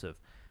parts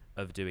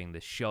of doing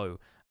this show.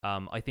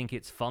 I think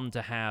it's fun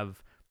to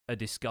have a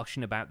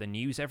discussion about the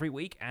news every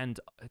week, and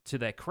to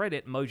their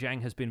credit,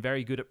 Mojang has been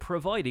very good at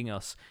providing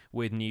us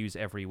with news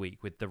every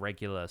week, with the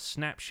regular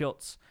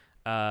snapshots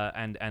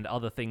and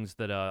other things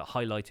that are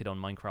highlighted on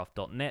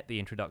Minecraft.net. The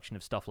introduction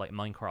of stuff like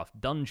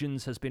Minecraft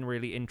Dungeons has been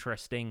really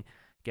interesting,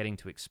 getting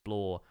to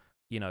explore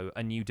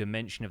a new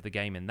dimension of the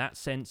game in that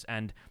sense,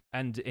 and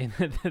in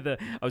I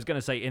was going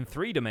to say in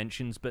 3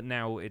 dimensions, but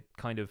now it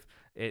kind of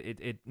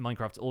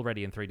Minecraft's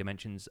already in 3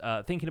 dimensions.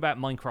 Thinking about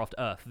Minecraft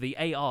Earth,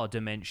 the AR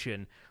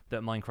dimension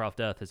that Minecraft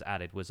Earth has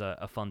added was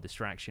a fun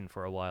distraction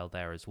for a while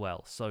there as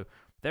well. So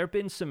there have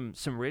been some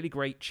really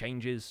great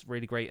changes,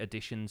 really great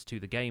additions to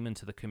the game and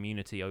to the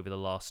community over the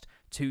last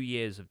 2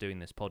 years of doing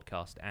this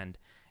podcast, and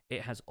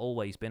it has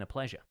always been a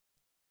pleasure.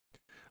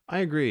 I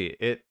agree.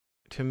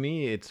 To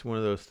me, it's one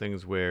of those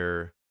things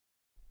where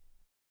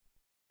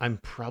I'm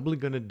probably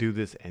gonna do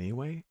this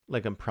anyway.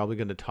 Like I'm probably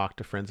gonna talk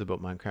to friends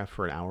about Minecraft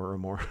for an hour or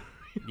more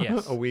a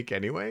Yes. week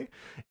anyway.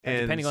 And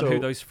And depending on who so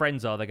those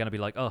friends are, they're going to be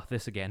like, oh,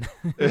 this again.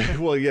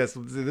 well, yes,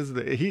 this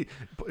is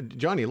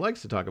Johnny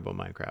likes to talk about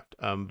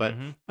Minecraft. But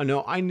Hmm.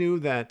 no, I knew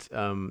that.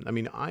 I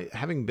mean, I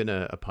having been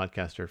a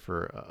podcaster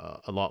for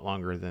a lot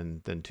longer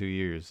than 2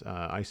 years.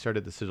 I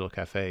started the Citadel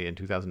Cafe in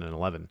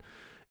 2011,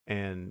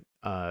 and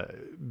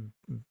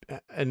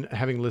and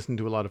having listened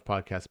to a lot of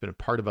podcasts, been a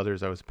part of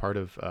others. I was part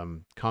of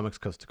Comics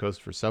Coast to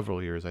Coast for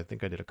several years. I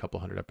think I did a couple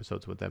hundred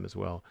episodes with them as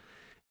well.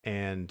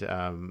 And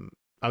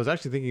I was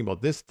actually thinking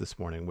about this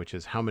morning, which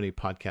is how many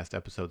podcast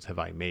episodes have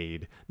I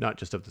made, not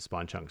just of the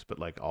Spawn Chunks, but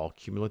like all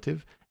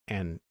cumulative.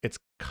 And it's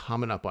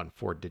coming up on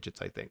 4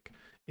 digits, I think.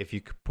 If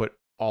you could put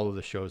all of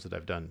the shows that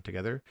I've done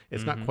together,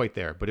 it's not Hmm. quite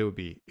there, but it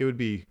would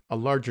be a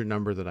larger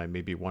number than I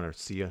maybe want to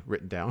see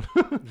written down.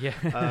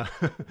 Yeah.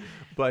 uh,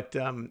 but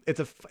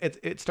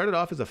it started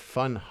off as a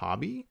fun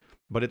hobby,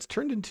 but it's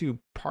turned into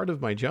part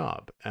of my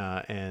job,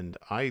 and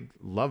I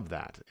love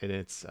that. And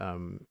it's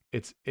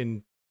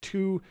in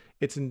two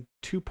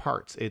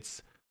parts.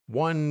 It's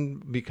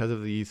one because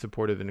of the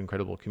supportive and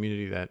incredible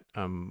community that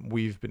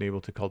we've been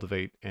able to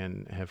cultivate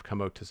and have come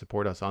out to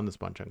support us on the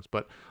Spawn Chunks,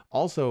 but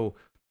also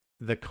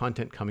the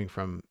content coming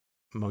from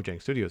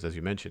Mojang Studios, as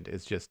you mentioned,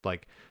 is just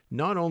like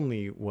not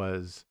only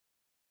was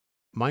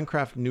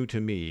Minecraft new to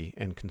me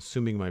and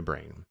consuming my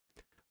brain,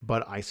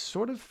 but I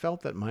sort of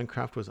felt that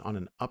Minecraft was on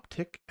an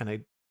uptick, and I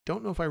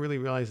don't know if I really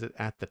realized it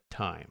at the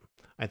time.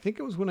 I think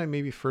it was when I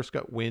maybe first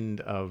got wind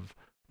of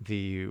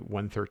the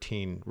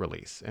 113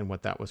 release and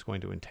what that was going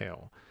to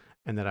entail,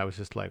 and that I was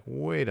just like,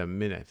 wait a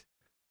minute,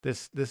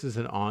 this is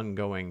an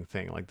ongoing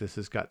thing. Like this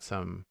has got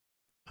some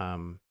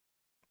um,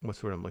 what's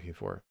the word I'm looking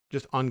for?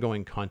 Just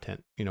ongoing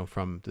content,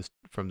 from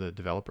the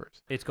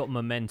developers. It's got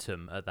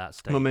momentum at that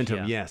stage.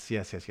 Momentum, Yeah. yes.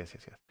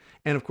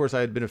 And of course, I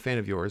had been a fan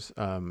of yours,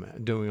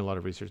 doing a lot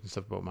of research and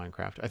stuff about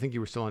Minecraft. I think you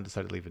were still on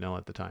Decidedly Vanilla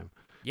at the time.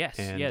 Yes,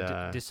 And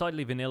yeah.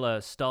 Decidedly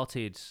Vanilla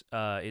started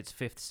its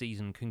fifth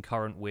season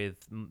concurrent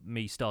with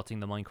me starting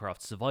the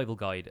Minecraft Survival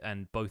Guide,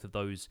 and both of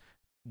those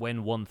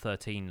when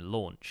 113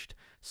 launched.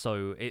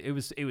 So it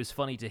was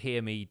funny to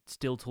hear me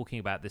still talking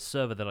about this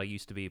server that I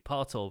used to be a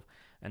part of,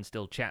 and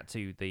still chat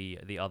to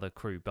the other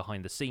crew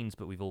behind the scenes.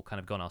 But we've all kind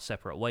of gone our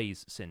separate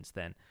ways since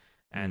then.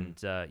 And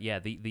yeah,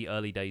 the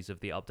early days of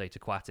the Update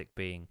Aquatic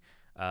being.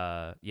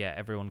 Yeah,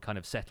 everyone kind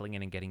of settling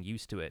in and getting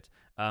used to it.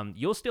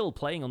 You're still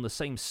playing on the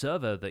same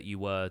server that you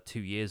were 2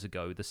 years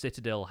ago. The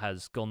Citadel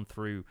has gone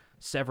through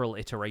several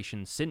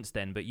iterations since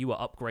then, but you were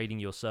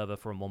upgrading your server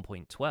from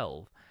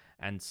 1.12,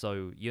 and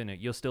so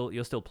you're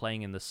still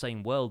playing in the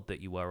same world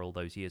that you were all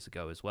those years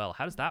ago as well.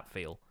 How does that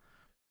feel?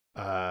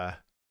 uh,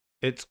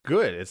 it's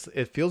good.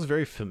 It feels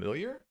very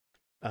familiar.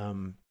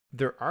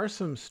 There are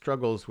some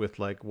struggles with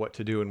like what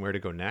to do and where to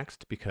go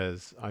next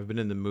because I've been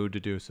in the mood to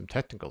do some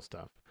technical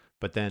stuff,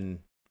 but then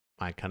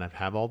I kind of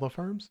have all the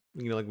farms.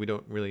 Like we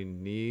don't really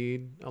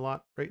need a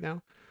lot right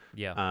now.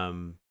 Yeah.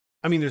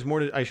 I mean, there's more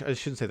to. I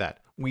shouldn't say that.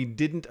 We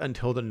didn't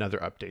until another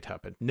update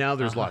happened. Now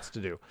there's Uh-huh. lots to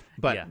do.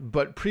 But Yeah.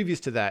 but previous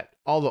to that,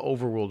 all the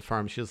overworld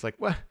farms, she was like,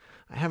 well,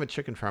 I have a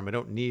chicken farm. I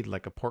don't need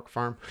like a pork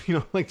farm.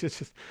 Like it's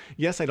just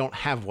yes, I don't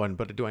have one,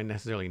 but do I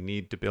necessarily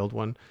need to build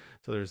one?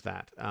 So there's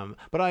that.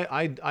 But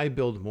I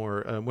build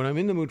more when I'm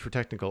in the mood for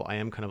technical. I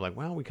am kind of like,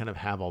 well, we kind of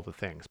have all the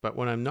things. But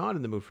when I'm not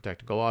in the mood for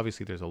technical,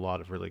 obviously there's a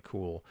lot of really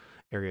cool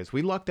areas.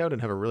 We lucked out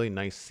and have a really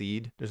nice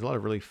seed. There's a lot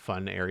of really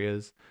fun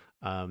areas.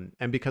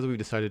 And because we've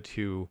decided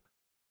to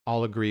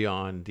all agree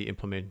on the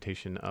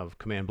implementation of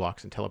command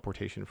blocks and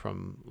teleportation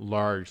from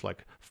large,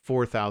 like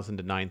 4,000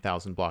 to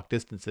 9,000 block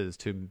distances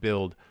to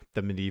build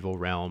the medieval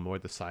realm or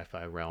the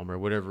sci-fi realm or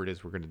whatever it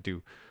is we're going to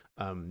do.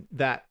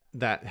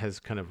 That has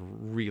kind of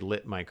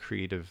relit my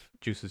creative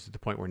juices to the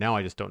point where now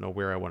I just don't know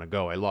where I want to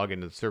go. I log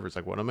into the servers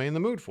like, what am I in the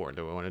mood for?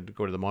 Do I want to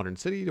go to the modern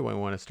city? Do I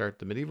want to start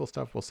the medieval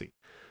stuff? We'll see.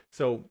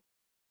 So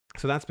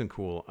that's been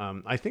cool.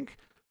 I think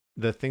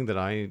the thing that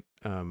I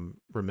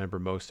remember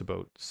most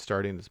about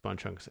starting the Spawn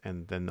Chunks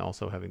and then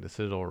also having the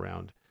Citadel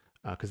around,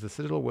 because the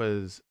Citadel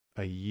was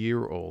a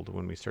year old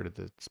when we started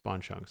the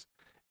Spawn Chunks,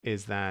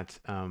 is that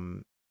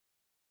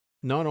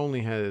not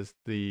only has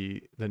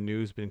the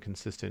news been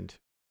consistent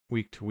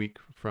week to week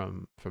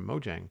from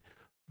Mojang,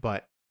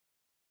 but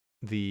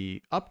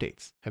the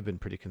updates have been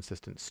pretty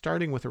consistent,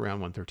 starting with around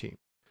 113.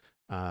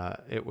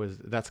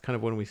 That's kind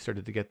of when we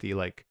started to get the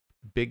like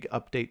big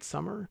update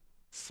summer,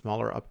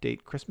 smaller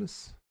update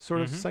Christmas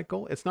sort of Mm-hmm.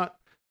 cycle. It's not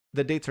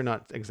the dates are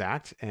not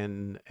exact,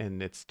 and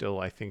it's still,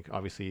 I think,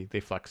 obviously they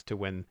flex to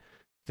when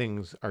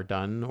things are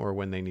done or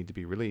when they need to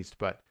be released.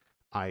 But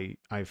I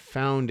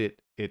found it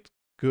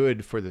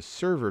good for the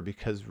server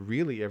because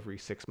really every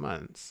 6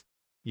 months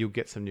you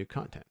get some new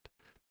content.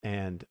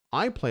 And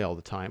I play all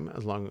the time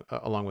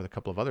along with a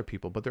couple of other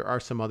people, but there are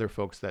some other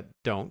folks that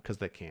don't because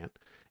they can't.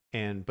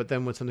 But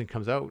then when something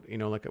comes out,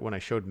 like when I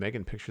showed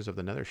Megan pictures of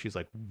the Nether, she's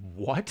like,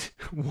 "What?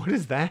 What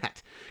is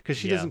that?" Because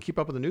she Yeah. doesn't keep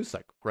up with the news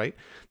cycle, right?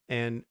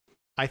 And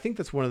I think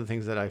that's one of the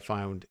things that I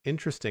found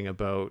interesting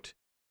about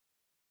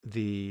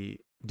the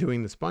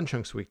doing the Spawn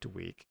Chunks week to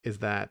week is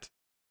that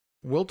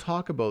we'll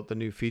talk about the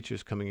new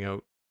features coming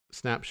out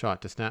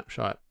snapshot to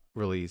snapshot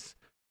release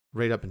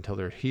right up until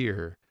they're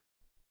here.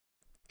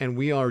 And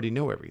we already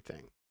know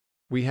everything.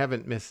 We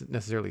haven't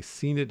necessarily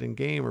seen it in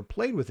game or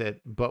played with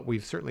it, but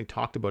we've certainly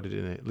talked about it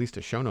in at least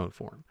a show note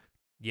form.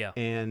 Yeah.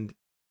 And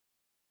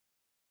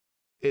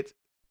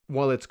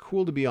while it's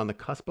cool to be on the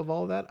cusp of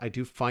all of that, I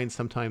do find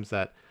sometimes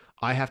that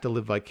I have to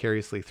live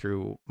vicariously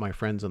through my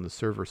friends on the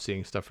server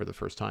seeing stuff for the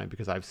first time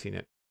because I've seen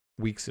it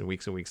weeks and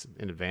weeks and weeks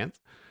in advance.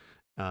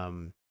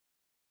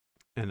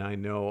 And I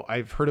know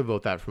I've heard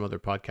about that from other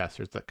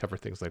podcasters that cover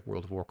things like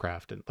World of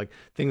Warcraft and like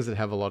things that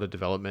have a lot of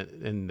development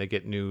and they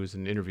get news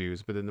and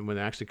interviews. But then when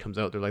it actually comes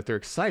out, they're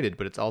excited,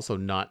 but it's also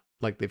not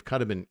like they've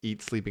kind of been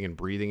sleeping and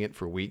breathing it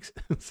for weeks.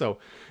 So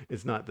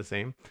it's not the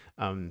same.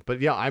 But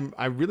yeah,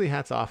 I really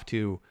hats off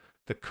to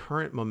the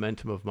current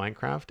momentum of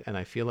Minecraft. And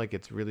I feel like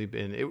it's really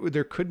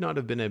there could not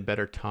have been a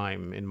better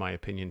time, in my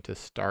opinion, to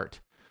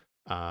start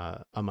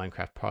a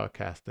Minecraft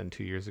podcast than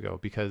 2 years ago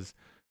because,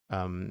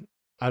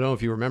 I don't know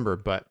if you remember,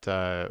 but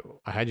I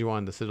had you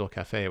on the Citadel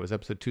Cafe. It was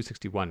episode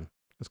 261.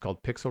 It's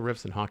called Pixel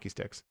Riffs and Hockey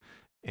Sticks.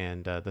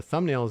 And the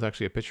thumbnail is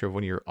actually a picture of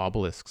one of your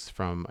obelisks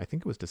from, I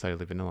think it was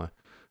Decidedly Vanilla.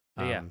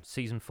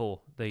 Season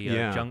 4.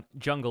 The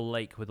Jungle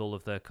Lake with all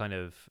of the kind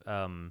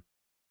of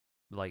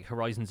like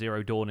Horizon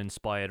Zero Dawn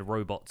inspired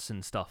robots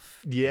and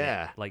stuff.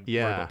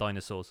 Robot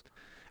dinosaurs.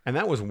 And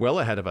that was well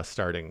ahead of us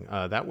starting.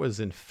 That was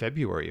in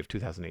February of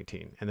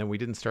 2018. And then we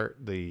didn't start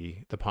the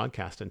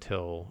podcast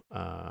until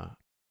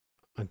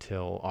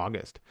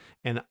August.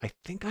 And I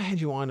think I had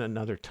you on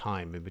another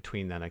time in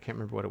between that. I can't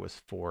remember what it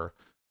was for.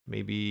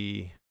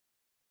 Maybe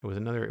it would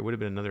have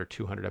been another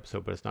 200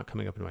 episode, but it's not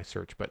coming up in my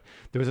search. But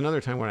there was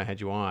another time when I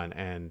had you on,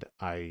 and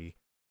I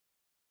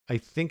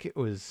think it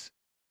was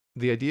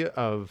the idea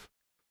of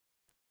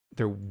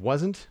there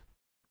wasn't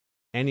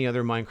any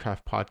other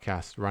Minecraft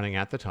podcast running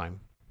at the time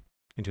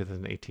in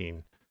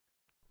 2018.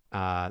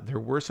 There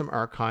were some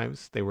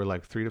archives. They were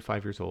like 3 to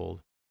 5 years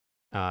old.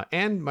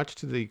 And much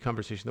to the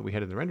conversation that we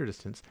had in the render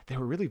distance, they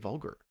were really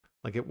vulgar.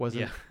 Like it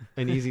wasn't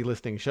an easy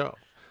listening show.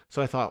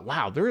 So I thought,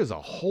 wow, there is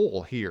a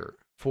hole here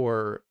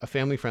for a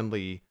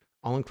family-friendly,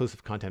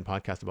 all-inclusive content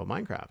podcast about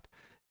Minecraft.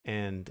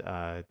 And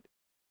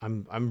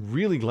I'm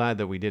really glad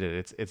that we did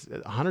it. It's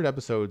 100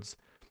 episodes.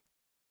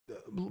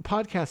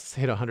 Podcasts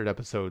hit 100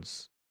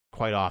 episodes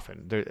quite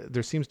often.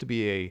 There seems to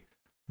be a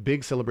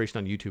big celebration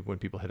on YouTube when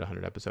people hit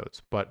 100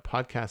 episodes. But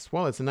podcasts,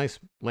 well, it's a nice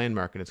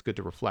landmark and it's good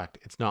to reflect.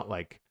 It's not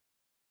like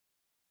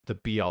the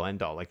be all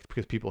end all, like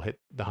because people hit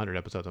the 100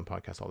 episodes on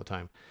podcasts all the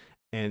time.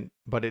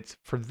 But it's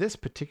for this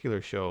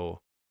particular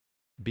show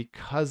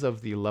because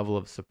of the level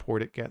of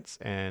support it gets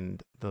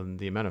and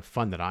the amount of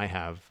fun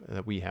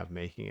that we have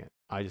making it.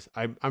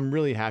 I'm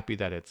really happy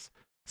that it's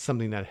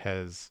something that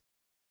has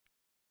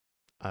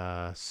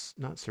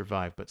not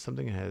survived, but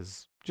something that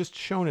has just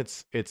shown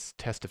its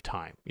test of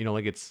time. You know,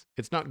 like it's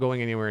not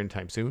going anywhere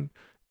anytime soon,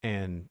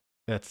 and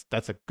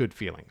that's a good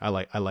feeling. I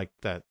like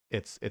that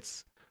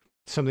it's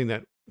something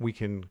that we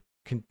can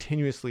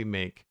continuously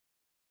make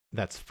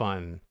that's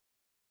fun,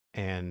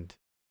 and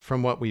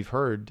from what we've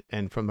heard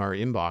and from our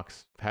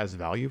inbox has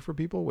value for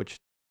people, which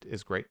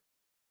is great.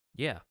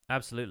 Yeah,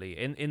 absolutely.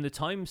 In the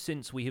time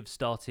since we have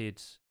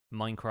started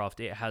Minecraft,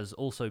 it has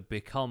also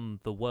become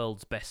the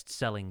world's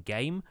best-selling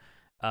game.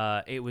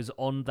 It was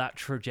on that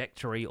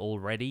trajectory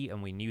already,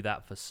 and we knew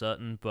that for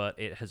certain, but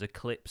it has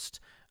eclipsed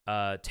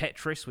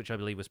Tetris, which I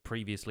believe was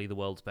previously the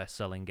world's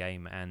best-selling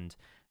game, and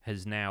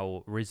has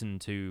now risen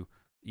to,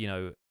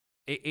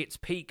 its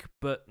peak,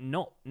 but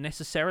not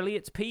necessarily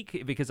its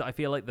peak, because I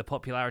feel like the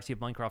popularity of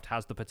Minecraft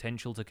has the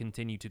potential to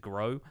continue to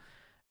grow.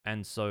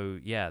 And so,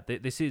 yeah,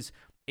 this is,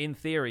 in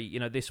theory,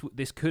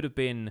 this could have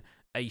been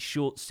a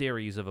short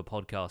series of a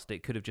podcast.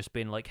 It could have just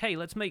been like, hey,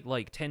 let's make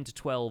like 10 to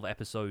 12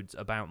 episodes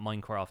about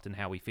Minecraft and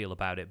how we feel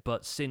about it.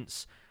 But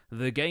since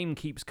the game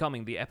keeps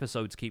coming, the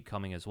episodes keep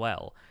coming as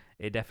well.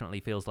 It definitely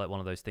feels like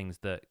one of those things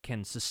that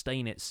can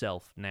sustain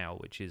itself now,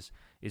 which is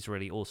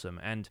really awesome.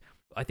 And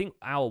I think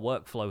our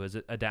workflow has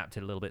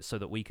adapted a little bit so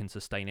that we can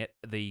sustain it.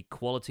 The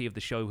quality of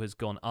the show has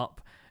gone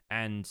up,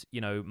 and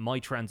my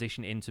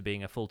transition into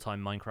being a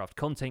full-time Minecraft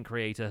content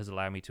creator has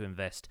allowed me to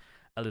invest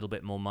a little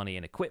bit more money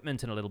in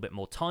equipment and a little bit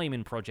more time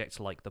in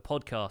projects like the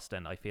podcast,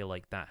 and I feel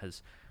like that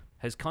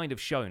has kind of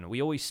shown. We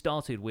always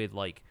started with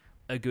like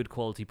a good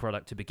quality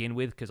product to begin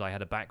with, because I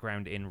had a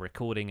background in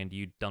recording and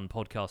you'd done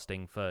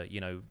podcasting for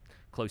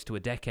close to a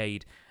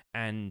decade,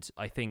 and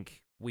I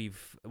think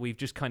we've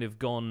just kind of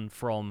gone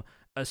from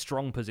a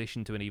strong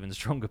position to an even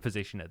stronger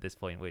position at this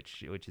point,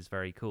 which is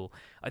very cool.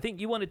 I think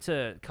you wanted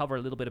to cover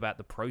a little bit about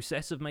the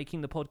process of making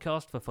the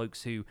podcast for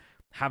folks who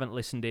haven't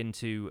listened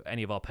into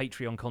any of our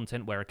Patreon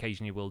content, where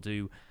occasionally we'll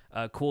do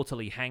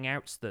quarterly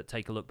hangouts that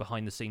take a look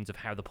behind the scenes of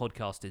how the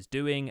podcast is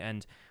doing,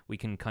 and we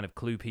can kind of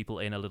clue people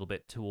in a little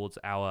bit towards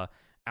our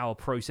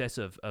process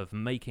of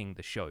making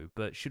the show.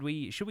 But should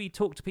we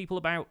talk to people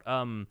about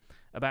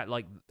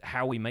like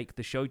how we make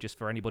the show, just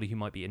for anybody who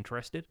might be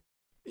interested?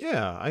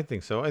 Yeah, I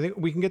think so. I think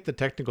we can get the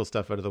technical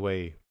stuff out of the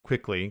way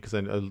quickly because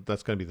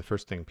that's going to be the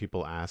first thing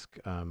people ask.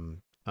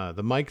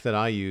 The mic that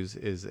I use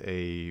is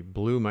a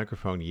Blue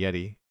Microphone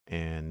Yeti,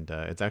 and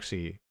it's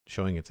actually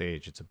showing its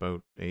age. It's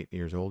about 8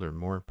 years old or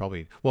more,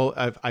 probably. Well,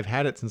 I've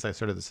had it since I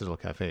started the Citadel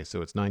Cafe,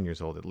 so it's 9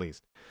 years old at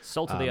least.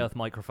 Salt of the Um, earth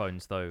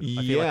microphones, though. I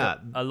feel like yeah,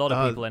 a lot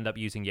of people end up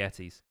using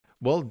Yetis.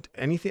 well,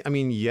 anything. I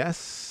mean,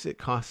 yes, it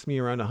cost me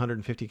around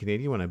 150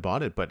 Canadian when I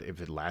bought it, but if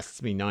it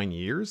lasts me 9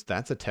 years,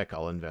 that's a tech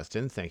I'll invest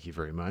in. Thank you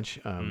very much.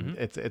 Hmm.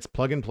 It's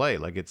plug and play.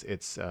 Like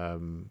it's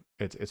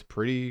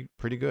pretty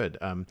good.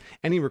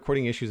 Any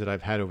recording issues that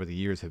I've had over the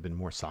years have been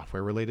more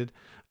software related.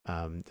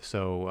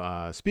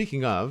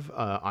 Speaking of,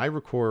 I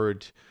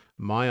record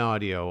my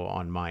audio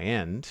on my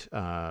end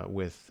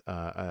with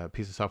a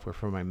piece of software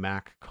for my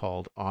Mac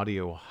called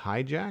Audio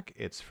Hijack.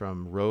 It's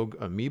from Rogue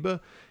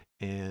Amoeba,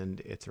 and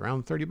it's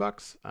around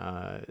 $30.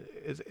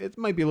 It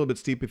might be a little bit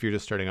steep if you're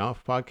just starting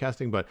off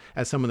podcasting, but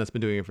as someone that's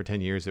been doing it for 10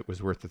 years, it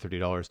was worth the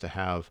 $30 to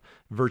have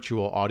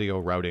virtual audio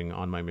routing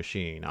on my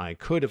machine. I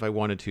could, if I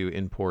wanted to,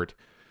 import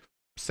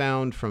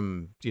sound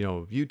from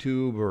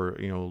YouTube or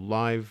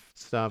live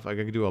stuff. I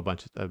could do a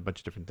bunch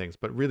of different things,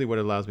 but really what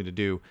it allows me to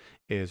do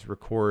is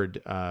record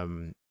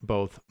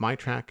both my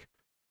track,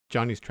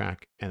 Johnny's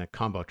track, and a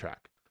combo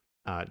track.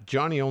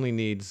 Johnny only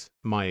needs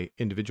my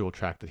individual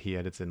track that he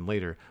edits in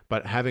later,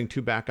 but having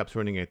two backups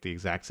running at the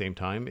exact same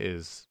time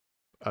is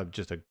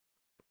just a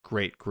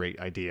great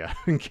idea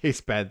in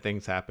case bad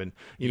things happen.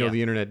 Yeah.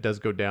 The internet does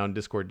go down,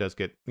 Discord does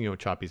get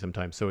choppy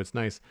sometimes, so it's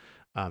nice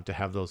to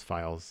have those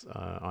files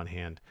on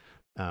hand.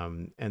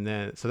 And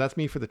then so that's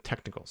me for the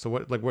technical. So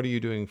what are you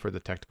doing for the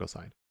technical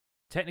side?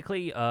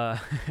 Technically,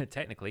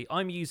 technically,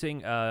 I'm using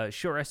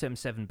Shure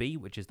SM7B,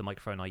 which is the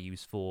microphone I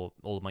use for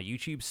all of my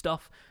YouTube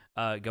stuff,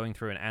 going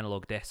through an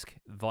analog desk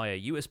via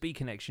USB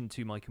connection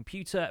to my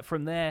computer.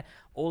 From there,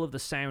 all of the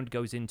sound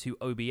goes into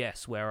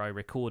OBS, where I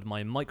record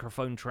my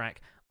microphone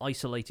track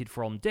isolated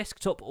from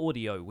desktop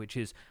audio, which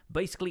is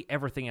basically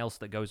everything else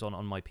that goes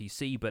on my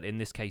PC, but in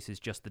this case is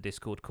just the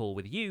Discord call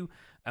with you.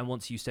 And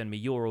once you send me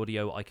your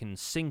audio, I can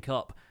sync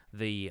up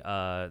the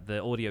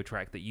audio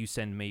track that you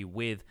send me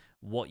with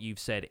what you've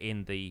said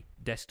in the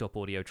desktop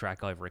audio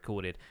track I've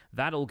recorded.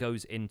 That all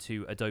goes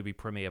into Adobe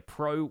Premiere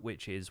Pro,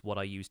 which is what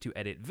I use to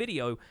edit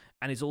video,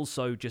 and is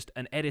also just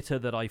an editor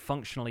that I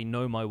functionally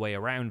know my way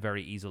around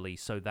very easily,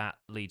 so that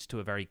leads to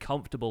a very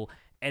comfortable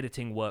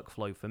editing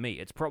workflow for me.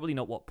 It's probably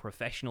not what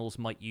professionals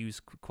might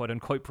use, quote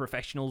unquote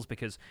professionals,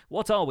 because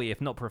what are we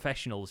if not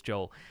professionals,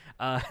 Joel?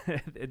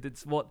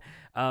 It's what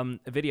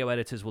video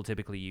editors will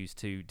typically use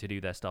to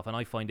do their stuff, and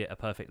I find it a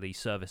perfectly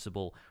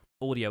serviceable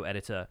audio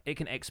editor. It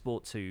can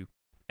export to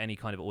any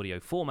kind of audio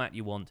format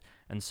you want,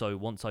 and so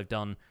once I've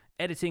done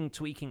editing,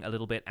 tweaking a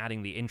little bit,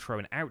 adding the intro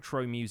and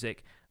outro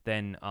music,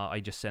 then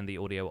I just send the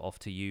audio off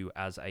to you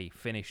as a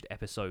finished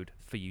episode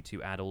for you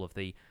to add all of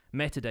the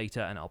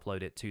metadata and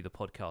upload it to the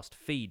podcast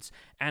feeds.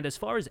 And as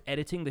far as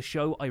editing the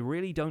show, I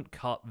really don't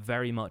cut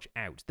very much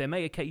out. There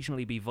may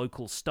occasionally be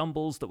vocal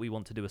stumbles that we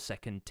want to do a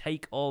second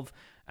take of,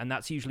 and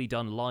that's usually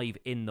done live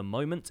in the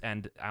moment,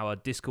 and our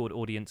Discord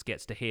audience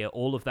gets to hear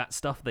all of that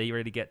stuff. They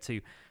really get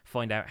to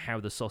find out how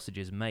the sausage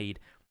is made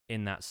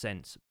in that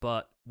sense.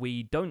 But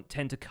we don't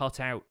tend to cut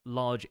out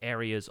large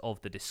areas of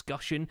the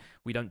discussion.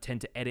 We don't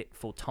tend to edit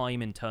for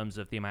time in terms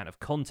of the amount of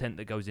content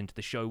that goes into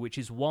the show, which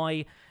is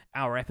why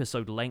our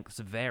episode lengths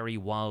vary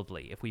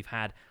wildly. If we've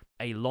had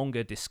a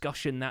longer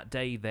discussion that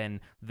day,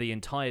 then the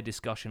entire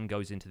discussion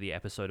goes into the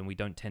episode, and we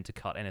don't tend to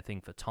cut anything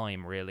for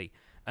time, really,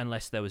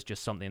 unless there was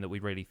just something that we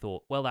really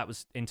thought, well, that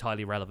was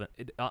entirely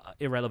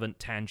irrelevant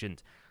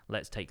tangent,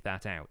 let's take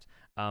that out.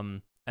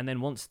 And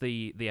then once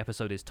the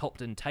episode is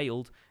topped and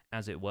tailed,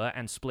 as it were,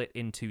 and split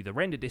into the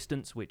render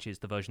distance, which is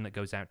the version that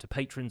goes out to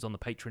patrons on the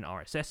Patreon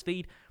RSS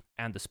feed,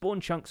 and the spawn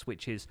chunks,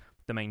 which is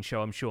the main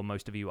show I'm sure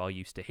most of you are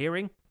used to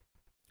hearing,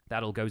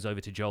 that all goes over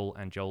to Joel,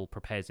 and Joel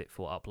prepares it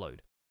for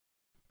upload.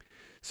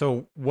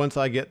 So once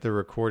I get the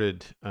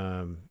recorded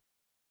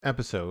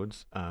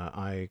episodes,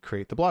 I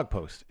create the blog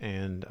post,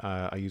 and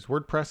I use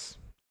WordPress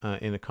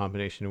in a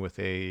combination with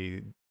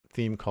a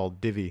theme called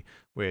Divi,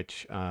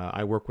 which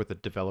I work with a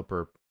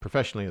developer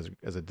professionally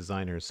as a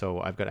designer, so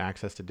I've got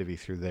access to Divi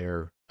through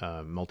their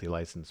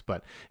multi-license.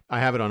 But I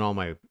have it on all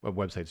my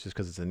websites just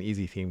because it's an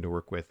easy theme to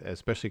work with,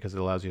 especially because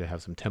it allows you to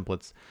have some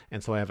templates.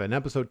 And so I have an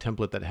episode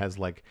template that has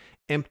like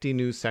empty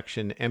news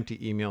section,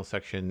 empty email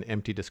section,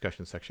 empty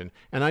discussion section,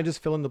 and I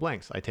just fill in the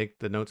blanks. I take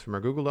the notes from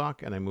our Google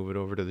Doc and I move it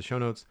over to the show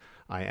notes.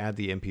 I add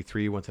the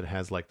MP3 once it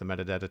has like the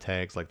metadata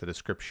tags, like the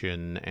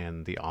description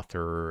and the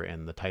author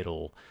and the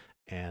title,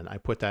 and I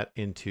put that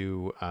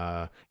into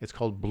it's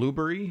called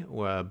Blueberry,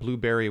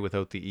 Blueberry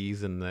without the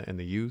e's and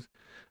the u's,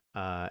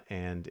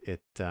 and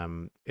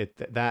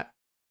that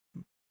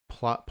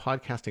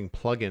podcasting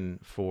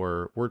plugin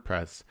for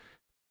WordPress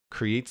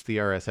creates the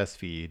RSS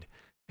feed,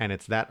 and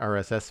it's that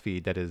RSS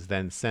feed that is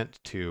then sent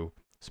to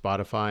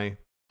Spotify,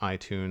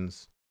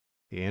 iTunes,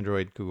 the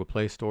Android Google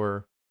Play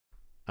Store.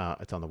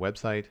 It's on the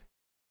website,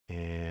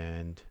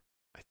 and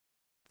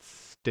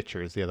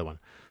Stitcher is the other one.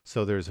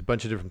 So there's a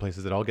bunch of different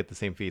places that all get the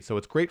same feed. So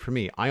it's great for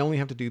me. I only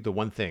have to do the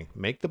one thing: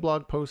 make the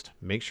blog post,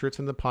 make sure it's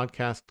in the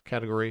podcast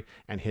category,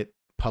 and hit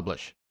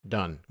publish.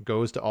 Done.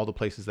 Goes to all the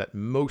places that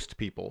most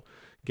people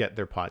get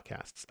their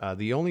podcasts.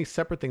 The only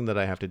separate thing that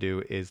I have to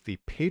do is the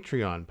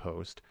Patreon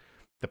post.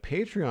 The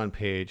Patreon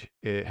page,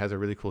 it has a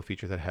really cool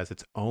feature that has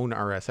its own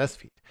RSS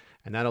feed,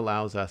 and that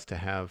allows us to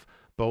have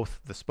both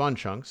the spawn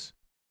chunks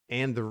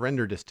and the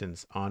render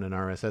distance on an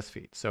RSS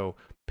feed. So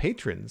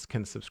patrons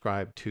can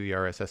subscribe to the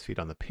RSS feed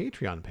on the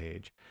Patreon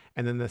page,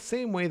 and then the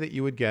same way that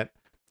you would get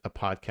a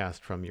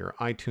podcast from your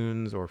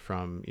iTunes or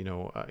from,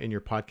 in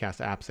your podcast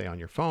app, say on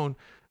your phone,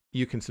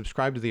 you can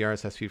subscribe to the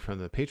RSS feed from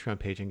the Patreon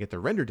page and get the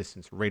render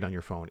distance right on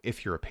your phone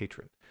if you're a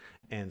patron.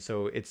 And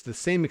so it's the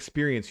same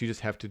experience. You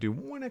just have to do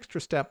one extra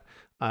step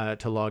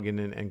to log in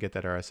and get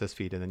that RSS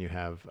feed. And then you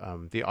have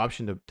the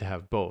option to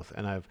have both.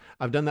 And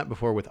I've done that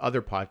before with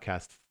other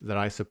podcasts that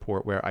I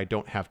support where I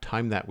don't have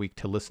time that week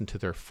to listen to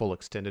their full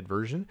extended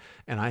version.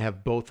 And I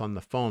have both on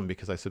the phone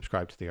because I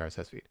subscribe to the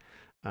RSS feed.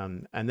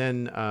 And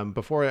then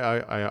before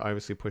I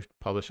obviously push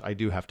publish, I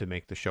do have to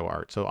make the show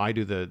art. So I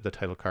do the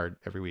title card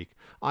every week.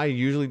 I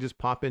usually just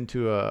pop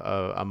into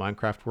a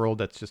Minecraft world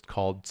that's just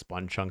called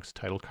Spawn Chunks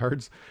title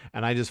cards.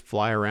 And I just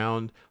fly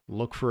around,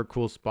 look for a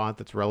cool spot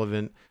that's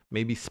relevant,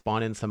 maybe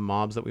spawn in some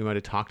mobs that we might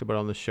have talked about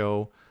on the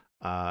show,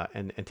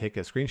 and take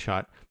a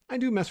screenshot. I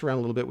do mess around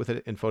a little bit with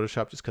it in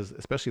Photoshop just because,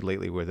 especially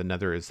lately where the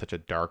Nether is such a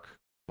dark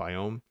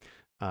biome,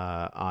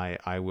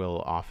 I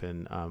will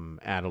often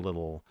add a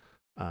little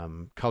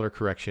color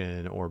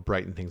correction or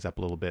brighten things up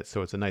a little bit,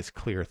 so it's a nice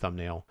clear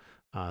thumbnail.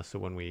 So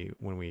when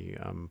we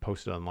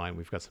post it online,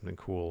 we've got something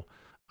cool.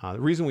 The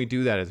reason we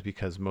do that is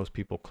because most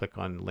people click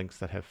on links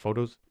that have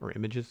photos or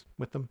images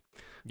with them.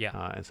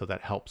 Yeah. And so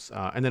that helps.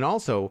 And then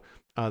also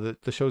the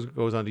show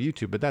goes onto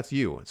YouTube, but that's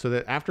you. So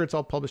that after it's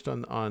all published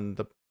on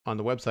the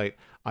website,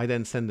 I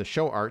then send the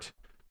show art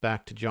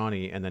back to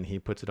Johnny, and then he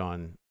puts it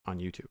on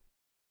YouTube.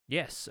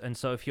 Yes, and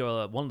so if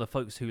you're one of the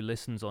folks who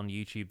listens on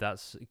YouTube,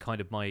 that's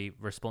kind of my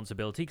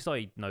responsibility because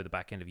I know the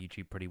back end of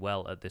YouTube pretty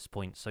well at this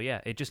point. So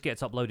yeah, it just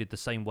gets uploaded the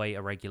same way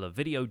a regular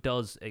video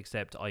does,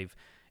 except I've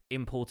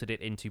imported it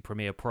into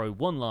Premiere Pro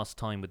one last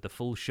time with the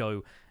full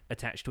show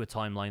attached to a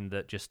timeline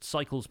that just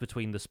cycles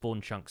between the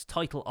Spawn Chunks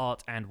title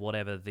art and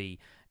whatever the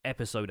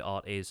episode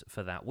art is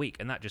for that week,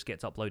 and that just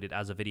gets uploaded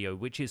as a video,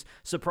 which is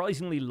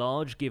surprisingly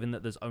large given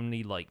that there's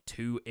only like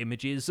 2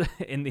 images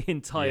in the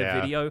entire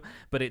video,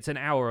 but it's an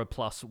hour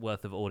plus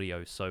worth of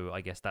audio, so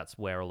I guess that's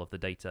where all of the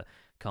data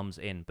comes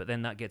in. But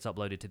then that gets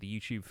uploaded to the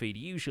YouTube feed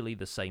usually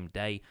the same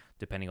day,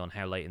 depending on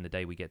how late in the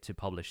day we get to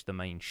publish the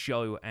main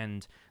show,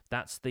 and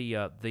that's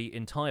the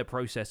entire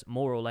process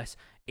more or less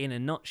in a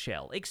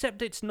nutshell.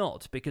 Except it's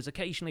not, because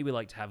occasionally we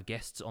like to have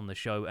guests on the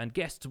show, and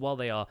guests, while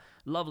they are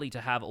lovely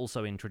to have,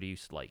 also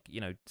introduce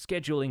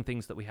scheduling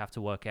things that we have to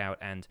work out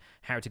and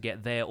how to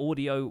get their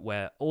audio,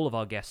 where all of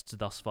our guests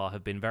thus far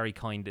have been very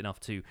kind enough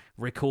to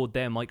record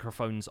their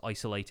microphones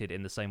isolated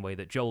in the same way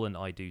that Joel and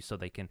I do, so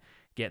they can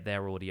get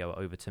their audio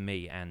over to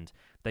me, and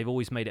they've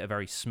always made it a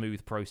very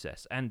smooth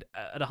process. And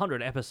at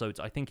 100 episodes,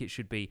 I think it's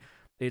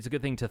a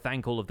good thing to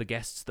thank all of the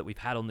guests that we've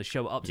had on the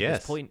show up to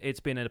this point. It's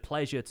been a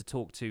pleasure to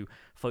talk to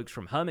folks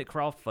from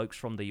Hermitcraft, folks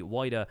from the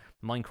wider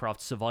Minecraft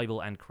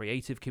survival and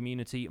creative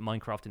community,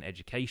 Minecraft and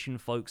education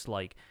folks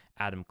like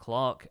Adam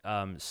Clark,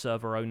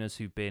 server owners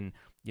who've been,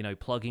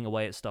 plugging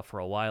away at stuff for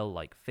a while,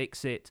 like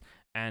Fixit.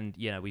 And,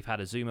 we've had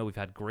Azuma, we've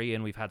had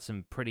Grian, we've had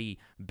some pretty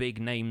big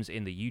names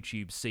in the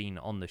YouTube scene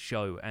on the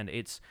show. And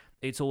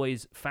it's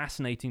always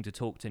fascinating to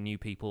talk to new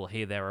people,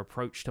 hear their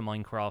approach to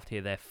Minecraft,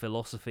 hear their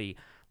philosophy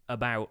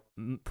about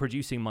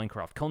producing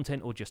Minecraft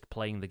content or just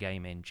playing the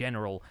game in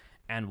general,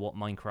 and what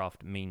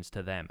Minecraft means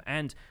to them.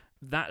 And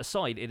that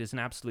aside, it is an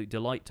absolute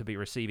delight to be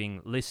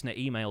receiving listener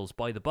emails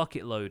by the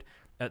bucket load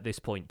at this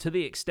point, to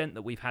the extent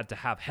that we've had to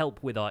have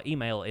help with our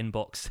email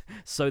inbox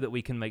so that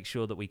we can make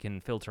sure that we can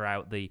filter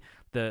out the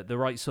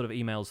right sort of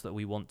emails that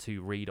we want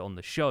to read on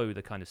the show,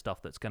 the kind of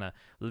stuff that's going to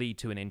lead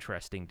to an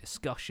interesting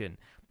discussion.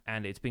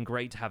 And it's been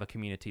great to have a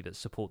community that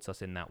supports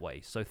us in that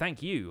way. So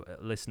thank you,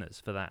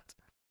 listeners, for that.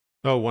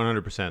 Oh,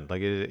 100%.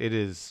 Like it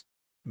is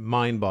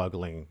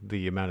mind-boggling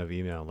the amount of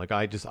email. Like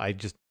I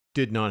just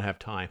did not have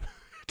time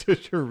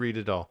to read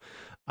it all.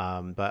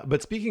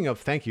 But speaking of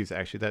thank yous,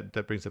 actually,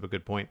 that brings up a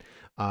good point.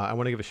 I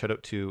want to give a shout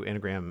out to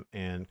Anagram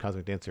and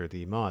Cosmic Dancer,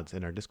 the mods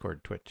in our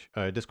Discord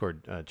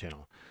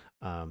channel,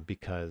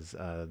 because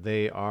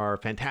they are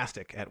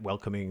fantastic at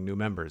welcoming new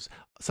members.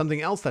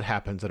 Something else that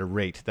happens at a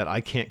rate that I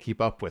can't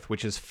keep up with,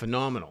 which is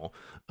phenomenal.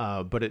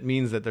 But it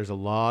means that there's a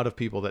lot of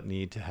people that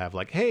need to have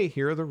like, hey,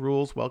 here are the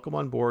rules. Welcome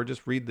on board.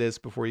 Just read this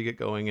before you get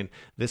going. And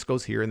this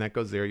goes here and that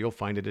goes there. You'll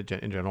find it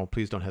in general.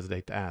 Please don't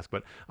hesitate to ask.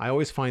 But I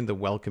always find the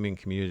welcoming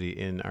community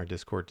in our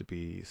Discord to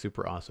be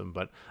super awesome.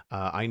 But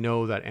I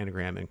know that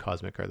Anagram and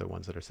Cosmic are the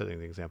ones that are setting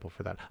the example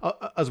for that,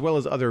 as well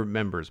as other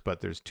members. But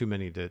there's too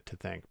many to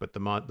thank. But the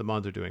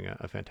mods are doing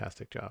a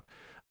fantastic job.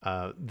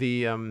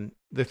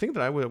 The thing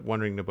that I was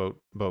wondering about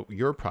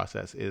your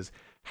process is,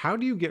 how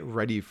do you get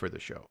ready for the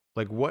show?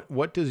 Like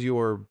what does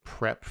your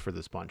prep for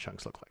the Spawn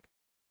Chunks look like?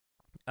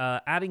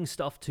 adding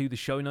stuff to the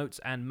show notes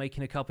and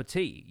making a cup of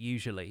tea,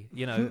 usually.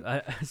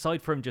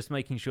 Aside from just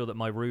making sure that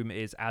my room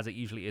is as it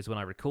usually is when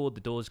I record,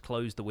 the door's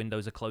closed, the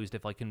windows are closed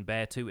if I can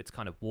bear to. It's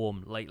kind of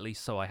warm lately,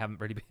 so I haven't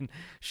really been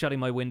shutting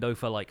my window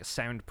for like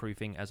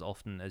soundproofing as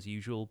often as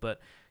usual. But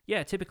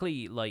yeah,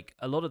 typically, like,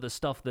 a lot of the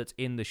stuff that's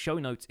in the show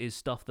notes is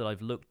stuff that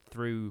I've looked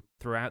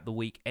throughout the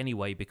week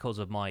anyway, because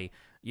of my,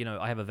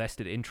 I have a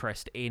vested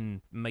interest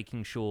in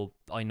making sure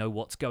I know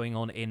what's going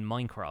on in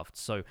Minecraft.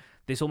 So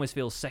this almost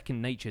feels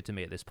second nature to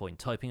me at this point,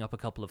 typing up a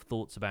couple of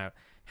thoughts about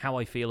how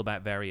I feel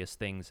about various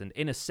things. And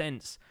in a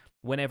sense,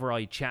 whenever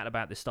I chat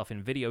about this stuff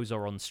in videos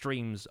or on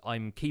streams,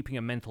 I'm keeping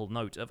a mental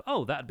note of,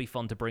 oh, that'd be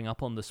fun to bring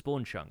up on the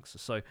spawn chunks.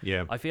 So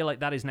yeah. I feel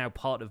like that is now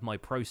part of my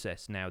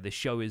process now. This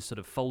show is sort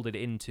of folded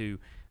into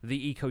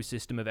the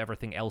ecosystem of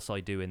everything else I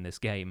do in this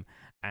game,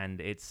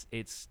 and it's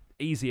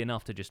easy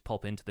enough to just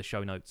pop into the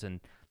show notes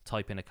and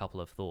type in a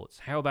couple of thoughts.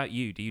 How about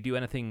you? Do you do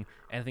anything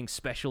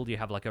special? Do you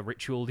have like a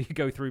ritual that you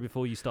go through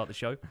before you start the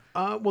show?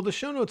 Well, the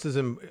show notes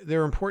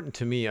they're important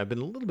to me. I've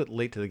been a little bit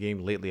late to the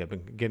game lately. I've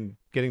been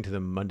getting to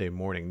them Monday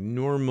morning.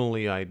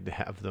 Normally, I'd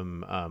have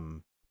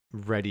them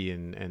ready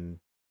and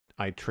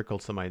I trickle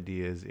some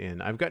ideas in.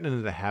 I've gotten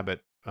into the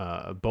habit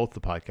of both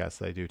the podcasts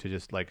that I do to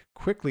just like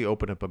quickly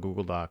open up a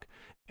Google Doc,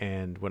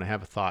 and when I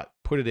have a thought,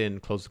 put it in,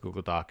 close the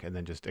Google Doc, and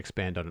then just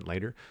expand on it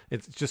later.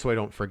 It's just so I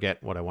don't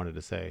forget what I wanted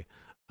to say.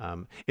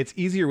 It's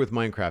easier with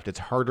Minecraft. It's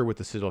harder with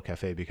the Citadel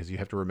Cafe because you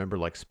have to remember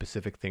like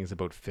specific things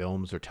about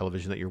films or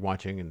television that you're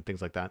watching and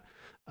things like that.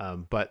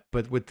 But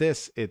with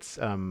this, it's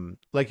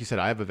like you said,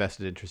 I have a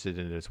vested interest in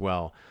it as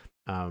well.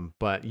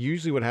 But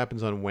usually what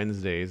happens on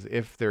Wednesdays,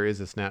 if there is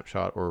a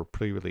snapshot or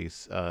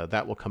pre-release,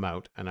 that will come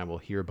out and I will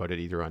hear about it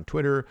either on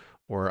Twitter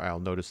or I'll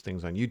notice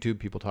things on YouTube,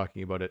 people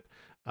talking about it.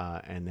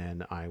 And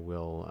then I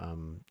will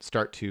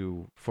start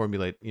to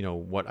formulate,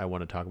 what I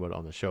want to talk about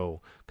on the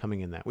show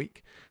coming in that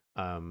week.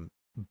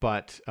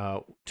 But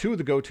two of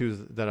the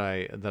go-tos that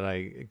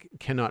I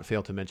cannot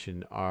fail to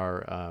mention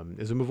are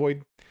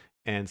Izumavoid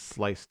and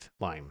Sliced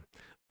Lime.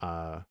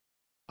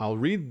 I'll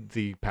read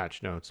the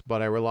patch notes,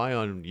 but I rely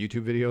on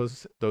YouTube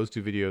videos, those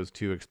two videos,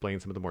 to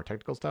explain some of the more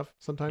technical stuff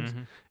sometimes.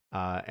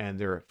 Mm-hmm. And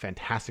they're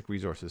fantastic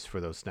resources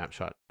for those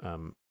snapshot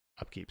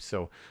upkeep.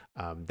 So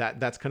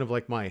that's kind of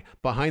like my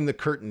behind the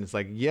curtain. It's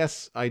like,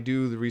 yes, I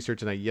do the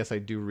research and I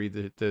do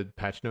read the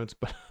patch notes,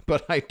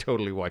 but I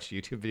totally watch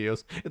YouTube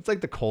videos. It's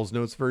like the Coles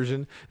Notes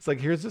version. It's like,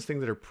 here's this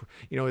thing that are,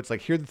 it's like,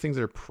 here are the things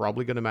that are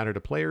probably going to matter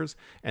to players.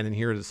 And then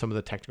here are some of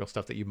the technical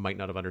stuff that you might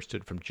not have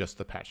understood from just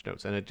the patch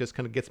notes. And it just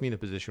kind of gets me in a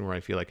position where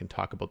I feel I can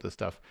talk about this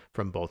stuff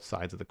from both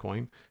sides of the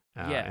coin.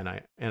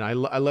 Yeah. And I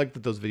like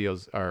that those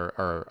videos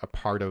are a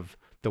part of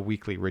the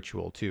weekly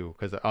ritual too,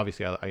 because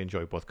obviously I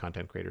enjoy both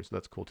content creators, so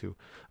that's cool too.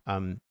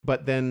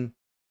 But then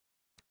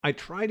I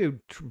try to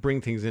bring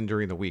things in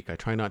during the week. I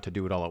try not to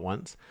do it all at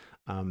once.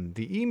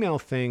 The email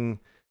thing,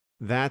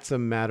 that's a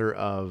matter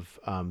of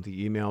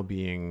the email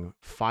being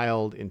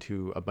filed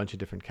into a bunch of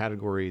different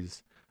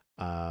categories,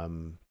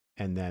 and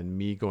then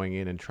me going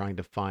in and trying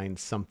to find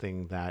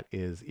something that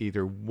is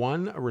either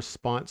a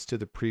response to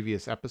the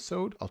previous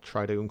episode. I'll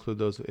try to include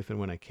those if and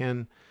when I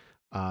can,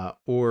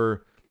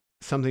 or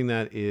something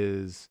that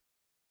is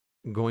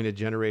going to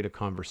generate a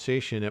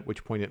conversation, at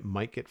which point it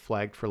might get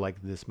flagged for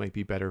like, this might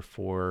be better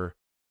for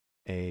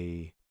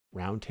a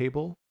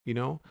roundtable,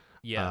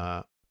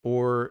 Yeah.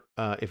 Or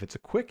if it's a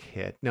quick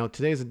hit. Now,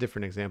 today's a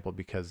different example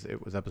because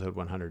it was episode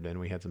 100 and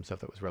we had some stuff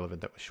that was relevant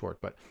that was short.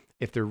 But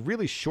if they're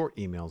really short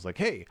emails like,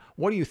 hey,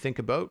 what do you think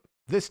about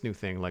this new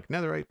thing like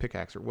netherite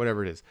pickaxe or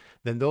whatever it is,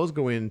 then those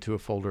go into a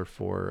folder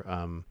for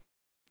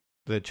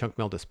the Chunk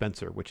Mail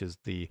Dispenser, which is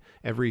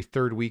every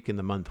third week in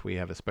the month, we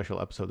have a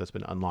special episode that's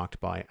been unlocked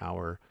by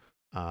our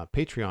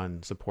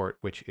Patreon support,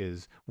 which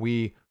is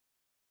we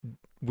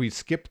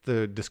skip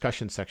the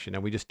discussion section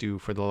and we just do,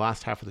 for the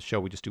last half of the show,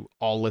 we just do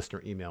all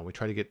listener email. We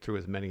try to get through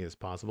as many as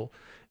possible.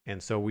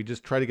 And so we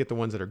just try to get the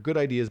ones that are good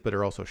ideas, but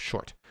are also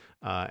short.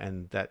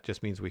 And that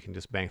just means we can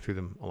just bang through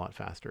them a lot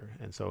faster.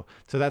 And so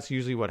that's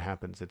usually what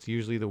happens. It's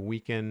usually the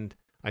weekend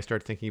I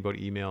start thinking about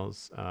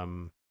emails.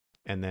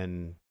 And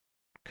then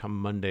come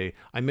Monday,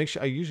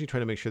 I usually try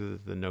to make sure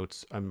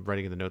that I'm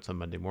writing the notes on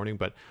Monday morning,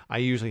 but I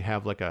usually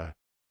have like a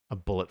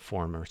bullet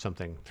form or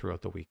something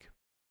throughout the week.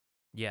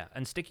 Yeah,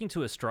 and sticking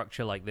to a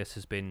structure like this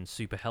has been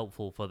super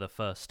helpful for the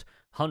first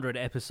 100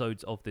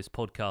 episodes of this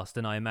podcast,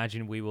 and I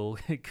imagine we will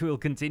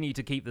continue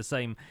to keep the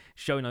same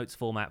show notes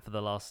format for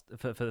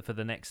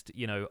the next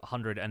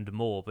 100 and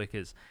more,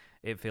 because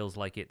it feels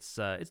like it's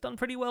done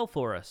pretty well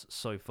for us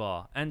so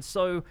far. And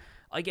so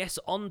I guess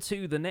on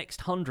to the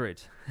next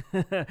 100.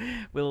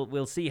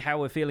 We'll see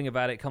how we're feeling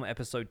about it come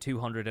episode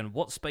 200, and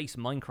what space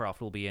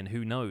Minecraft will be in,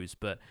 who knows,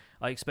 but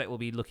I expect we'll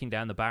be looking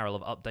down the barrel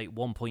of update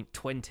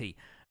 1.20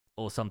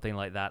 or something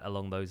like that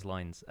along those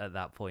lines at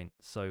that point.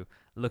 So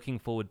looking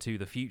forward to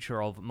the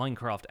future of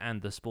Minecraft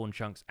and the Spawn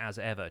Chunks as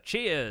ever.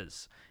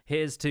 Cheers!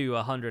 Here's to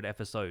 100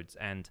 episodes,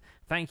 and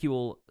thank you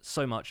all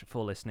so much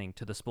for listening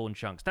to the Spawn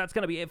Chunks. That's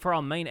going to be it for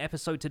our main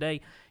episode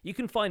today. You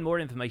can find more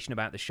information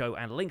about the show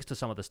and links to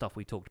some of the stuff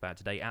we talked about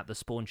today at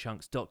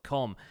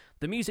thespawnchunks.com.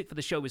 The music for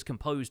the show is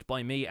composed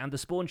by me, and the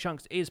Spawn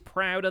Chunks is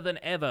prouder than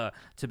ever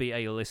to be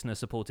a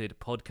listener-supported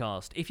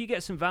podcast. If you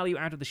get some value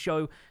out of the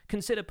show,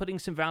 consider putting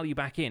some value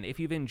back in. If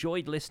you've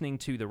enjoyed listening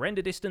to the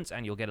render distance,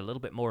 and you'll get a little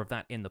bit more of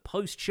that in the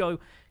post-show,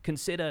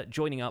 consider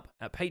joining up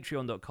at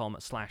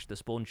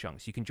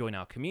patreon.com/thespawnchunks. You can join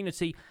our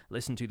community,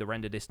 listen to the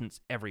render distance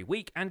every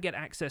week, and get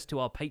access to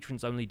our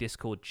patrons-only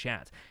Discord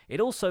chat. It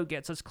also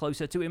gets us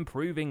closer to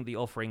improving the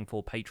offering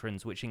for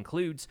patrons, which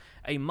includes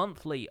a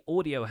monthly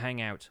audio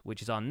hangout,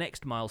 which is our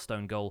next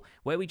milestone goal,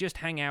 where we just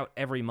hang out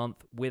every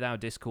month with our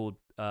Discord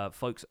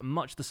folks,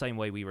 much the same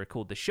way we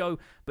record the show,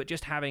 but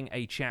just having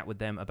a chat with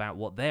them about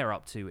what they're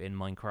up to in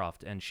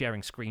Minecraft and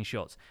sharing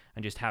screenshots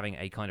and just having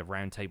a kind of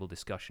roundtable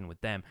discussion with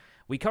them.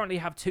 We currently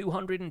have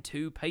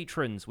 202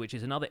 patrons, which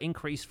is another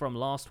increase from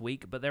last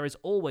week, but there is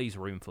always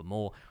room for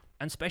more.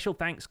 And special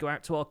thanks go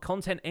out to our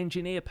content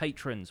engineer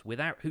patrons,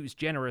 without whose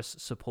generous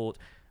support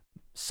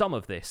some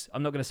of this,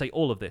 I'm not going to say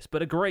all of this,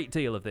 but a great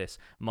deal of this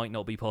might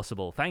not be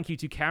possible. Thank you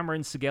to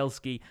Cameron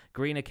Sigelski,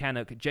 Greena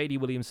Canuck, JD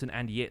Williamson,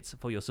 and Yitz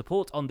for your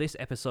support on this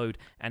episode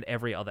and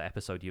every other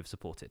episode you've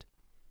supported.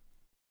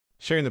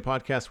 Sharing the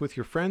podcast with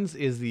your friends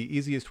is the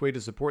easiest way to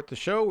support the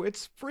show.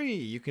 It's free.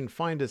 You can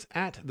find us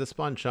at The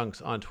Spawn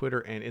Chunks on Twitter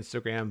and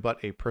Instagram,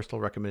 but a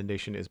personal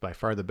recommendation is by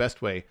far the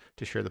best way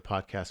to share the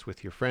podcast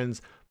with your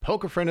friends.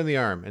 Poke a friend in the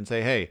arm and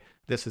say, hey,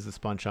 this is The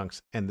Spawn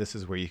Chunks, and this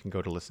is where you can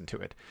go to listen to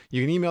it.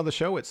 You can email the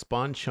show at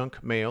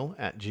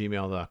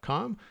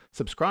spawnchunkmail@gmail.com.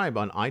 Subscribe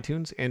on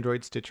iTunes,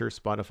 Android, Stitcher,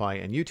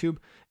 Spotify, and YouTube,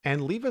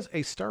 and leave us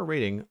a star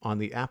rating on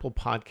the Apple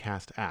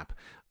Podcast app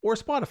or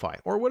Spotify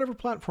or whatever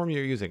platform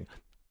you're using.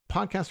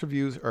 Podcast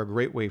reviews are a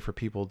great way for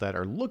people that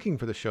are looking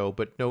for the show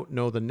but don't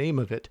know the name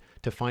of it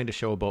to find a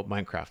show about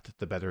Minecraft.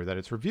 The better that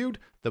it's reviewed,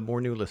 the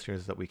more new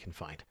listeners that we can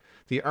find.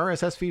 The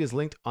RSS feed is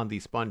linked on the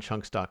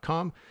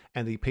spawnchunks.com,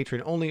 and the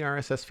Patreon-only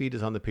RSS feed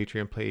is on the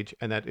Patreon page,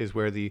 and that is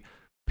where the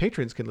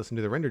patrons can listen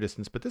to the render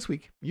distance, but this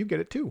week, you get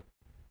it too.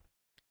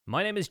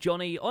 My name is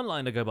Johnny.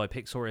 Online I go by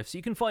Pixelriffs.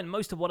 You can find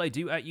most of what I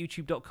do at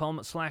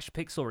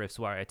youtube.com/Pixelriffs,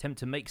 where I attempt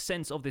to make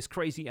sense of this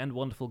crazy and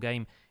wonderful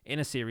game in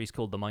a series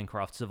called the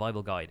Minecraft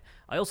Survival Guide.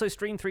 I also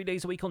stream 3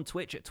 days a week on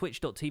Twitch at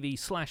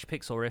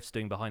twitch.tv/Pixelriffs,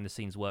 doing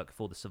behind-the-scenes work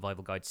for the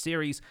Survival Guide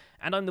series,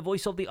 and I'm the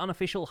voice of the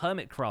unofficial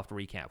Hermitcraft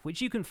recap,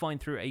 which you can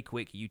find through a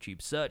quick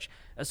YouTube search.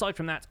 Aside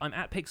from that, I'm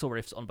at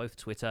Pixelriffs on both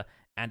Twitter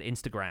and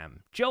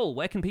Instagram. Joel,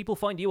 where can people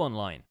find you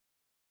online?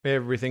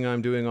 Everything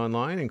I'm doing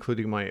online,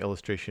 including my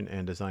illustration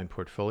and design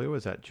portfolio,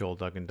 is at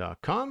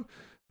joelduggan.com.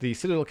 The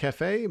Citadel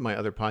Cafe, my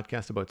other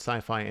podcast about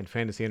sci-fi and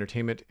fantasy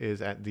entertainment,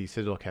 is at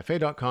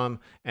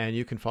thecitadelcafe.com, and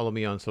you can follow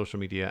me on social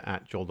media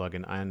at Joel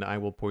Duggan, and I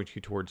will point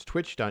you towards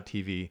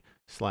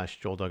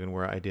twitch.tv/Joel Duggan,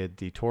 where I did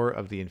the tour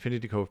of the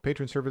Infinity Cove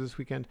patron server this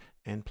weekend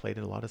and played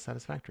a lot of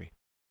Satisfactory.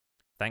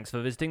 Thanks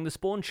for visiting the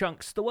Spawn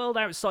Chunks. The world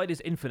outside is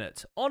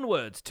infinite.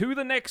 Onwards to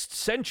the next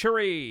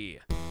century!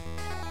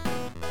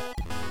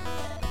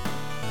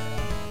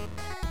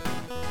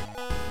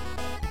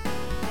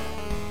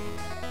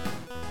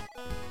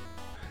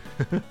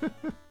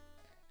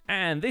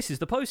 And this is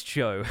the post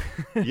show.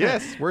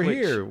 Yes, we're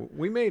here.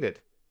 We made it.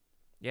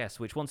 Yes,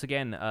 which once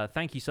again,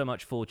 thank you so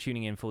much for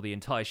tuning in for the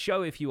entire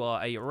show. If you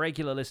are a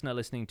regular listener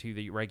listening to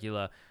the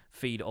regular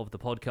feed of the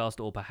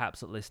podcast, or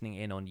perhaps listening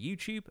in on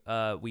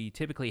YouTube, we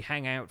typically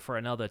hang out for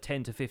another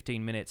 10 to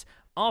 15 minutes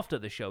after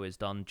the show is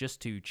done, just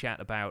to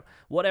chat about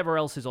whatever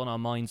else is on our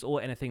minds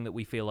or anything that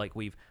we feel like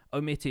we've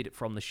omitted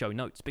from the show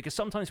notes, because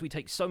sometimes we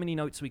take so many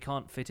notes we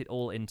can't fit it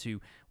all into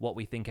what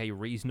we think a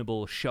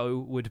reasonable show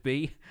would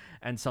be,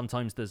 and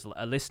sometimes there's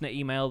a listener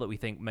email that we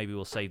think maybe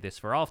we'll save this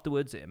for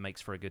afterwards. It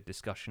makes for a good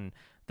discussion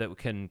that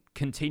can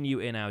continue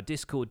in our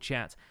Discord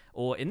chat,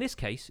 or in this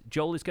case,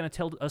 Joel is going to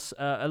tell us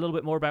a little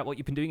bit more about what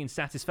you've been doing in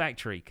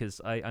Satisfactory, because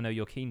I know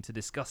you're keen to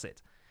discuss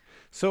it.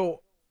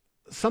 So,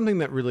 something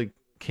that really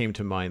came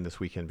to mind this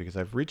weekend, because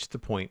I've reached the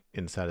point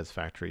in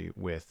Satisfactory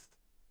with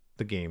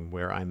the game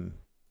where I'm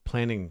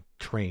planning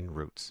train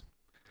routes.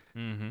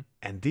 Mm-hmm.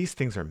 And these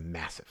things are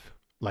massive.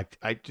 Like,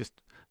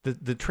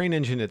 the train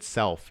engine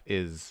itself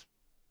is,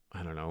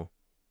 I don't know,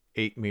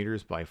 8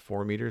 meters by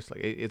 4 meters.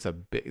 Like, it's a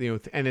big,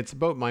 and it's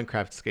about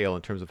Minecraft scale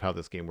in terms of how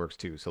this game works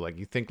too. So like,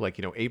 you think like,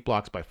 8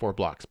 blocks by 4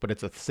 blocks, but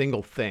it's a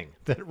single thing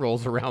that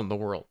rolls around the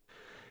world.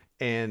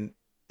 And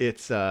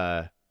it's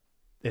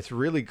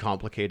really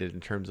complicated in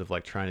terms of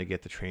like trying to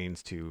get the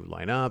trains to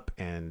line up,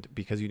 and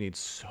because you need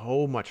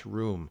so much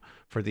room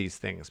for these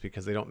things,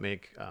 because they don't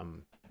make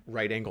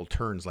right angle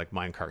turns like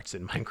minecarts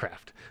in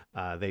Minecraft.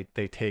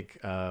 They take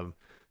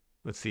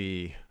let's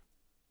see,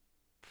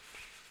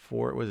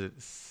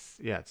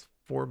 it's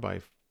 4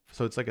 by,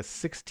 so it's like a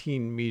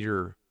 16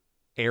 meter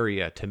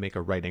area to make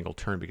a right angle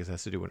turn, because it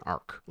has to do an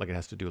arc, like it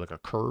has to do like a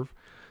curve.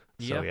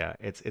 So yeah,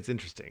 it's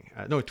interesting.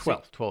 No,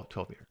 12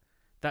 meter.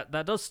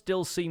 that does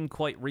still seem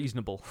quite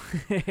reasonable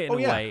in Oh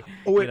a yeah. way.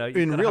 Oh, You've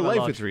in got to real have a life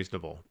large... it's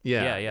reasonable.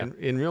 Yeah. Yeah, yeah.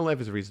 In real life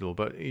it's reasonable,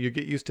 but you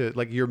get used to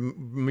like your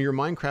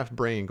Minecraft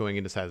brain going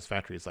into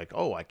Satisfactory. It's like,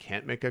 oh, I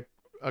can't make a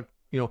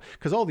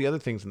because all the other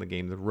things in the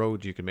game, the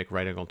roads you can make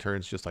right angle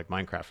turns just like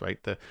Minecraft,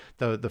 right?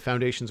 The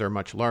foundations are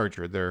much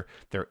larger. They're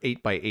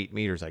 8 by 8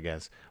 meters, I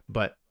guess.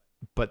 But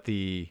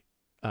the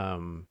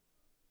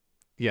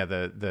yeah,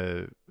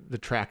 the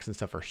tracks and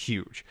stuff are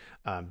huge,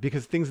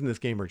 because things in this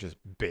game are just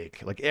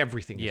big. Like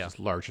everything is Yeah. just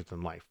larger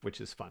than life,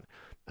 which is fun.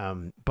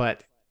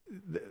 But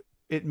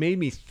it made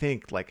me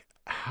think like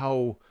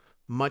how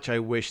much I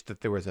wish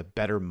that there was a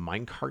better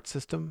minecart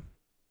system,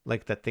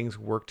 like that things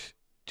worked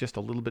just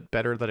a little bit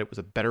better, that it was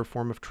a better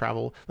form of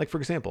travel. Like for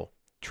example,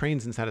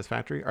 trains in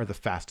Satisfactory are the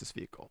fastest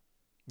vehicle.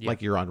 Yeah.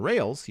 Like you're on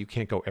rails, you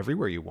can't go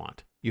everywhere you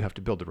want. You have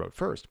to build the road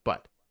first,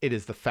 but it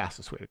is the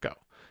fastest way to go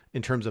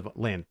in terms of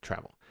land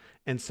travel.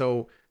 And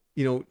so,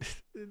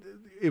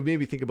 it made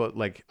me think about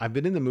like I've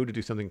been in the mood to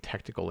do something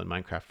technical in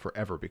Minecraft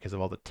forever because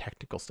of all the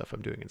technical stuff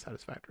I'm doing in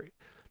Satisfactory.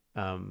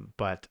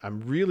 But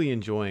I'm really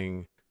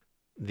enjoying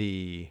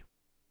the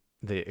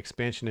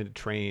expansion into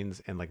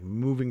trains and like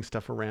moving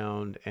stuff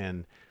around.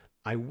 And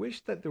I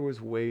wish that there was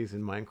ways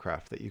in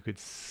Minecraft that you could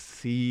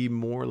see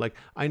more. Like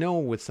I know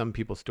with some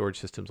people's storage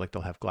systems, like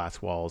they'll have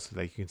glass walls so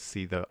that you can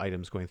see the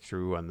items going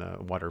through on the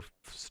water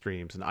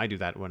streams, and I do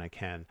that when I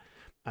can.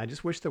 I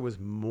just wish there was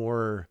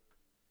more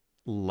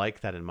like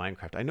that in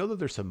Minecraft. I know that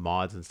there's some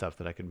mods and stuff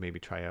that I could maybe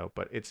try out,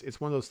 but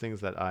it's one of those things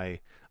that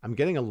I'm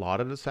getting a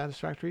lot of the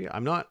Satisfactory.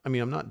 I'm not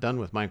done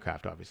with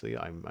Minecraft, obviously.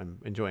 I'm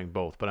enjoying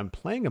both, but I'm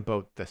playing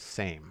about the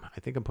same. I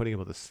think I'm putting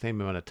about the same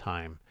amount of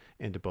time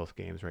into both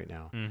games right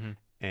now. Mm-hmm.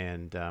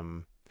 And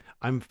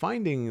I'm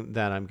finding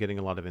that I'm getting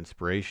a lot of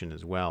inspiration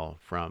as well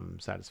from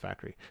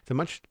Satisfactory. It's a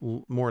much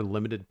more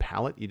limited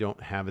palette. You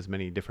don't have as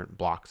many different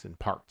blocks and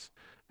parts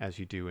as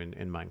you do in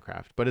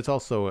Minecraft. But it's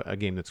also a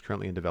game that's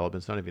currently in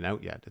development. It's not even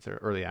out yet. It's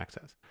early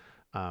access.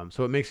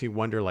 So it makes me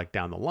wonder, like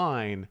down the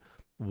line,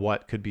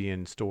 what could be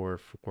in store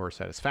for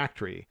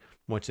Satisfactory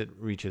once it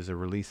reaches a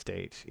release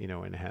date,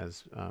 and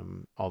has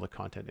all the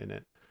content in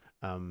it.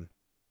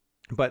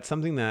 But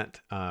something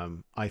that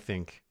I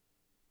think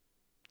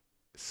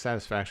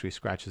Satisfactory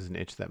scratches an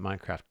itch that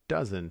Minecraft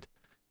doesn't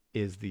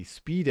is the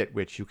speed at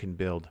which you can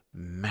build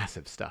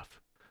massive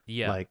stuff.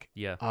 Yeah. Like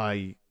yeah.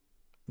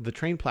 The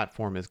train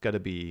platform has got to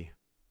be,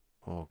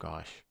 oh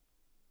gosh,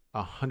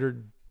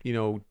 100,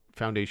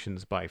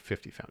 foundations by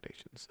 50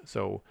 foundations.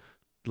 So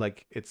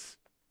like it's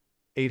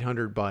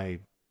 800 by,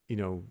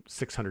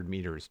 600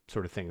 meters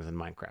sort of things in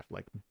Minecraft,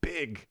 like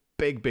big,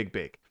 big, big,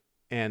 big.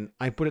 And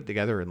I put it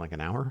together in like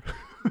an hour,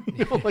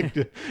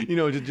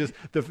 just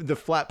the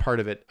flat part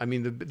of it. I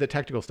mean, the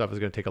technical stuff is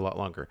going to take a lot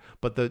longer,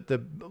 but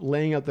the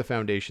laying out the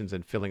foundations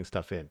and filling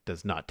stuff in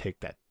does not take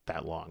that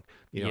long.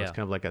 It's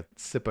kind of like a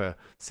sip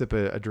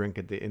a drink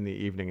in the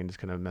evening and just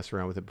kind of mess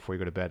around with it before you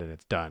go to bed and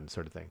it's done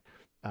sort of thing.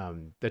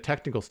 The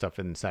technical stuff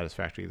in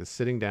Satisfactory, the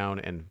sitting down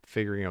and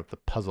figuring out the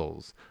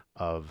puzzles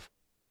of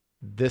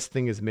this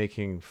thing is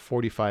making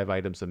 45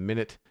 items a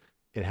minute.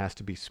 It has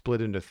to be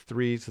split into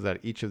 3 so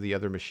that each of the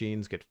other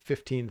machines get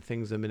 15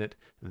 things a minute.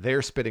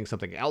 They're spitting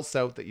something else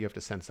out that you have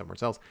to send somewhere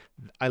else.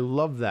 I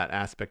love that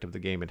aspect of the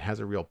game. It has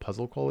a real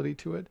puzzle quality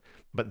to it,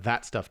 but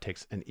that stuff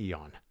takes an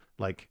eon.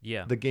 Like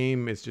the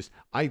game is just,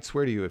 I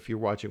swear to you, if you're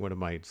watching one of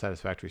my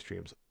Satisfactory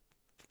streams,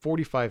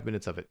 45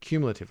 minutes of it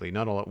cumulatively,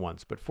 not all at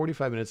once, but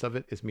 45 minutes of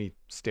it is me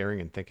staring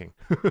and thinking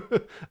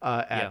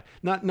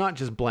not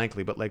just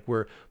blankly, but like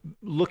we're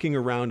looking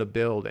around a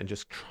build and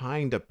just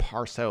trying to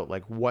parse out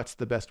like what's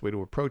the best way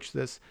to approach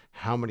this,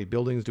 how many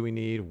buildings do we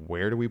need,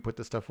 where do we put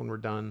the stuff when we're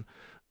done,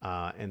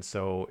 and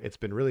so it's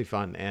been really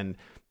fun. And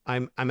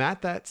I'm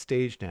at that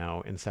stage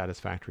now in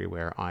Satisfactory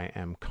where I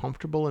am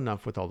comfortable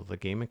enough with all of the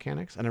game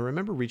mechanics, and I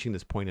remember reaching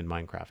this point in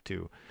Minecraft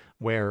too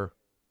where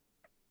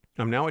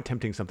I'm now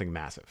attempting something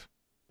massive,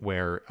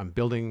 where I'm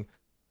building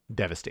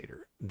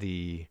Devastator,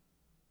 the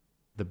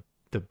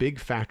big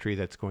factory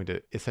that's going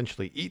to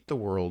essentially eat the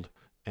world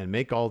and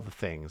make all the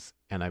things.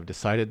 And I've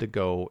decided to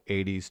go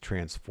 80s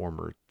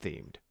Transformer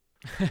themed.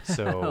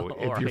 So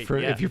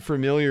if you're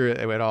familiar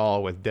at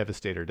all with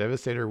Devastator,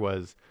 Devastator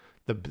was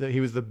he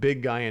was the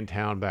big guy in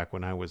town back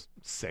when I was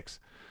 6.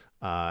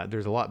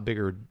 There's a lot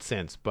bigger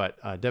since, but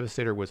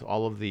Devastator was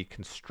all of the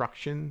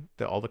construction,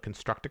 all the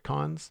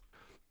Constructicons,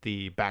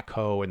 the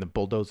backhoe and the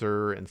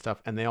bulldozer and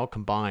stuff, and they all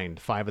combined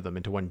 5 of them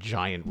into one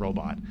giant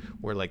robot,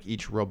 where like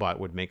each robot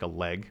would make a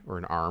leg or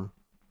an arm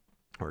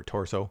or a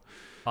torso.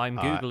 I'm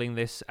Googling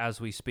this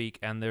as we speak,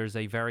 and there's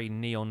a very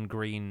neon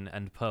green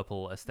and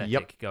purple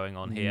aesthetic going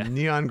on here.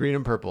 Neon green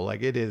and purple,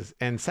 like it is.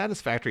 And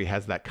Satisfactory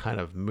has that kind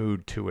of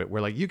mood to it,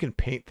 where like you can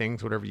paint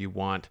things whatever you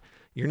want.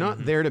 You're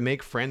not there to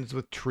make friends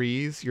with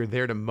trees. You're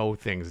there to mow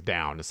things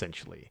down,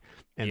 essentially.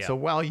 And so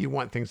while you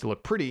want things to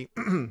look pretty,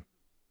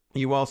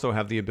 you also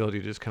have the ability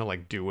to just kind of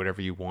like do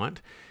whatever you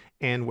want.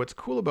 And what's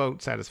cool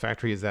about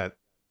Satisfactory is that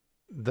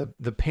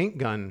the paint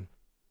gun,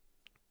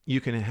 you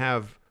can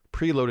have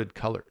preloaded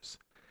colors.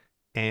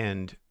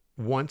 And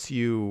once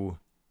you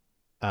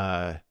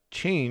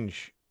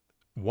change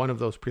one of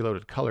those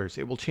preloaded colors,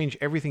 it will change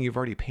everything you've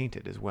already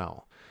painted as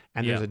well.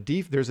 And Yeah.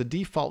 there's a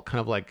default kind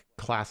of like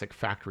classic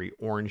factory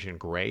orange and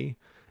gray.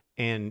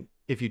 And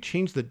if you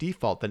change the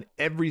default, then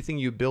everything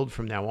you build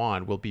from now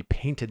on will be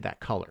painted that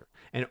color.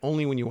 And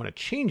only when you want to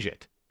change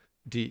it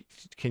do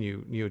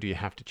you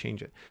have to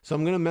change it. So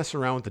I'm going to mess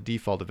around with the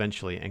default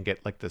eventually and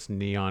get like this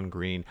neon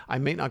green. I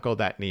may not go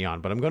that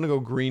neon, but I'm going to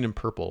go green and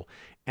purple.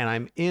 And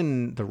I'm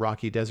in the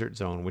Rocky Desert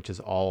Zone, which is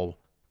all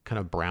kind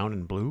of brown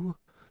and blue.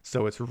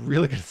 So it's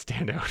really going to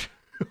stand out.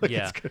 Like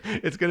Yeah.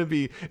 it's going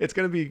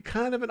to be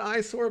kind of an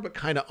eyesore, but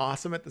kind of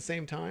awesome at the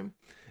same time.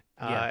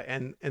 Yeah.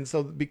 And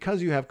so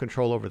because you have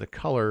control over the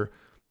color,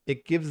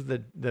 it gives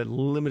the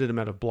limited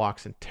amount of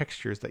blocks and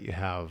textures that you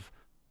have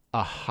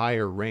a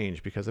higher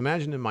range. Because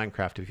imagine in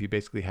Minecraft if you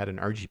basically had an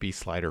RGB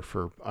slider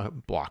for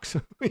blocks,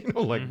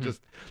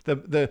 just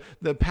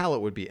the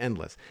palette would be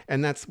endless.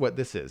 And that's what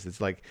this is.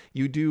 It's like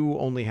you do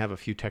only have a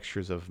few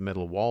textures of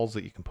metal walls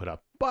that you can put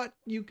up, but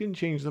you can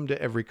change them to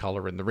every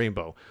color in the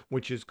rainbow,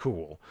 which is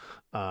cool.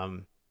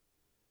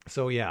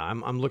 So yeah,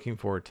 I'm looking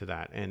forward to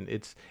that. And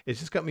it's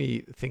just got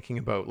me thinking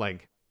about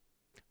like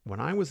when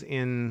I was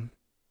in,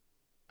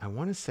 I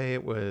want to say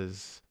it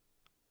was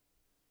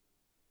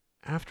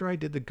after I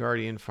did the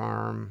Guardian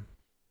farm.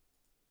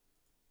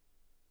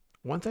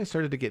 Once I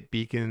started to get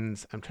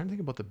beacons, I'm trying to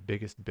think about the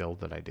biggest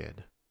build that I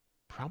did.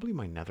 Probably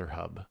my Nether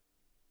hub.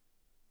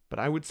 But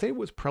I would say it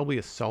was probably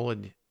a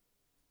solid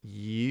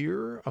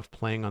year of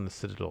playing on the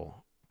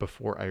Citadel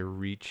before I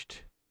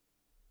reached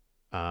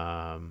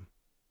a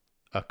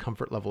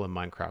comfort level in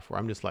Minecraft where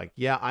I'm just like,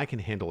 yeah, I can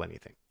handle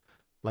anything.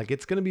 Like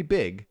it's going to be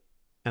big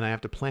and I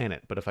have to plan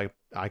it, but if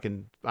I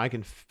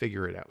can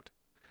figure it out.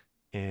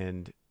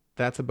 And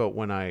that's about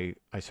when I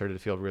started to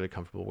feel really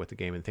comfortable with the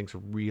game and things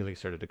really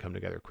started to come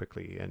together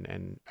quickly.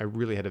 And I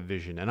really had a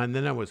vision. And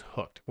then I was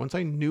hooked. Once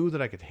I knew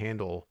that I could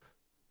handle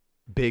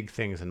big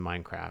things in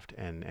Minecraft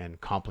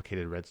and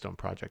complicated redstone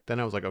project, then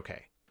I was like,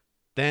 okay.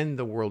 Then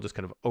the world just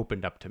kind of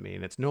opened up to me.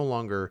 And it's no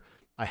longer,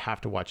 I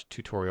have to watch a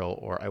tutorial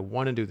or I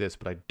want to do this,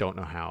 but I don't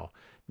know how.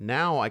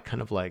 Now I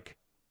kind of like,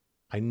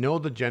 I know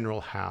the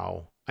general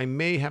how. I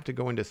may have to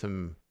go into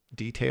some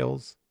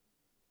details,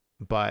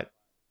 but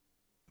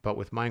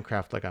with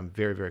Minecraft, like I'm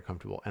very, very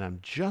comfortable. And I'm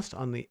just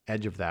on the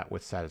edge of that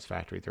with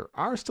Satisfactory. There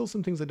are still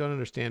some things I don't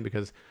understand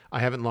because I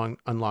haven't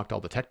unlocked all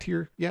the tech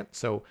tier yet.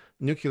 So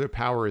nuclear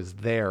power is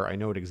there. I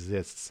know it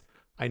exists.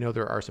 I know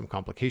there are some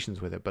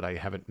complications with it, but I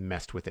haven't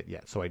messed with it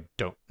yet. So I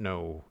don't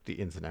know the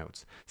ins and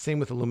outs. Same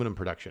with aluminum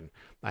production.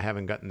 I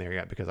haven't gotten there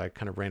yet because I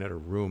kind of ran out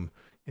of room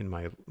in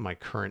my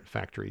current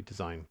factory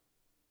design.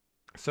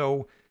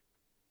 So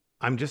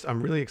I'm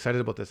really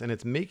excited about this. And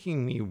it's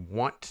making me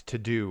want to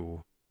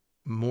do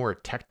more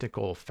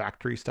technical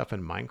factory stuff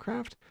in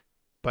Minecraft,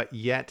 but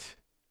yet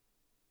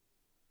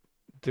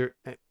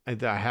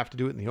I have to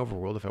do it in the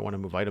overworld if I want to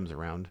move items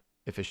around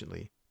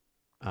efficiently.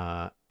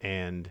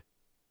 And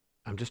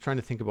I'm just trying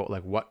to think about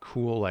like what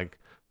cool like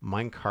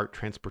minecart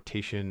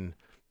transportation,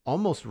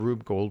 almost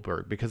Rube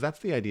Goldberg, because that's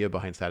the idea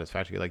behind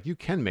Satisfactory. Like you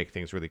can make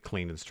things really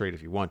clean and straight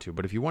if you want to,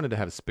 but if you wanted to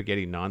have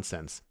spaghetti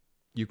nonsense,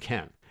 you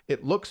can.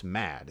 It looks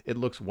mad. It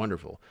looks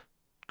wonderful.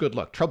 Good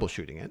luck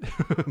troubleshooting it.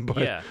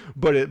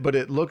 but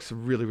it looks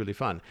really, really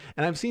fun.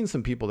 And I've seen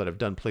some people that have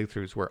done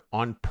playthroughs where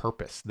on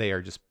purpose they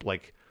are just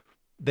like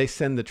they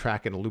send the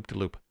track in a loop to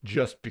loop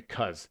just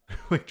because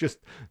like just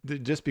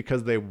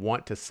because they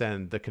want to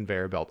send the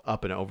conveyor belt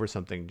up and over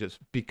something just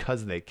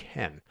because they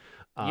can.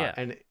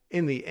 And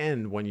in the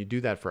end, when you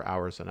do that for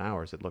hours and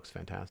hours, it looks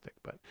fantastic.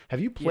 But have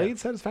you played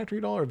Satisfactory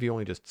at all, or have you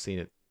only just seen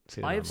it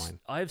online?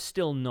 I've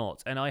still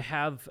not, and I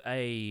have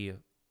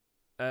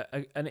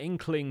an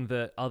inkling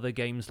that other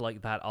games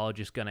like that are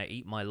just going to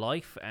eat my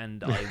life,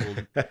 and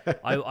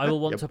I will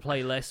want to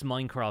play less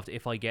Minecraft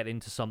if I get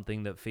into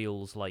something that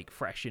feels like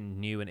fresh and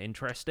new and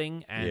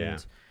interesting.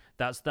 And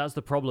that's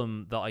the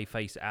problem that I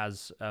face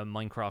as a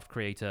Minecraft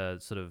creator,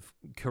 sort of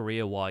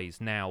career-wise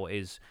now,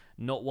 is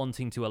not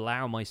wanting to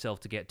allow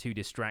myself to get too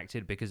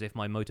distracted, because if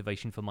my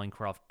motivation for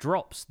Minecraft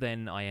drops,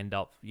 then I end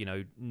up,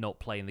 not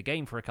playing the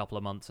game for a couple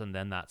of months, and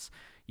then that's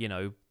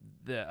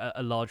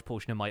a large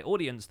portion of my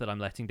audience that I'm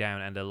letting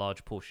down, and a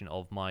large portion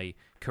of my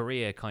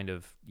career kind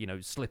of,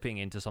 slipping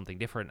into something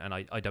different, and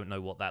I don't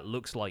know what that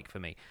looks like for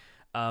me.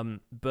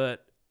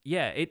 But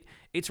yeah,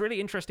 it's really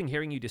interesting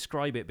hearing you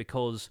describe it,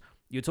 because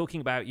you're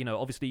talking about,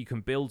 obviously you can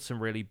build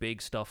some really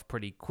big stuff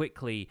pretty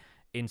quickly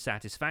in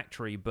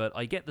Satisfactory, but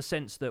I get the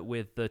sense that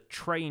with the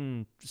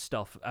train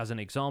stuff, as an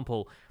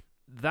example,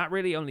 that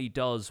really only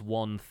does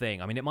one thing.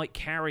 I mean, it might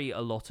carry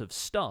a lot of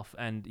stuff,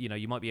 and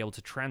you might be able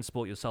to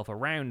transport yourself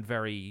around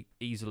very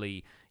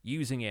easily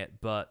using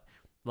it, but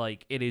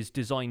like it is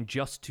designed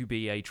just to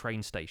be a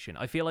train station.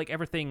 I feel like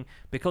everything,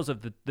 because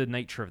of the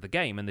nature of the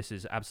game, and this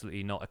is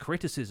absolutely not a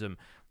criticism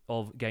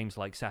of games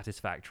like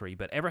Satisfactory,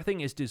 but everything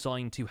is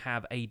designed to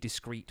have a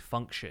discrete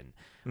function,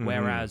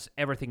 whereas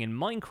everything in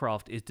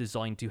Minecraft is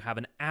designed to have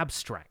an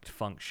abstract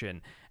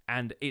function,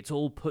 and it's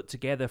all put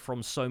together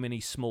from so many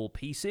small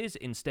pieces,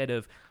 instead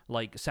of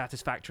like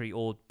Satisfactory,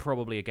 or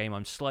probably a game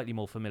I'm slightly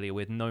more familiar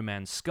with, No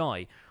Man's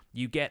Sky,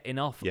 You get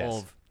enough Yes.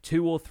 of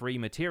 2 or 3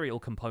 material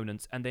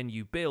components, and then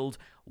you build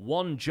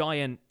one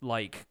giant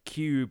like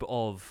cube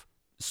of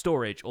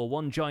storage or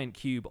one giant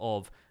cube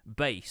of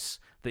base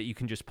that you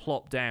can just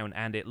plop down,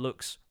 and it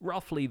looks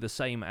roughly the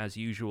same as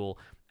usual.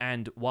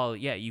 And while,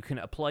 yeah, you can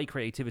apply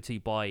creativity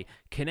by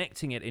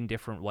connecting it in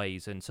different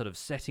ways and sort of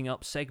setting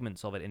up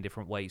segments of it in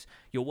different ways,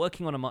 you're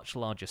working on a much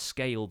larger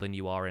scale than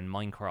you are in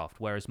Minecraft.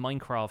 Whereas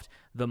Minecraft,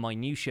 the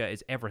minutia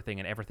is everything,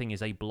 and everything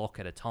is a block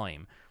at a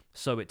time.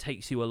 So it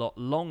takes you a lot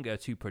longer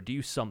to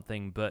produce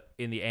something, but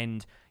in the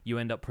end, you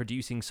end up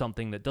producing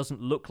something that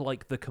doesn't look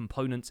like the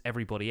components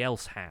everybody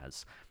else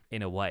has,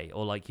 in a way.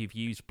 Or like you've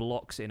used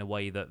blocks in a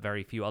way that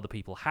very few other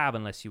people have,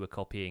 unless you were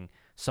copying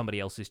somebody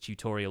else's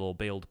tutorial or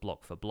build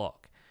block for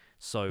block.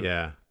 So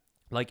Yeah.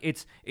 like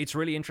it's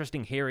really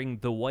interesting hearing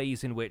the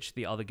ways in which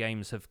the other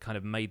games have kind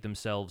of made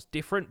themselves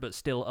different, but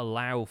still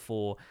allow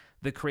for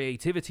the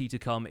creativity to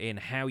come in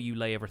how you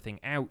lay everything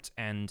out,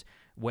 and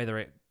whether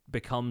it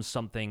becomes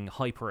something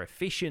hyper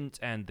efficient,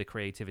 and the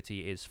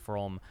creativity is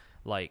from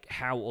like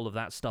how all of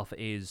that stuff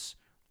is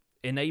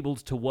enabled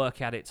to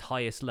work at its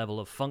highest level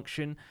of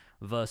function,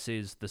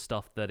 versus the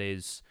stuff that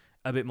is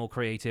a bit more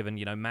creative and,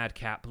 you know,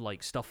 madcap,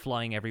 like stuff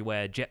flying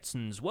everywhere,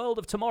 Jetsons World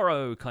of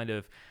Tomorrow kind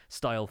of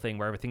style thing,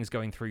 where everything's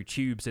going through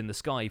tubes in the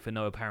sky for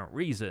no apparent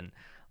reason.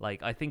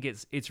 Like, I think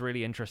it's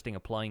really interesting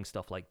applying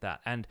stuff like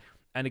that. And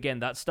again,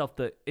 that's stuff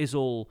that is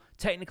all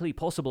technically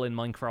possible in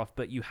Minecraft,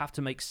 but you have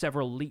to make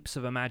several leaps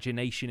of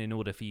imagination in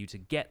order for you to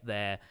get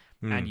there,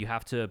 and you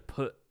have to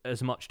put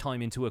as much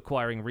time into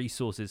acquiring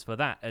resources for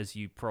that as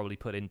you probably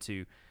put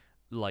into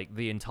like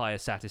the entire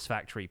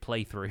Satisfactory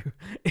playthrough.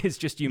 It's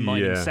just you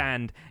mining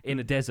sand in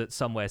a desert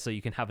somewhere so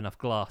you can have enough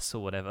glass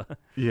or whatever.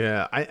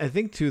 Yeah, I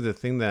think too, the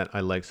thing that I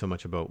like so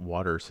much about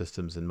water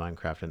systems in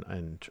Minecraft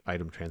and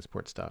item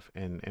transport stuff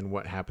and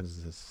what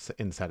happens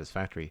in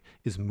Satisfactory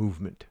is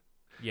movement.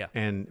 Yeah.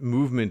 And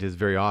movement is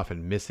very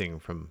often missing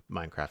from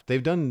Minecraft.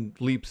 They've done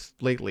leaps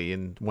lately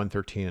in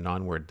 1.13 and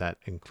onward that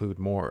include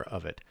more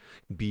of it.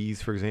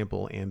 Bees, for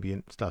example,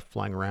 ambient stuff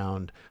flying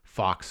around,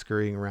 fox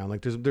scurrying around.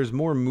 Like there's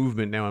more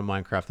movement now in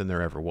Minecraft than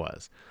there ever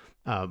was.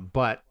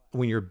 But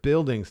when you're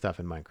building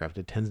stuff in Minecraft,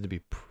 it tends to be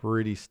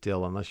pretty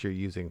still unless you're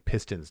using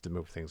pistons to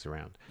move things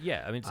around.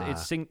 Yeah, I mean,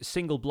 it's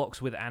single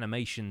blocks with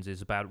animations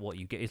is about what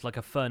you get. It's like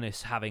a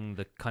furnace having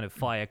the kind of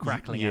fire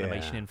crackling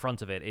animation in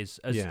front of it is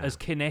as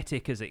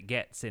kinetic as it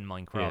gets in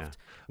Minecraft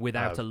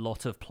without a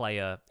lot of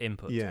player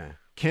input. Yeah.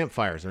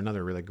 Campfires are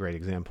another really great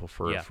example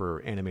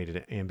for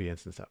animated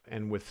ambience and stuff.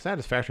 And with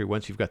Satisfactory,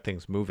 once you've got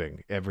things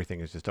moving, everything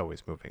is just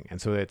always moving. And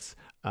so it's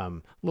a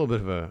little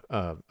bit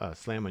of a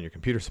slam on your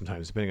computer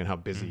sometimes, depending on how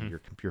busy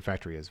your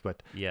factory is.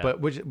 But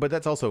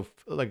that's also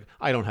like,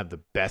 I don't have the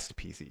best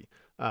PC,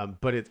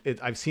 but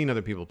I've seen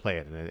other people play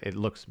it, and it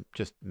looks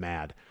just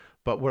mad.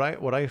 But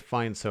what I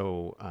find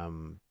so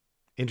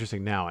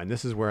interesting now, and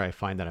this is where I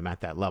find that I'm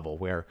at that level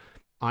where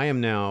I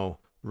am now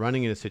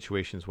running into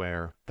situations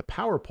where the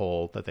power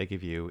pole that they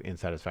give you in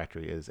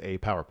Satisfactory is a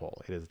power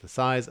pole. It is the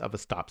size of a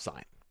stop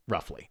sign,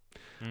 roughly,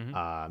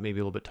 maybe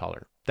a little bit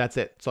taller. That's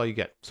it. That's all you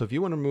get. So if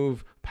you want to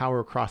move power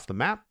across the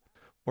map,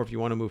 or if you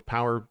want to move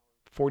power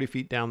 40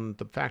 feet down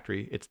the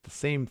factory, it's the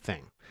same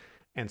thing.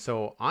 And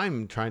so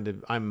I'm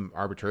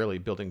arbitrarily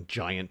building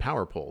giant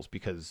power poles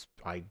because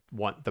I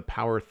want the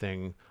power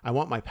thing. I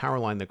want my power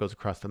line that goes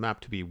across the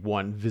map to be,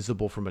 one,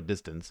 visible from a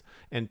distance,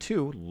 and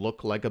two,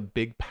 look like a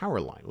big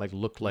power line, like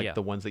look like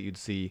the ones that you'd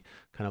see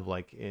kind of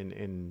like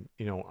in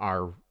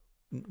our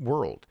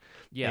world.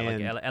 Yeah,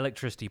 and like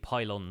electricity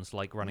pylons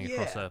like running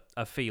across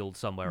a field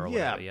somewhere or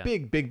whatever. Yeah,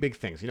 big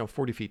things,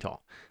 40 feet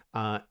tall.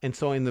 And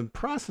so in the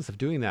process of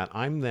doing that,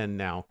 I'm then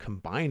now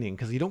combining,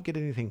 because you don't get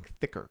anything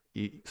thicker.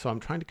 So I'm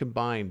trying to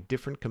combine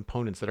different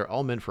components that are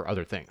all meant for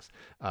other things.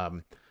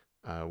 What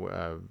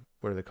are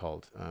they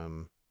called?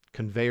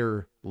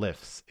 Conveyor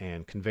lifts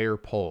and conveyor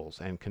poles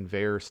and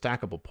conveyor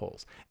stackable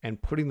poles, and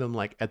putting them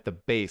like at the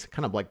base,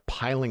 kind of like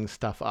piling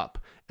stuff up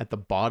at the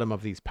bottom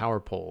of these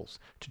power poles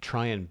to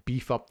try and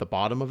beef up the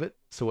bottom of it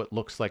so it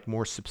looks like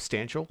more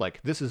substantial.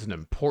 Like, this is an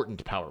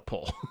important power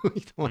pole.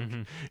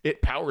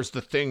 It powers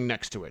the thing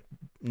next to it.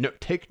 No,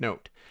 take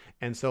note.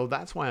 And so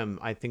that's why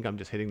I think I'm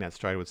just hitting that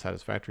stride with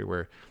Satisfactory,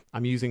 where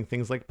I'm using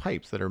things like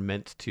pipes that are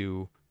meant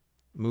to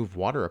move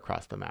water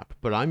across the map,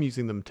 but I'm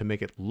using them to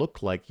make it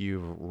look like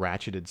you've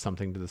ratcheted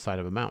something to the side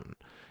of a mountain,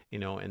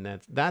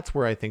 and that's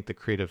where I think the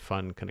creative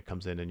fun kind of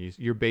comes in, and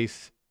your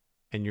base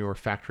and your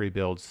factory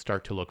builds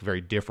start to look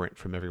very different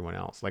from everyone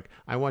else. Like,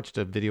 I watched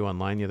a video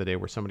online the other day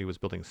where somebody was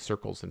building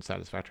circles in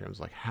Satisfactory. I was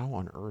like, how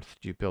on earth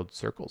do you build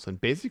circles? And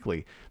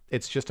basically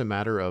it's just a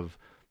matter of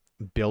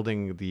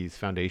building these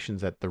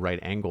foundations at the right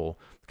angle,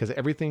 because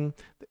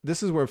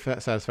this is where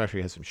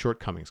Satisfactory has some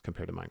shortcomings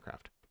compared to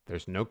Minecraft.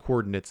 There's no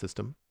coordinate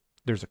system.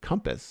 There's a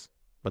compass,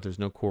 but there's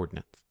no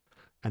coordinates,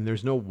 and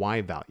there's no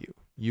Y value.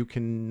 You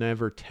can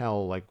never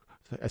tell, like,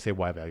 I say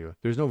Y value.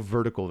 There's no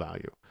vertical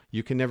value.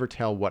 You can never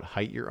tell what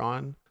height you're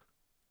on.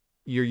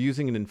 You're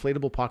using an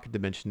inflatable pocket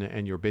dimension,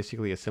 and you're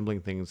basically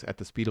assembling things at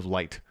the speed of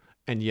light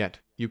and yet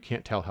you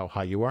can't tell how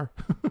high you are.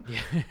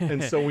 Yeah.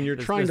 And so when you're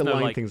trying there's to no,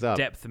 line like, things up,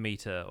 depth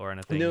meter or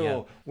anything. no,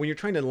 Yeah. when you're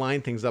trying to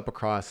line things up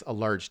across a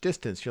large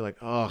distance, you're like,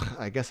 oh,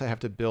 I guess I have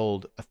to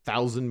build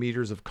 1,000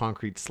 meters of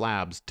concrete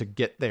slabs to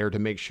get there to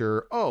make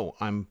sure, oh,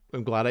 I'm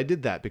glad I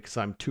did that because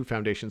I'm 2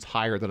 foundations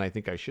higher than I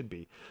think I should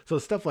be. So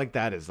stuff like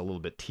that is a little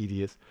bit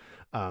tedious.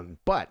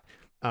 But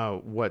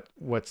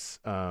what's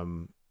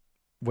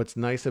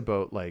nice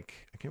about, like,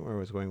 I can't remember where I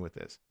was going with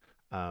this.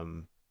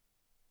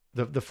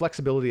 The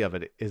flexibility of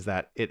it is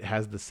that it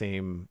has the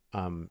same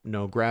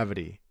no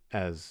gravity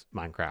as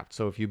Minecraft.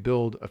 So if you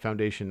build a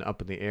foundation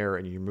up in the air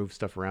and you move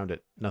stuff around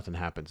it, nothing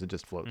happens. It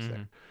just floats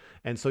there.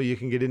 And so you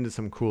can get into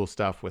some cool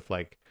stuff with,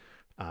 like,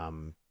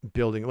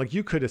 building, like,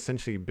 you could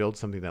essentially build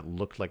something that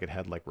looked like it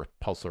had like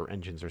repulsor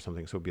engines or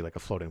something. So it'd be like a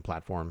floating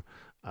platform.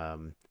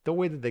 The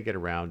way that they get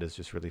around is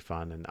just really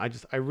fun. And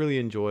I really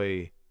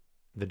enjoy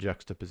the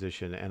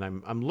juxtaposition, and I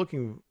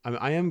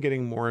am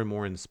getting more and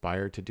more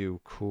inspired to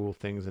do cool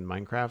things in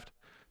Minecraft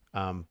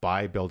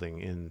by building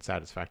in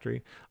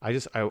Satisfactory.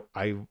 It's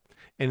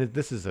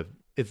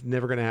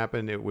never going to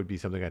happen. It would be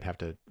something I'd have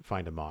to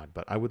find a mod,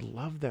 but I would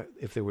love that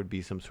if there would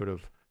be some sort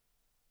of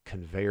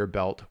conveyor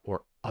belt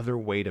or other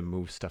way to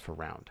move stuff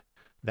around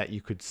that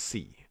you could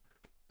see.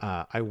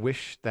 I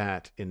wish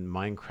that in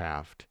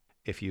Minecraft,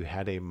 if you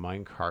had a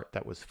minecart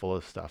that was full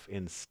of stuff,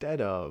 instead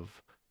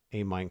of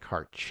a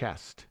minecart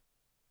chest,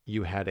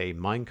 you had a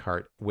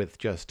minecart with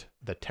just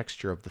the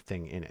texture of the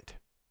thing in it.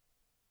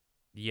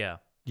 Yeah.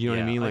 You know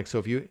what I mean? Like, so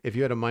if you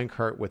had a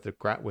minecart with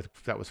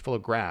that was full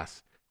of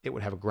grass, it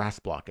would have a grass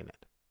block in it.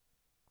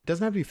 It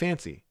doesn't have to be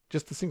fancy.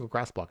 Just the single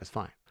grass block is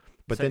fine.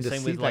 But then to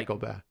same see with, that like, go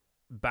back.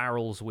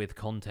 barrels with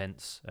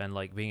contents and,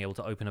 like, being able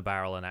to open a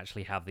barrel and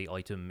actually have the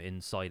item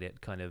inside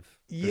it, kind of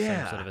the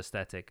same sort of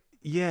aesthetic.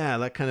 Yeah,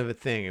 that kind of a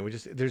thing. And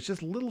there's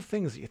just little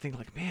things that you think,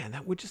 like, man,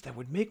 that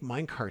would make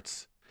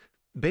minecarts.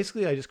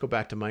 Basically, I just go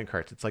back to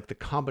minecarts. It's like the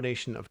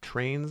combination of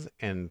trains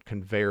and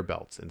conveyor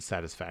belts in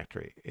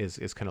Satisfactory is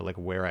kind of like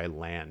where I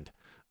land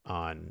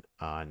on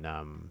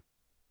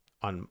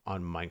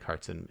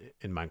minecarts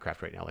in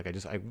Minecraft right now. Like,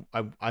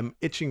 I'm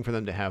itching for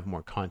them to have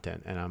more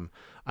content, and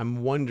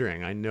I'm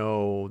wondering. I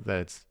know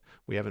that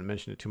we haven't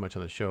mentioned it too much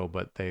on the show,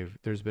 but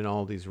there's been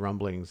all these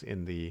rumblings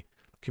in the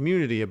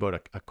community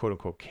about a quote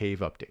unquote cave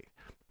update.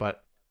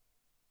 But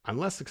I'm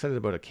less excited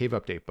about a cave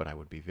update, but I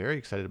would be very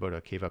excited about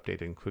a cave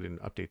update including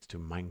updates to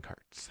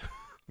minecarts.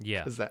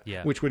 Yeah,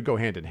 which would go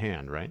hand in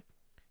hand, right?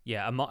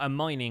 Yeah, a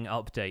mining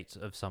update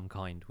of some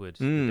kind would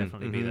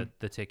definitely be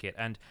the ticket.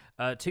 And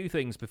 2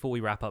 things before we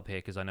wrap up here,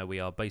 because I know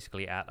we are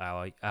basically at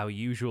our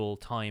usual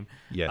time.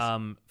 Yes.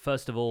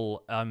 First of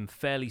all, I'm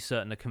fairly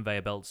certain a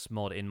conveyor belts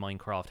mod in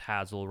Minecraft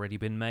has already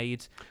been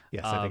made.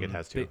 Yes, I think it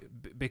has too.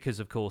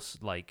 Because, of course,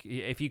 like,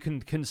 if you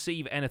can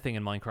conceive anything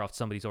in Minecraft,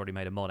 somebody's already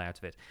made a mod out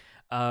of it.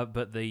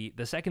 But the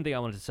second thing I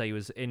wanted to say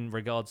was in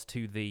regards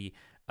to the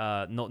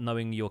not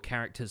knowing your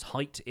character's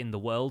height in the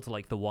world,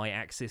 like the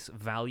y-axis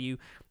value.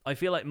 I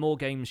feel like more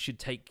games should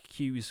take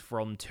cues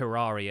from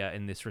Terraria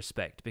in this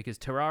respect, because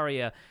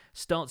Terraria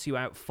starts you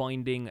out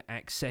finding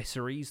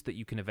accessories that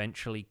you can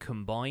eventually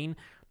combine,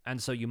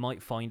 and so you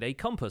might find a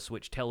compass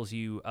which tells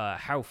you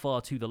how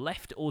far to the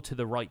left or to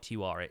the right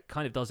you are. It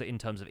kind of does it in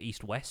terms of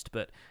east-west,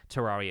 but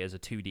Terraria is a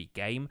 2D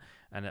game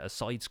and a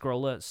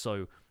side-scroller,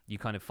 so you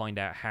kind of find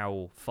out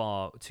how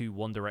far to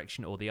one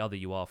direction or the other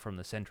you are from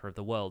the center of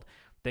the world.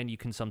 Then you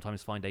can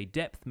sometimes find a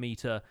depth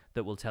meter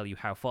that will tell you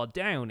how far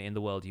down in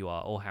the world you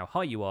are or how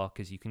high you are,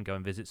 because you can go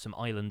and visit some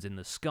islands in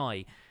the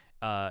sky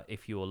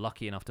if you're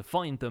lucky enough to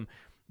find them.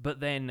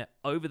 But then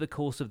over the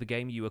course of the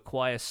game, you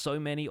acquire so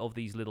many of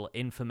these little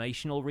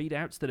informational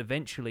readouts that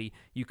eventually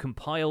you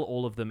compile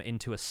all of them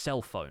into a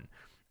cell phone.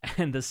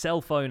 And the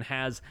cell phone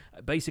has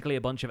basically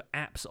a bunch of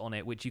apps on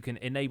it which you can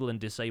enable and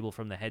disable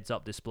from the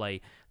heads-up display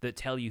that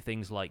tell you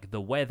things like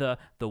the weather,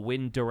 the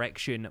wind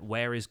direction,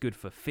 where is good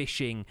for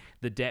fishing,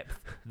 the depth,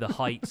 the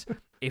height,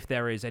 if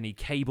there is any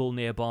cable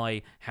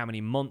nearby, how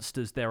many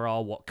monsters there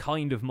are, what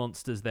kind of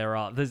monsters there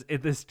are.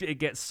 It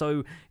gets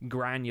so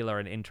granular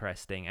and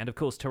interesting. And of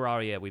course,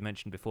 Terraria, we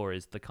mentioned before,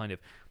 is the kind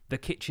of the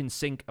kitchen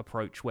sink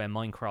approach, where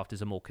Minecraft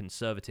is a more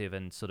conservative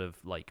and sort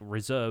of like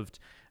reserved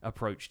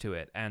approach to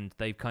it. And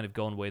they've kind of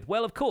gone with,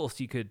 well, of course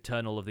you could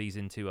turn all of these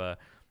into a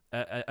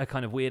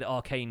kind of weird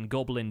arcane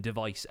goblin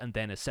device and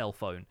then a cell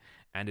phone,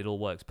 and it all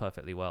works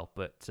perfectly well.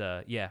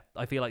 But yeah,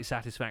 I feel like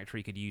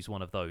Satisfactory could use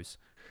one of those.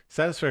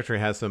 Satisfactory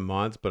has some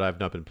mods, but I've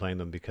not been playing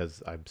them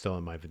because I'm still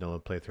in my vanilla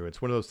playthrough.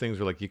 It's one of those things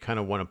where, like, you kind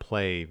of want to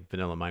play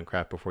vanilla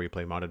Minecraft before you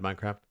play modded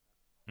Minecraft.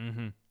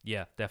 Mm-hmm.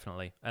 Yeah,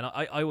 definitely. And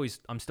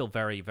I'm still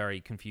very,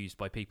 very confused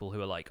by people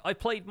who are like, I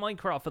played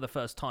Minecraft for the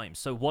first time,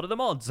 so what are the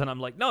mods? And I'm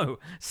like, no,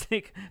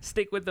 stick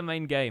with the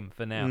main game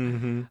for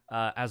now,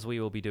 as we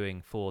will be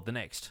doing for the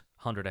next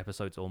 100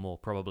 episodes or more,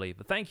 probably.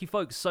 But thank you,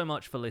 folks, so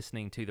much for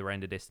listening to The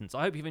Render Distance.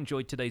 I hope you've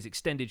enjoyed today's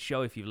extended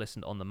show if you've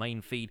listened on the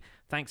main feed.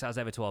 Thanks, as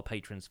ever, to our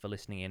patrons for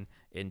listening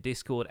in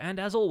Discord. And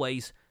as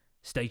always,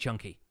 stay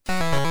chunky.